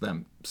is just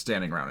them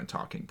standing around and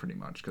talking pretty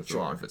much because a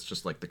lot of it's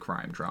just like the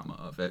crime drama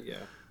of it. Yeah.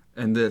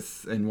 And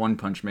this in One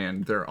Punch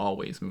Man, they're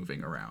always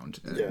moving around.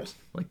 And Yeah.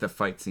 like the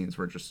fight scenes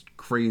were just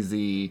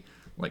crazy,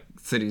 like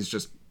cities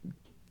just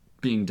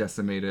being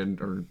decimated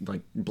or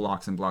like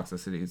blocks and blocks of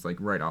cities like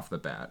right off the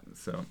bat.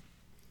 So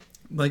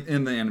like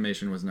and the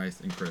animation was nice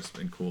and crisp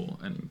and cool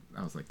and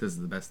I was like this is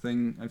the best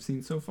thing I've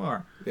seen so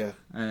far. Yeah.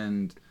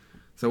 And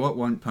so what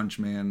One Punch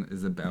Man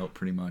is about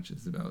pretty much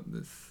is about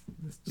this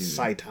dude.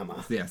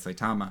 Saitama. Yeah,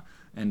 Saitama.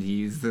 And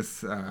he's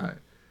this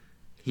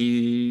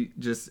he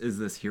just is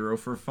this hero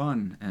for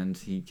fun and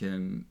he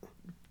can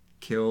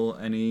kill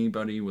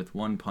anybody with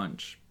one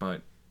punch,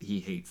 but he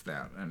hates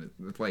that, and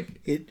it's like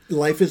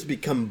Life has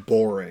become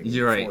boring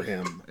you're right. for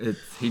him.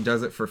 He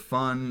does it for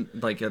fun.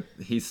 Like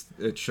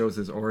it shows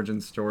his origin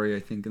story.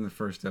 I think in the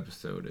first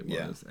episode it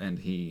was, and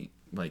he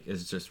like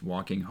is just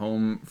walking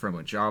home from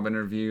a job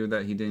interview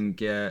that he didn't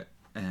get,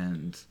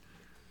 and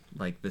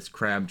like this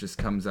crab just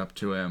comes up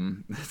to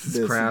him.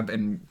 This crab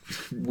and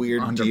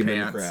weird demon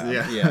underpants.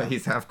 crab. Yeah,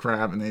 he's half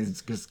crab and he's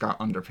just got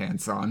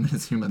underpants on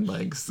his human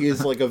legs.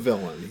 He's like a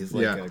villain. He's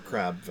like a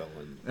crab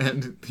villain.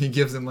 And he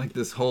gives him like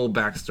this whole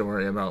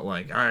backstory about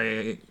like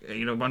I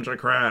ate a bunch of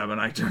crab and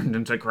I turned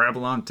into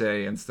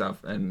Crabalante and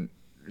stuff. And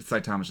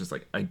Saitama's just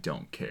like I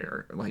don't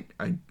care. Like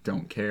I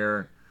don't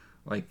care.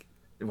 Like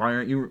why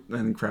aren't you?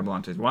 And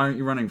Crabalante's why aren't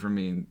you running from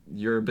me?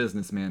 You're a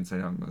businessman.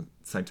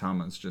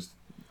 Saitama's just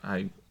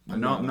I'm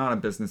not a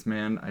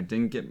businessman. I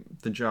didn't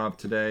get the job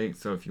today,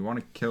 so if you want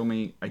to kill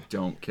me, I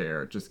don't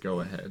care. Just go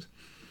ahead.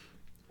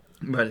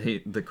 But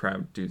the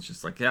crab dude's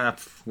just like, yeah,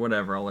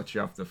 whatever. I'll let you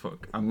off the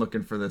hook. I'm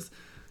looking for this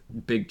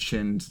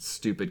big-chinned,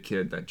 stupid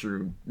kid that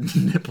drew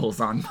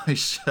nipples on my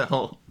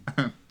shell.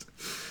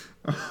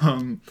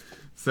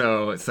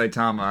 So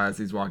Saitama, as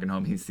he's walking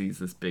home, he sees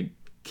this big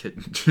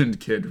chinned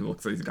kid who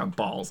looks like he's got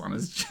balls on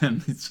his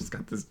chin. He's just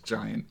got this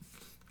giant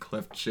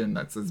cleft chin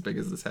that's as big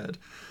as his head.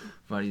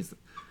 But he's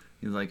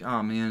like,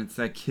 oh man, it's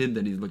that kid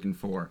that he's looking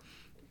for.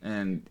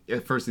 And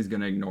at first he's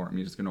going to ignore him.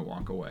 He's just going to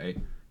walk away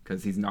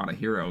because he's not a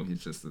hero.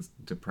 He's just this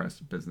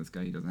depressed business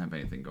guy. He doesn't have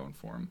anything going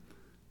for him.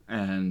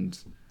 And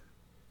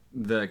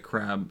the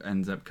crab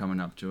ends up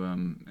coming up to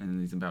him and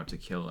he's about to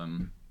kill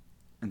him.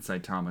 And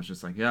Saitama's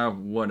just like, yeah,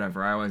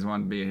 whatever. I always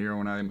wanted to be a hero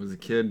when I was a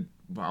kid,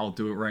 but I'll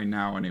do it right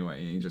now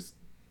anyway. And he just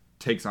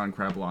takes on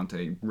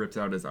Crabalante, rips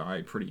out his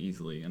eye pretty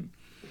easily, and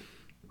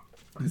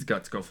his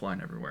guts go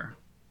flying everywhere.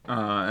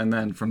 And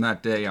then from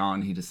that day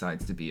on, he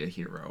decides to be a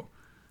hero.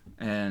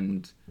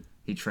 And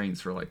he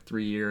trains for like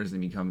 3 years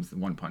and becomes the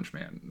One Punch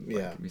Man,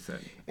 like we said.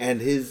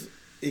 And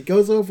it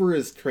goes over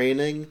his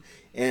training,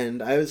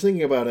 and I was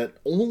thinking about it,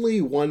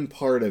 only one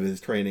part of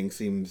his training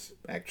seems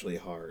actually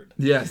hard.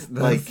 Yes,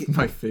 that's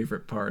my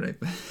favorite part, I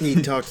think.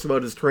 He talks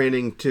about his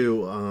training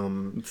to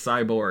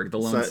Cyborg, the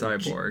lone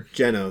cyborg.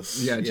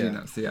 Genos. Yeah,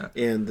 Genos, yeah.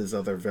 And this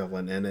other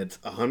villain, and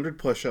it's 100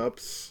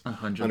 push-ups,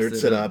 100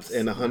 sit-ups,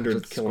 and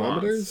 100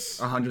 kilometers.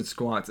 100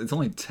 squats. It's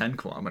only 10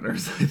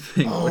 kilometers, I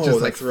think, Oh, which is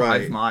like that's 5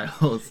 right.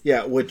 miles.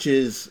 Yeah, which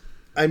is,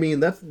 I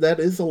mean, that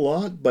is a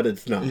lot, but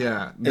it's not.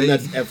 Yeah, and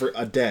that's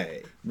a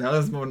day. That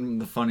was one of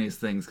the funniest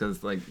things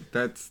because like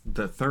that's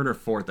the third or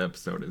fourth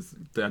episode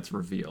that's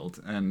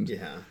revealed, and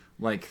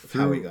like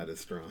how he got his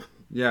strong.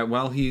 Yeah,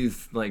 while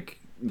he's like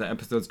the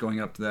episode's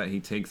going up to that, he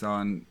takes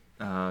on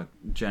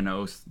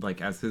Genos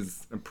like as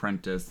his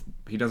apprentice.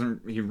 He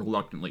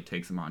reluctantly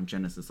takes him on.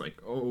 Genos is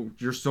like, "Oh,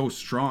 you're so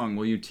strong.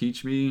 Will you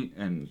teach me?"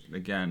 And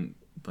again,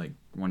 like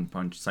One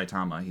Punch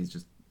Saitama,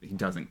 he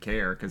doesn't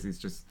care because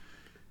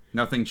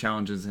Nothing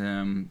challenges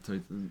him.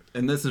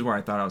 And this is where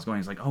I thought I was going.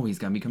 It's like, oh, he's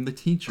going to become the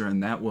teacher,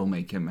 and that will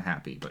make him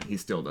happy. But he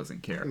still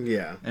doesn't care.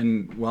 Yeah.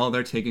 And while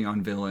they're taking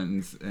on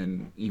villains,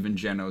 and even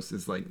Genos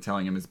is like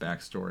telling him his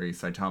backstory,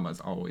 Saitama's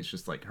always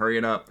just like, hurry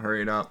it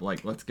up.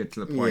 Like, let's get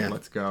to the point. Yeah.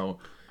 Let's go.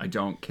 I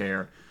don't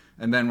care.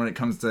 And then when it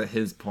comes to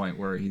his point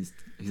where he's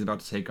about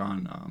to take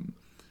on,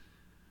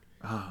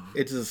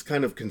 It's this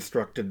kind of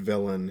constructed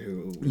villain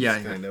who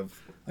is kind of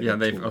like a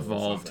they've tool or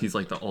evolved. something. He's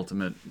like the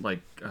ultimate like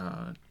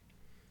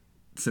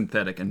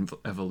synthetic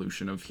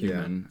evolution of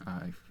human.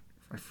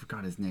 I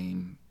forgot his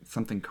name.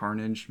 Something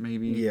Carnage,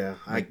 maybe. Yeah,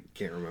 I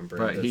can't remember.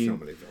 but There's so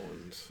many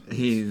villains.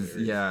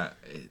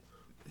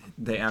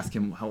 They ask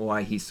him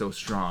why he's so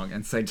strong,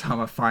 and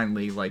Saitama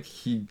finally like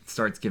he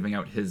starts giving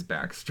out his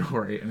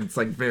backstory, and it's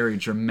like very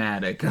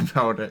dramatic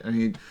about it.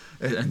 And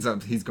it ends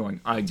up he's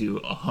going, I do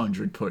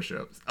 100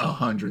 push-ups,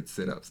 100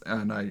 sit-ups,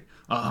 and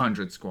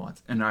 100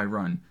 squats, and I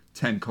run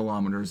 10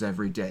 kilometers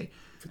every day,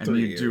 and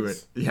 3 you do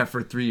years. it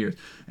for 3 years,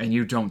 and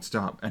you don't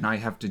stop, and I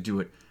have to do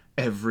it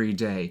every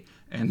day.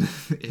 And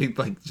it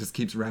like just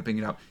keeps wrapping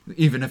it up.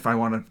 Even if I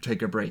want to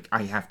take a break,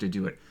 I have to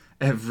do it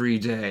every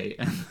day.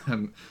 And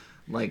then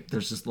like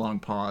there's just long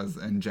pause,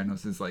 and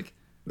Genos is like,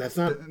 That's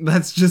not.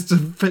 that's just a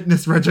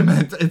fitness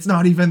regimen. It's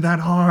not even that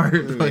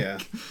hard. Like, Yeah.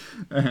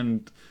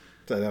 And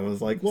So I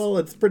was like, well,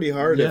 it's pretty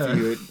hard Yeah.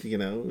 if you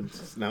know,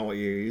 it's not what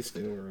you're used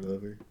to or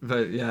whatever.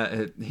 but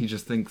yeah, he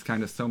just thinks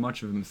kind of so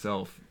much of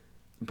himself,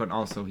 but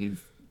also he's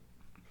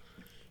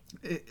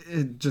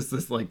just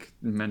this like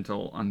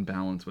mental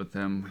unbalance with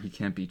him. He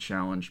can't be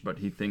challenged, but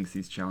he thinks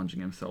he's challenging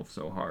himself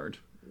so hard.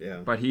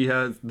 Yeah. But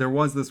there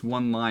was this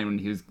one line when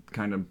he was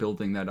kind of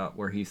building that up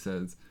where he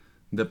says,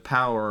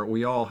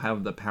 we all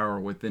have the power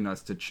within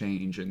us to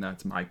change, and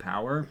that's my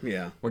power.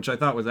 Yeah. Which I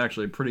thought was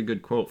actually a pretty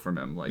good quote from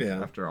him, like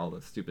Yeah. after all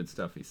the stupid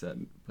stuff he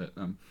said. But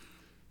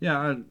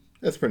yeah,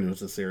 That's pretty much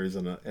the series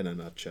in a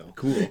nutshell.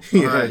 cool.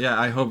 Yeah.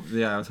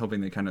 I was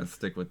hoping they kind of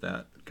stick with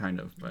that kind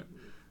of, but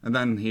and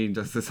then he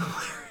does this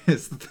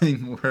hilarious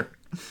thing where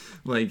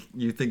like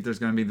you think there's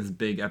going to be this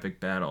big epic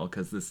battle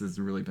because this has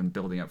really been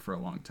building up for a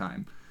long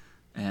time,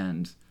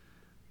 and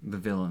the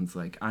villain's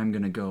like, I'm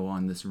going to go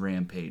on this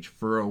rampage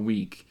for a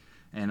week,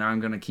 and I'm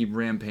going to keep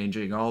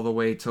rampaging all the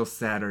way till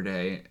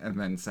Saturday. And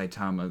then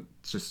Saitama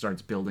just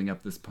starts building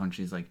up this punch.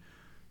 He's like,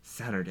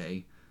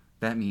 Saturday?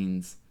 That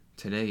means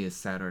today is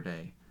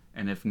Saturday.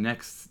 And if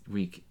next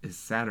week is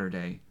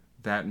Saturday,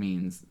 that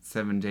means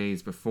 7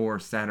 days before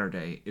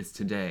Saturday is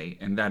today,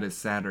 and that is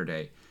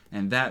Saturday.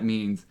 And that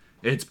means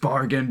it's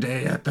bargain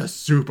day at the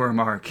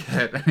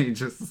supermarket. And he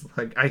just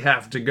like, I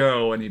have to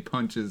go. And he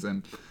punches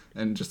him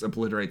and just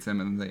obliterates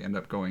him, and they end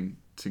up going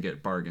to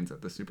get bargains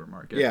at the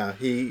supermarket. Yeah,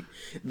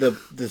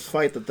 this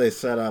fight that they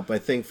set up, I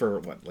think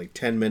for like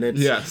 10 minutes,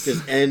 Yes.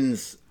 just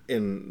ends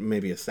in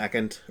maybe a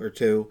second or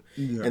two,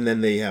 and then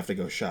they have to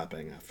go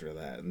shopping after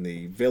that. And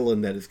the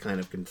villain that is kind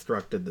of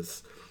constructed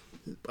this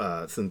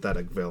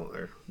synthetic villain,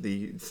 or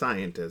the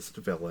scientist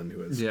villain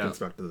who has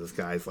constructed this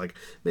guy, is like,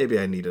 maybe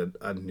I need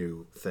a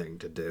new thing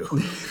to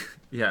do.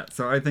 Yeah,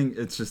 so I think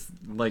it's just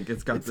like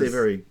it's got It's this a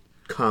very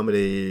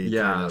comedy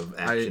kind of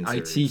action I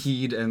series.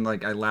 tee-heed and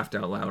like I laughed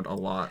out loud a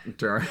lot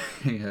during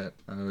it.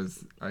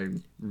 I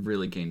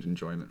really gained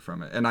enjoyment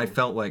from it, and I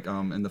felt like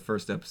in the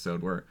first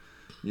episode where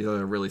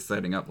they're really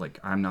setting up like,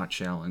 I'm not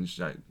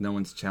challenged, no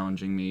one's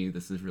challenging me,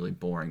 this is really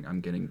boring, I'm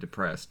getting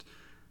depressed.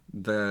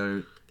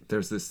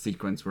 There's this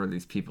sequence where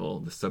these people,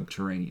 the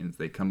Subterraneans,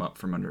 they come up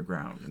from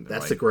underground, and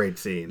That's like, a great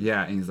scene.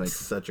 yeah, and he's like,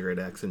 Such a great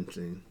action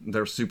scene.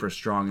 they're super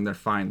strong, and they're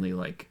finally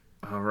like,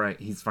 all right,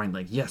 he's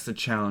finally like, yes, a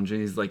challenge,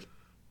 and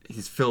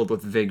he's filled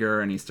with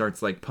vigor, and he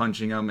starts like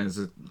punching them, and it's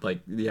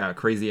like, yeah,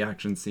 crazy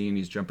action scene.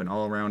 He's jumping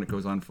all around. It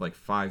goes on for like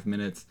 5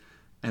 minutes,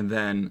 and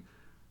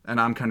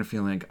I'm kind of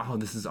feeling like, oh,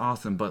 this is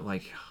awesome, but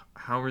like,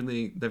 how are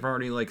they've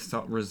already like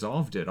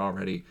resolved it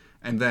already,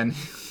 and then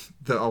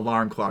the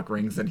alarm clock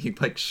rings, and he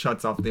like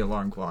shuts off the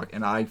alarm clock,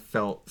 and I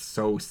felt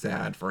so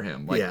sad for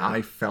him. Like, Yeah.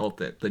 I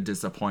felt it, the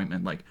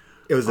disappointment, like,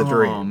 It was a oh,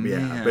 dream. Yeah,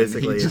 man.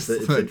 basically, He it's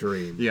just, a like,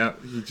 dream. Yeah,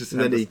 he just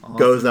And had then he this awesome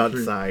goes dream.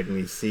 outside and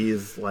he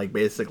sees like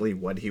basically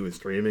what he was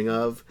dreaming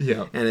of.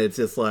 Yeah. And it's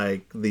just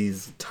like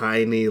these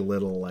tiny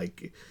little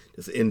like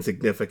just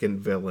insignificant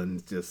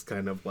villains just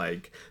kind of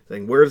like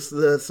saying, "Where's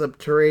the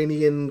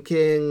subterranean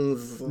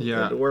kings?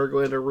 Yeah. And we're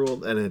going to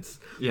rule." And it's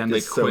Yeah, and they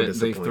just so quit.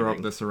 They throw up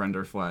disappointing. the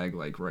surrender flag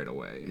like right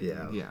away.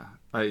 Yeah. Yeah.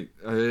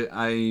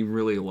 I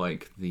really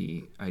like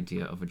the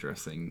idea of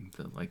addressing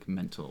the like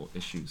mental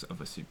issues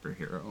of a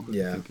superhero.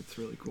 Yeah. I think it's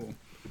really cool.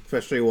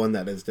 Especially one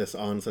that is just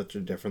on such a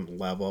different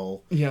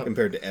level Yeah.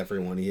 compared to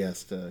everyone he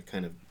has to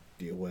kind of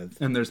deal with.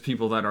 And there's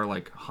people that are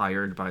like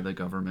hired by the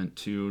government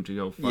to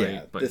go fight,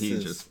 Yeah, but this he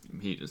is-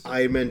 just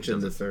I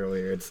mentioned this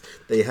earlier.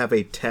 They have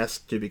a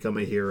test to become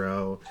a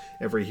hero.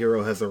 Every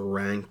hero has a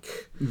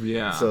rank.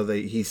 Yeah. So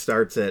he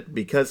starts it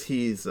because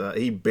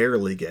he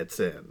barely gets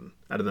in.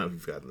 I don't know if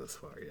you've gotten this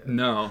far yet.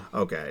 No.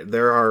 Okay,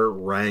 there are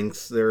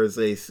ranks. There's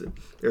a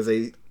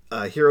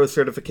hero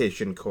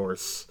certification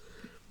course,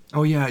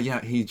 Oh yeah,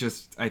 yeah.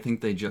 I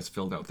think they just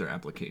filled out their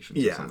applications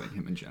or Yeah. something.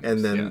 Him and Genos.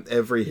 And then yeah.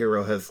 every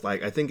hero has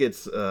like, I think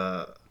it's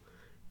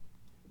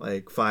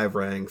like 5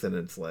 ranks, and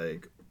it's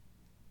like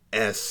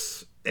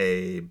S,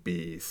 A,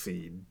 B,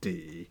 C,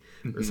 D,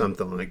 or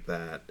something like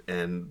that.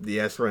 And the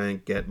S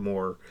rank get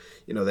more,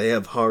 they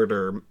have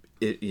harder,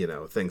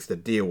 things to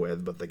deal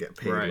with, but they get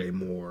paid Right. way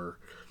more.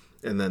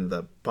 And then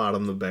the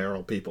bottom of the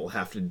barrel people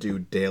have to do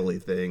daily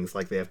things,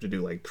 like they have to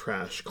do like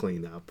trash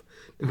cleanup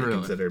to be Really?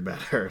 considered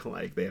better.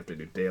 Like they have to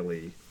do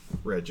daily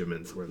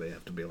regiments where they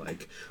have to be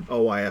like,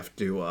 oh, I have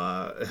to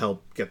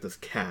help get this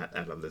cat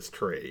out of this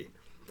tree.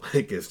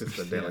 Like it's just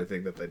a daily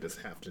thing that they just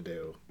have to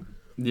do.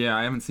 Yeah,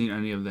 I haven't seen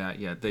any of that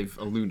yet. They've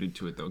alluded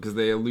to it though, because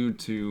they allude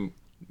to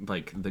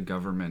like the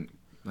government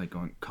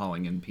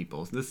calling in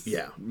people.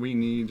 We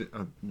need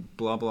a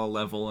blah blah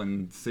level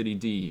in city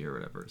D or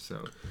whatever.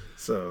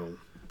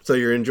 So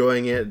you're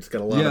enjoying it. It's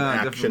got a lot of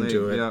action definitely.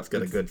 to it. Yeah, it's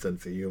got a good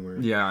sense of humor.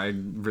 Yeah, I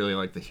really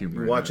like the humor.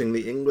 You're in watching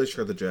the English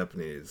or the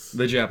Japanese?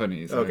 the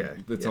Japanese. Okay,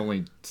 It's yeah.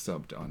 only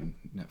subbed on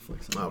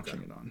Netflix. I'm Okay.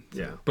 watching it on.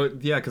 Yeah.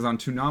 But yeah, because on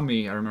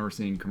Toonami, I remember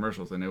seeing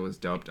commercials and it was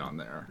dubbed on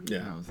there. Yeah.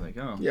 And I was like,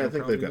 oh. Yeah, I they'll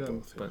think they've probably got dub,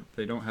 both, yeah. But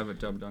they don't have it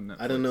dubbed on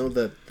Netflix. I don't know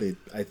that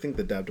I think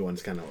the dubbed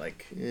one's kind of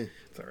like,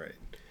 it's all right.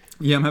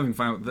 Yeah, I'm having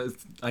fun with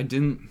this.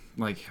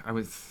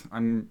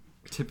 I'm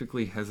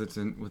typically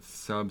hesitant with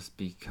subs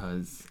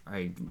because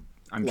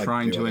I'm Like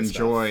trying the to other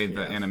enjoy stuff,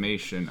 the yeah.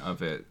 animation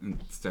of it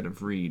instead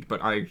of read.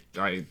 But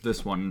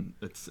this one,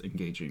 it's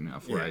engaging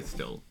enough where Yeah. I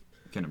still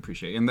can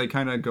appreciate. And they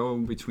kind of go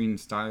between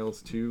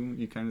styles too.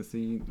 You kind of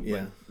see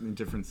Yeah. in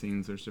different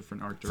scenes, there's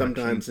different art directions.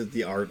 Sometimes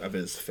the art of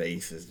his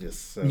face is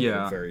just so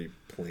Yeah. very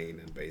plain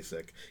and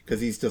basic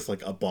because he's just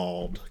like a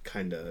bald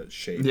kind of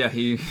shape. Yeah,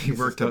 he He's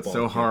worked just a out so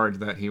bald kid. hard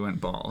that he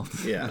went bald.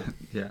 Yeah.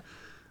 Yeah.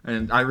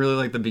 And I really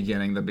like the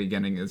beginning. The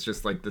beginning is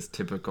just like this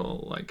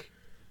typical like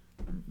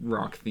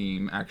rock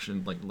theme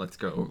action, like let's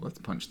go, let's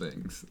punch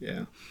things.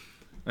 Yeah.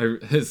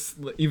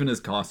 Even his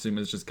costume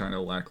is just kind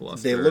of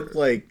lackluster. They look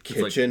like It's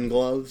like- kitchen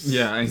gloves.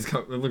 Yeah,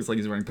 it looks like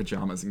he's wearing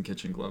pajamas and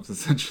kitchen gloves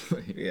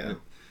essentially. Yeah.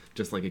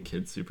 Just like a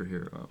kid's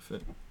superhero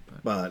outfit.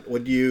 But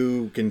would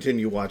you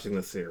continue watching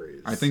the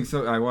series? I think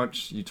so.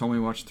 You told me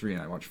to watch 3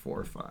 and I watched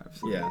 4 or 5.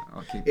 So Yeah.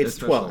 I'll keep, It's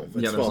especially- 12. It's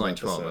yeah, there's 12 only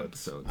episodes. 12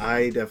 episodes.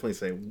 I definitely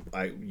say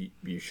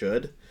you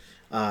should.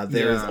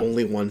 There's Yeah.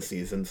 only one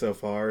season so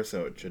far,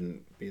 so it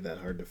shouldn't be that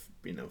hard to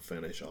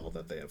finish all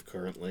that they have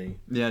currently.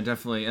 Yeah,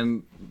 definitely.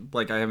 And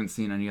like I haven't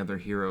seen any other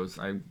heroes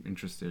I'm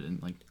interested in,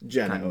 like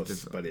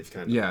Genos, but it's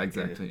kind of yeah, like,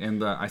 exactly.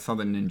 And I saw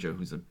the ninja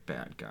who's a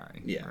bad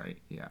guy. Yeah. Right.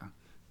 Yeah.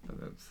 So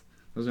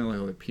those are the only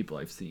other people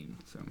I've seen.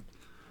 So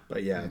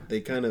But yeah,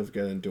 they kind of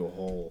get into a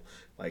whole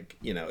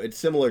it's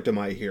similar to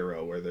My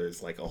Hero where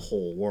there's like a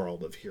whole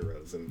world of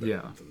heroes and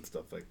villains and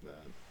stuff like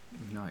that.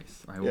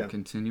 nice. I will Yeah.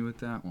 continue with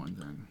that one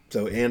then.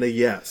 So Anna,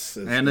 yes.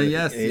 Anna,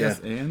 yes, yeah. yes,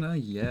 Anna,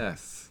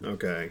 yes.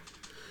 Okay.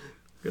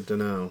 Good to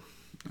know.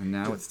 And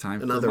now it's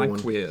time Another for my one.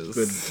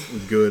 quiz.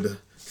 Good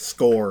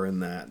score in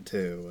that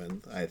too,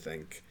 and I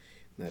think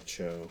that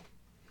show.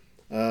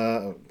 If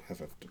I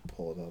have to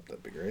pull it up,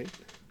 that'd be great.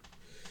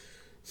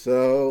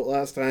 So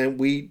last time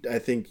I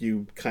think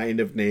you kind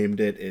of named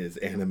it is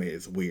Anime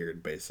is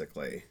Weird,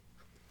 basically.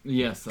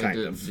 Yes, I Kind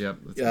did. of. Yep.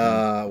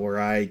 That's Where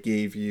I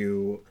gave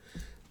you,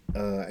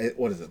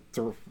 what is it,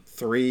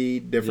 3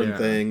 different Yeah.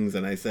 things,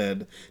 and I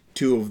said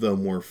 2 of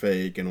them were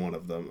fake and 1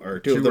 of them, or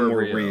 2 of Two them are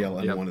were real, real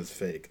and yep. 1 is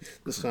fake.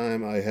 This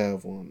time I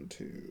have 1,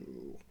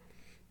 2,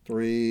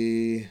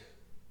 3.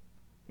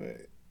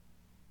 Wait.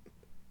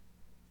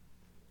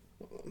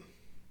 Hold on.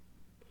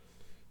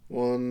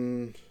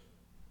 1,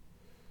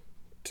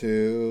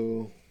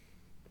 2,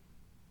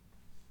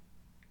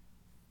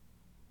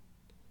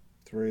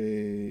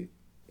 3,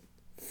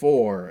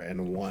 4,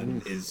 and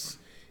 1 is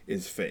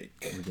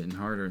fake. We're getting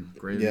harder.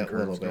 Grading Yeah, a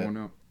curves little bit. going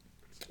up.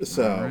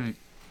 So. All right.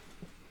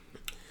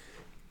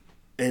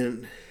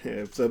 And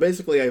so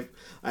basically,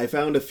 I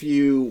found a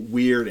few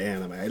weird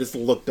anime. I just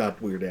looked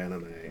up weird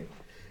anime,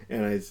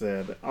 and I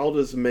said I'll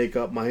just make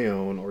up my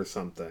own or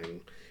something,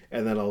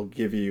 and then I'll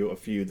give you a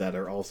few that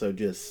are also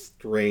just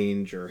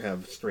strange or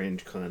have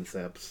strange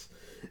concepts,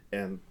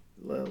 and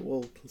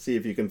we'll see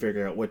if you can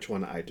figure out which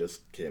one I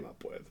just came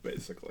up with.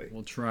 Basically,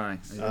 We'll try. I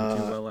didn't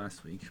do well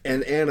last week.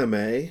 an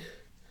anime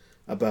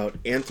about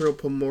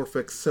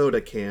anthropomorphic soda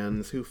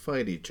cans who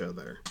fight each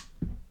other.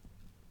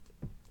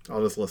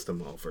 I'll just list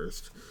them all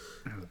first.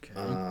 Okay.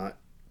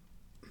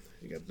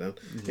 You got that?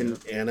 An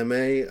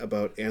anime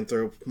about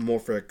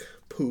anthropomorphic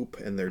poop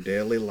and their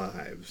daily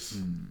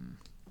lives.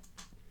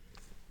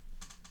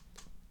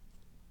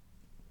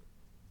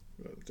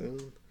 Wrote it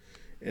down.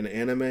 An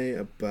anime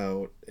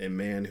about a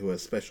man who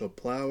has special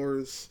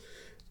powers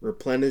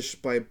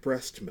replenished by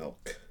breast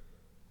milk.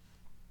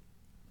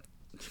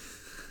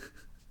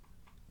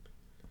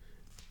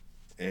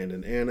 And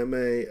an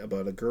anime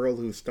about a girl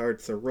who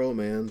starts a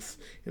romance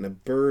in a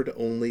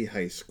bird-only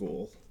high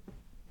school.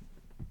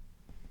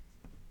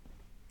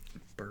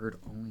 Bird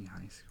only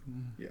high school.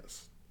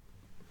 Yes.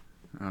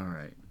 All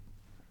right.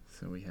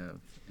 So we have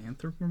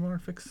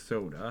anthropomorphic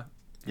soda,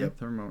 Yep.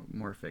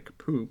 anthropomorphic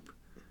poop,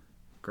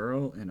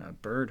 girl in a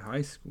bird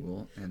high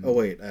school. And Oh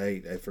wait,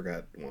 I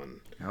forgot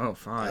one. Oh,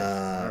 5.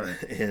 All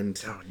right.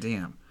 And Oh,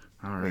 damn.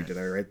 All right.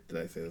 wait, did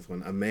I say this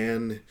one?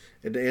 An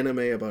anime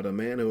about a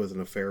man who has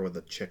an affair with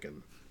a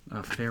chicken.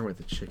 Affair with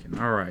a chicken.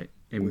 All right.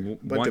 And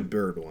Bunch of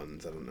bird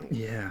ones. I don't know.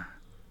 Yeah.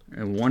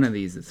 And one of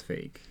these is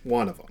fake.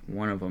 One of them.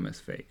 One of them is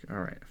fake. All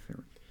right.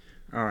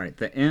 All right.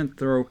 The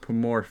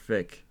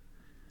anthropomorphic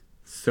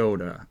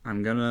soda.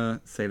 I'm going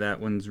to say that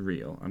one's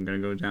real. I'm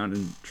going to go down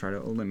and try to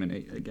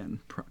eliminate again.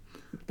 I'll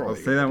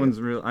Probably say that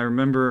one's real. I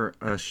remember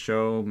a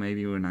show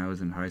maybe when I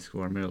was in high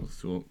school or middle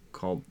school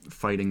called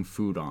Fighting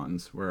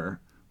Food-Ons, where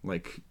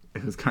like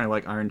it was kind of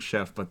like Iron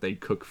Chef, but they'd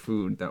cook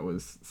food that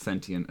was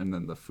sentient and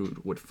then the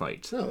food would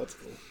fight. Oh, that's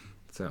cool.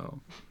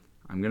 So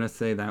I'm going to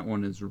say that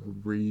one is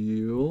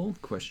real,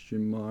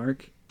 question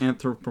mark.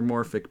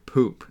 Anthropomorphic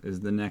poop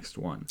is the next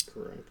one.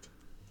 Correct.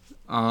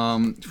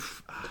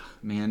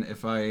 Man,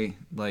 if I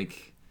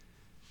like,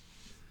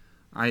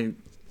 I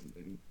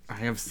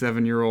have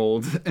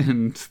 7-year-olds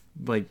and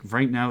like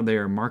right now they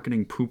are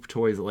marketing poop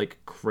toys like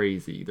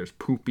crazy. There's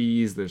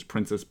Poopies, there's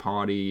Princess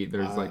Potty,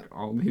 there's like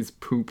all these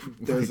poop.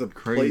 There's like, a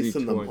crazy place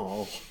in the toys.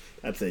 mall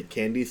that's a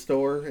candy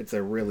store. It's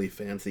a really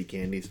fancy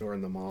candy store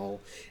in the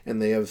mall,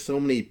 and they have so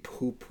many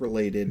poop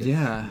related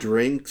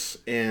drinks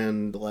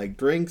and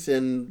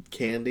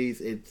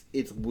candies.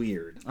 It's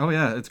weird. Oh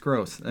yeah, it's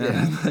gross.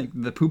 Yeah. Like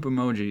the poop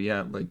emoji,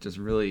 yeah, like just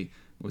really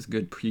was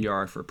good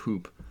PR for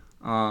poop.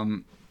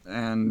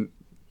 And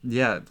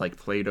yeah, like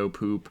Play-Doh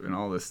poop and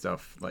all this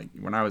stuff. Like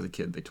when I was a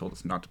kid, they told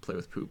us not to play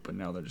with poop, but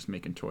now they're just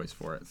making toys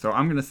for it. So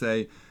I'm gonna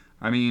say,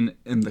 I mean,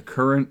 in the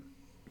current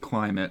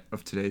climate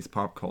of today's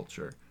pop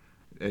culture,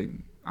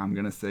 I'm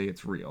gonna say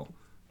it's real.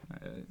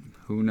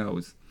 Who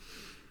knows?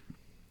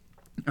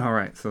 All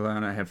right, so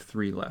then I have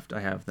 3 left. I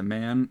have the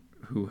man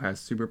who has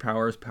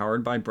superpowers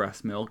powered by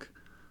breast milk,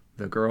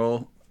 the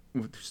girl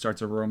who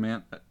starts a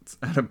romance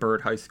at a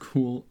bird high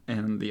school,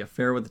 and the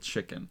affair with the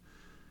chicken.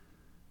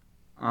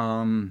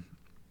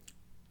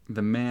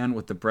 The man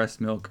with the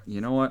breast milk,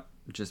 you know what?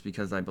 Just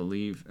because I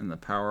believe in the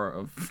power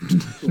of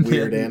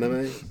Weird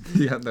anime?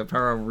 Yeah, the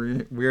power of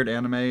weird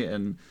anime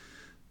and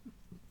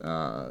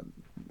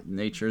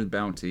nature's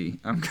bounty.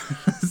 I'm going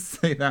to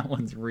say that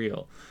one's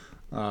real.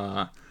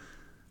 I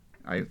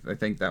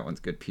think that one's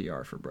good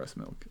PR for breast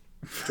milk.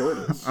 Sure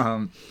it is.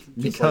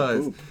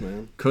 Because like poop,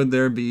 man. could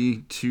there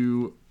be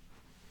 2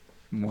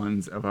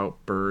 ones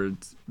about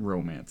birds'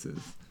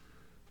 romances?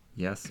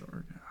 Yes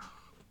or no?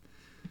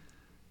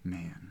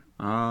 Man.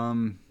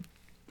 I'm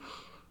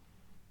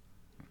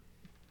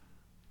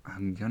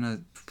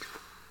gonna...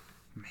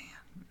 Man.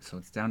 So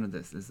it's down to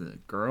this. Is it a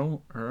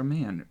girl or a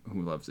man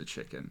who loves a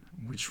chicken?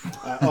 Which one?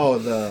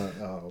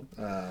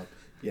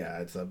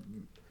 Yeah,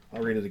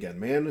 I'll read it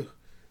again.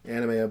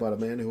 Anime about a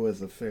man who has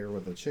an affair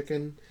with a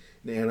chicken.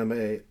 An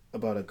anime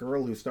about a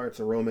girl who starts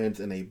a romance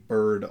in a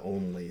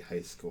bird-only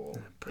high school.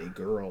 A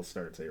girl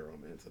starts a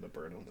romance in a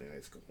bird-only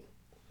high school.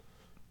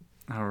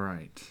 All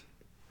right.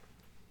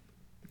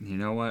 You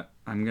know what?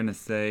 I'm going to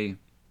say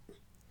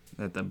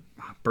that the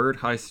bird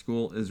high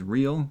school is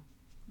real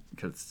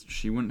because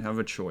she wouldn't have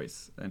a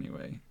choice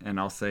anyway. And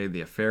I'll say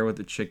the affair with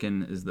the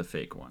chicken is the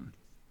fake one.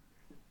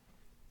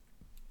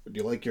 Do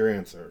you like your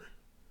answer?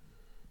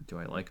 Do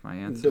I like my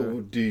answer?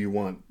 Do you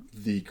want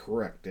the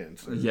correct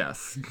answer?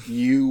 Yes.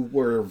 You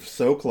were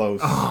so close.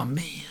 Oh,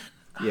 man.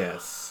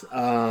 Yes.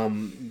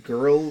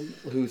 Girl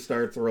who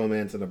starts a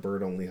romance in a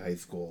bird-only high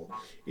school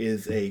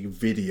is a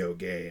video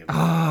game.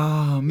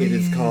 Oh, man. It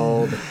is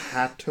called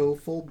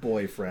Hatoful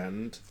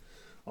Boyfriend.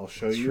 I'll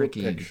show you a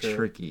picture.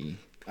 Tricky.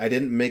 I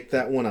didn't make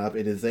that one up.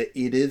 It is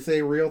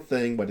a real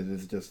thing, but it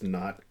is just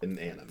not an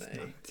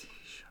anime.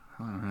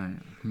 All right.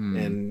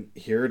 And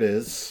here it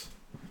is.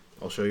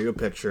 I'll show you a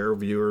picture.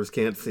 Viewers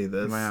can't see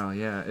this. Wow,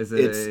 yeah. Is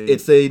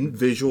It's a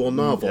visual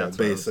novel, that's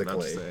what I was about to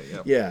basically. say,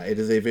 yep. Yeah, it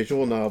is a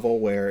visual novel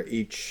where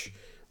each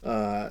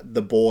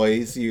the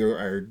boys you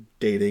are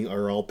dating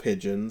are all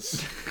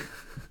pigeons,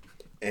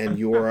 and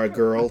you are a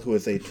girl who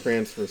is a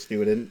transfer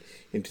student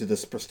into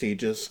this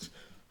prestigious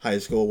high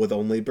school with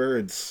only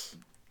birds.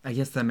 I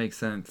guess that makes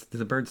sense. Do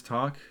the birds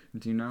talk?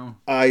 Do you know?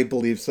 I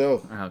believe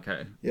so.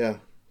 Okay. Yeah.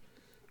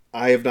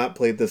 I have not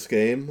played this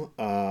game.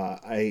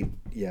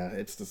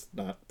 It's just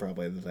not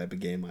probably the type of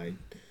game I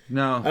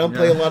don't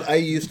play a lot. I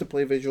used to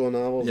play visual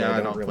novels. Yeah, I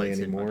don't play really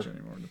too anymore. much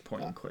anymore. The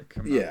point and click.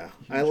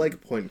 I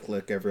like point and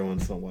click every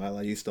once in a while.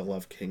 I used to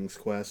love King's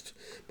Quest,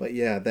 but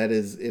yeah, it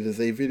is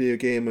a video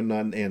game and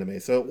not an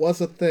anime, so it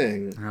was a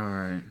thing. All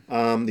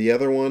right. The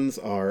other ones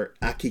are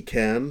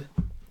Akiken,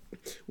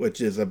 which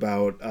is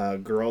about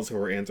girls who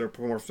are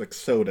anthropomorphic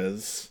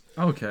sodas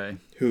Okay.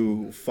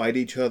 who fight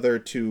each other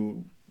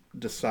to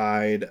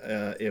decide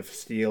if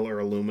steel or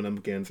aluminum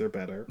cans are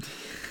better.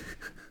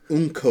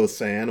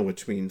 Unko-san,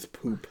 which means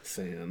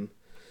poop-san,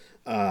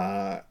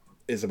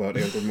 is about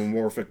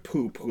anthropomorphic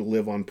poop who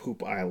live on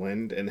Poop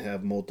Island and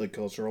have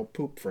multicultural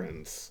poop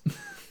friends.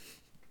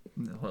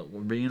 Well,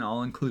 we're being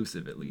all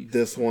inclusive at least.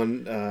 This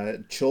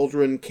one,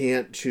 Children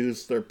Can't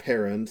Choose Their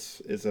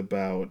Parents, is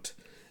about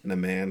a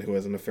man who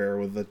has an affair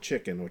with a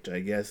chicken, which I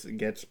guess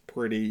gets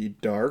pretty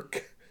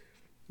dark.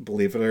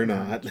 believe it or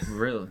not.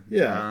 Really?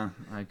 Yeah.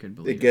 I could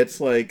believe It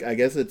gets like, I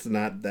guess it's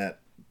not that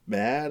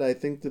bad. I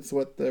think that's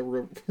what the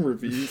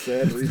review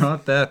said. It's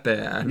not that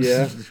bad.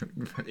 Yeah.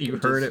 You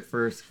heard it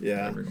first.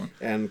 Yeah, Everyone.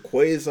 and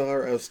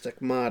Quasar of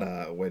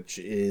Stigmata, which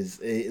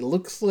it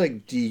looks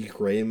like D.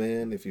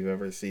 Greyman, if you've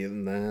ever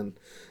seen that,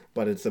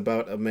 but it's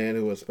about a man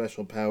who has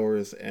special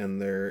powers,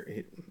 and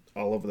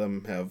all of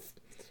them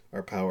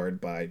are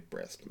powered by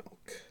breast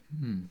milk.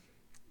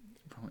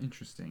 Oh,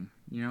 interesting.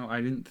 You know,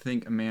 I didn't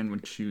think a man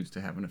would choose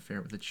to have an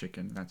affair with a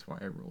chicken. That's why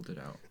I ruled it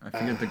out. I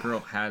figured the girl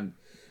had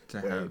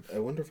to have. I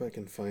wonder if I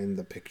can find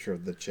the picture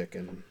of the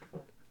chicken.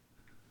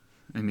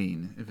 I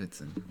mean, if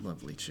it's a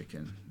lovely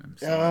chicken, I'm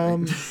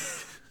sorry.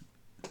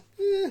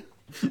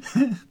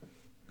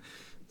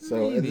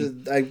 So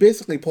I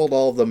basically pulled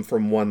all of them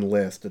from one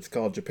list. It's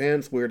called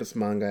Japan's Weirdest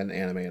Manga and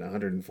Anime in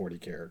 140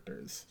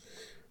 characters.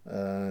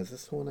 Is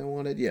this the one I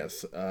wanted?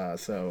 Yes.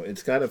 So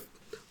it's got a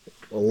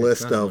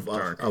list of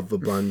the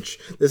bunch.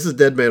 This is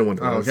Dead Man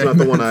Wonderland. Oh, okay. It's not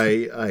the one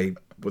I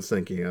was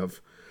thinking of.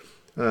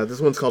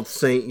 This one's called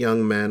Saint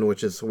Young Men,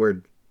 which is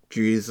where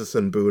Jesus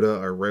and Buddha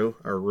are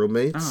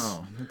roommates.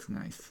 Oh, that's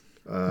nice.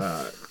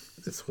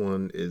 This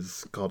one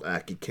is called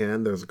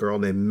Aki-Ken. There's a girl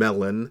named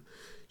Melon.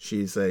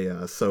 She's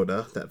a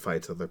soda that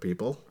fights other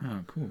people.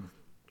 Oh, cool.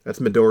 That's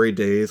Midori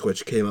Days,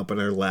 which came up in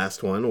our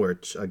last one, where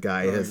a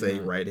guy has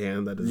a right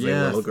hand that is a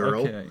little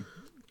girl. Okay.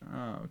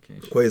 Oh, okay.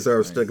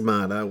 Quasar of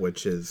Stigmata,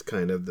 which is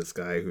kind of this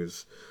guy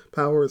whose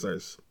powers are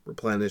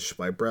replenished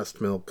by breast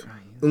milk.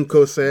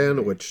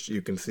 Unko-san, which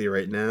you can see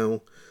right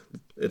now.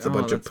 It's a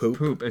bunch of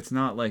poop. It's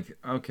not like,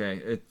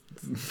 okay,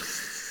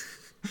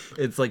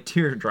 it's like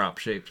teardrop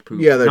shaped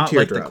poop. Yeah, they're not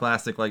like teardrop. the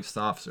classic like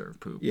soft serve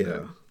poop.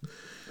 Yeah.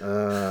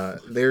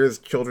 There's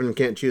children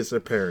can't choose their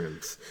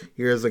parents.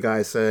 Here's a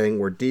guy saying,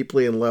 we're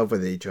deeply in love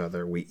with each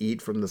other. We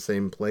eat from the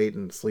same plate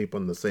and sleep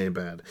on the same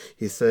bed.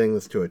 He's saying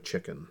this to a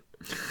chicken.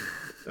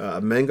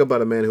 A manga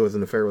about a man who has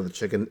an affair with a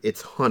chicken.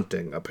 It's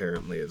hunting,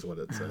 apparently, is what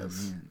it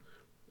says.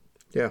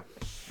 Yeah.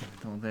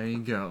 Well, there you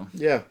go.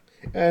 Yeah.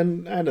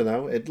 And I don't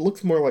know. It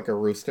looks more like a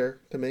rooster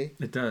to me.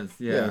 It does,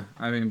 yeah. Yeah.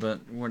 I mean,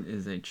 but what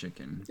is a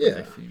chicken? Yeah,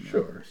 A female?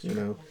 sure. You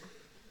know.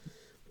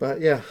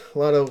 But yeah, a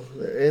lot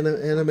of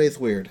anime's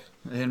weird.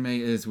 Anime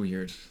is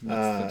weird.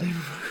 That's the name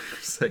of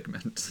our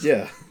segment.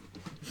 Yeah.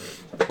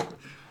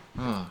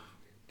 Oh.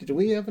 Did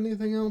we have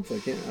anything else?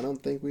 I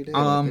don't think we did.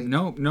 I think-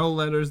 No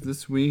letters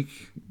this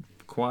week.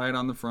 Quiet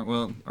on the front.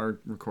 Well, our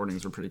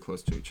recordings were pretty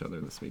close to each other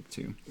this week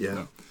too. Yeah.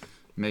 So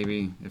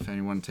maybe if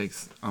anyone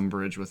takes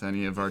umbrage with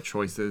any of our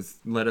choices,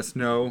 let us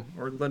know,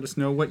 or let us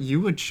know what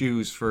you would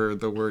choose for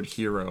the word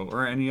hero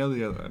or any of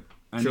the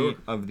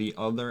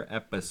other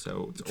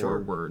episodes or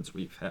words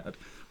we've had.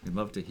 We'd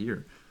love to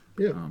hear.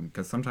 Yeah.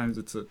 Because sometimes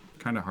it's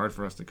kind of hard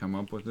for us to come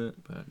up with it,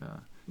 but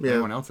if Yeah.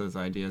 anyone else has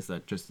ideas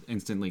that just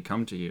instantly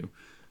come to you,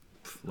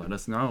 let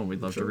us know.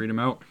 We'd love to read them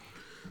out.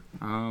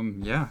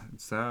 Yeah,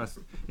 it's our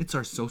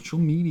social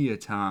media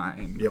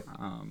time. Yep.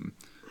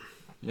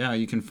 Yeah,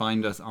 you can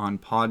find us on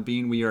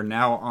Podbean. We are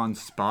now on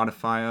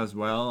Spotify as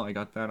well. I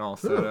got that all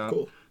set up.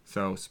 Cool.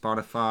 So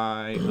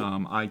Spotify,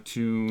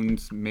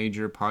 iTunes,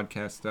 major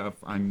podcast stuff.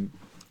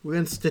 We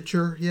in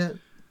Stitcher yet?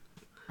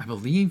 I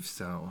believe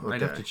so. Okay.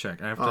 I'd have to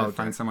check. I have to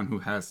find someone who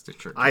has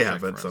Stitcher. I check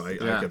haven't, for so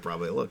us. I could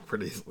probably look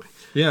pretty easily.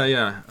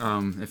 Yeah.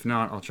 If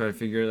not, I'll try to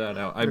figure that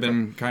out. I've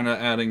been kind of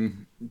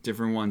adding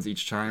different ones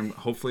each time.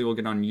 Hopefully we'll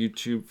get on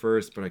YouTube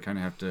first, but I kind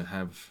of have to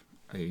have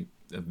a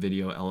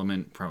video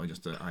element, probably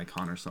just an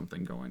icon or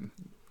something going.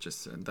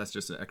 That's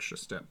just an extra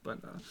step, but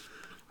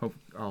hope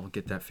I'll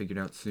get that figured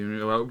out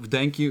soon.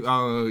 Thank you.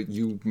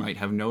 You might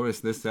have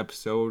noticed this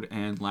episode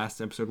and last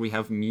episode we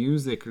have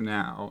music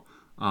now.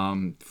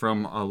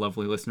 From a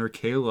lovely listener,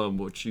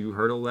 Caleb, which you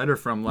heard a letter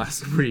from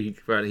last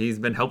week, but he's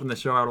been helping the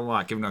show out a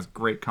lot, giving us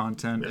great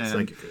content and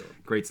thank you, Caleb.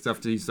 Great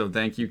stuff to you. So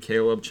thank you,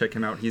 Caleb. Check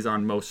him out. He's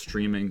on most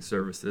streaming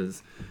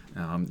services.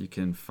 You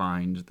can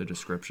find the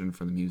description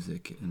for the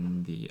music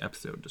in the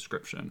episode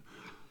description.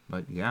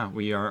 But yeah,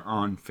 we are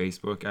on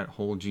Facebook at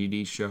Whole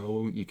GD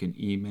Show. You can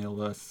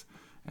email us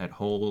at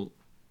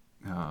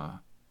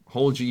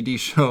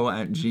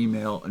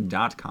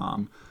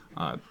wholegdshow@gmail.com.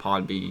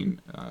 Podbean,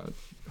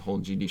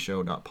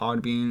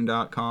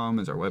 wholegdshow.podbean.com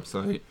is our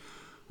website.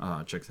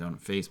 Check us out on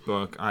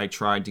Facebook. I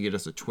tried to get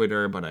us a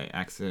Twitter, but I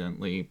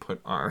accidentally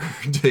put our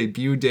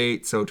debut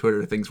date, so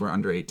Twitter thinks we're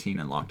under 18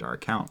 and locked our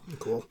account.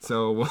 Cool.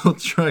 So we'll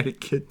try to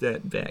get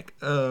that back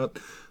up.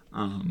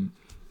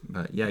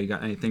 But yeah, you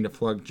got anything to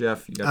plug,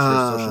 Jeff? You got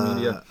your social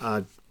media?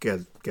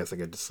 Guess I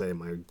could just say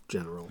my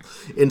general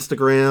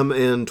Instagram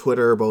and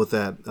Twitter, both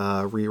at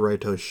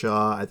Rewrite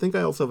Shaw. I think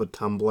I also have a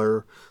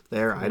Tumblr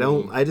there.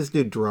 I just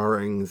do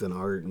drawings and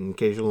art and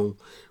occasional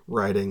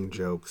writing,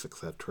 jokes,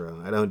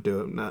 etc. I don't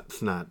do it.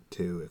 It's not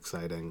too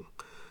exciting.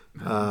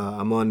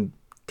 I'm on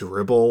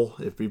Dribble,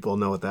 if people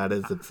know what that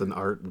is. It's an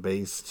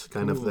art-based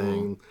kind of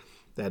thing.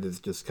 That is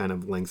just kind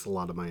of links a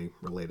lot of my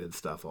related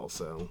stuff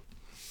also.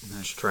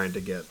 Just trying to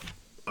get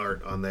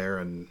art on there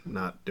and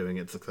not doing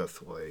it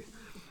successfully.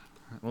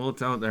 Well,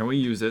 it's out there. We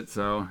use it,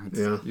 so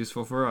it's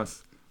useful for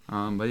us.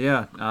 But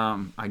yeah,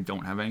 I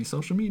don't have any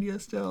social media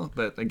still.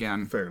 But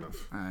again, Fair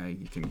enough.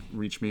 you can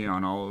reach me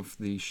on all of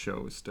the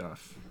show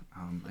stuff.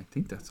 I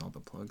think that's all the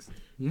plugs.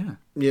 Yeah.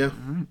 Yeah.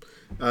 All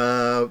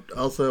right.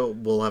 Also,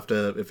 we'll have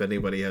to, if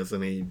anybody has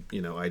any,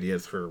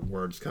 ideas for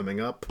words coming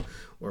up,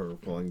 we're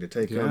willing to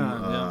take them.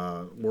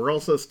 Yeah. We're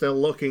also still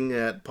looking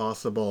at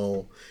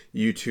possible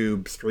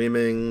YouTube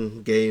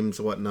streaming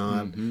games,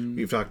 whatnot. Mm-hmm.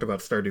 We've talked about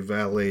Stardew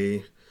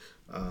Valley.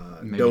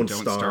 Maybe Don't Don't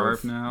Starve.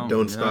 Starve now.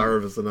 Don't Yeah.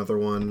 Starve is another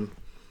one.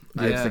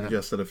 I've Yeah.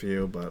 suggested a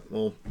few, but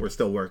we're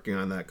still working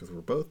on that because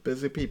we're both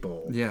busy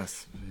people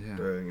Yes. Yeah.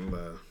 during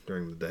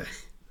the day.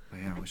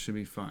 Yeah, it should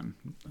be fun.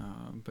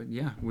 But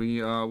yeah,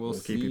 we'll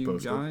see keep you you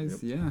posted.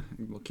 guys. Yep. Yeah,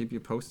 we'll keep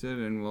you posted,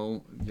 and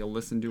you'll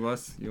listen to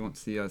us. You won't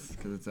see us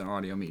because it's an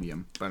audio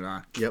medium.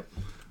 But Yep.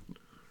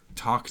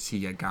 talk to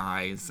you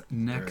guys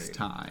next Right.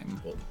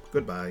 time. Well,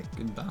 goodbye.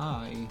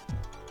 Goodbye.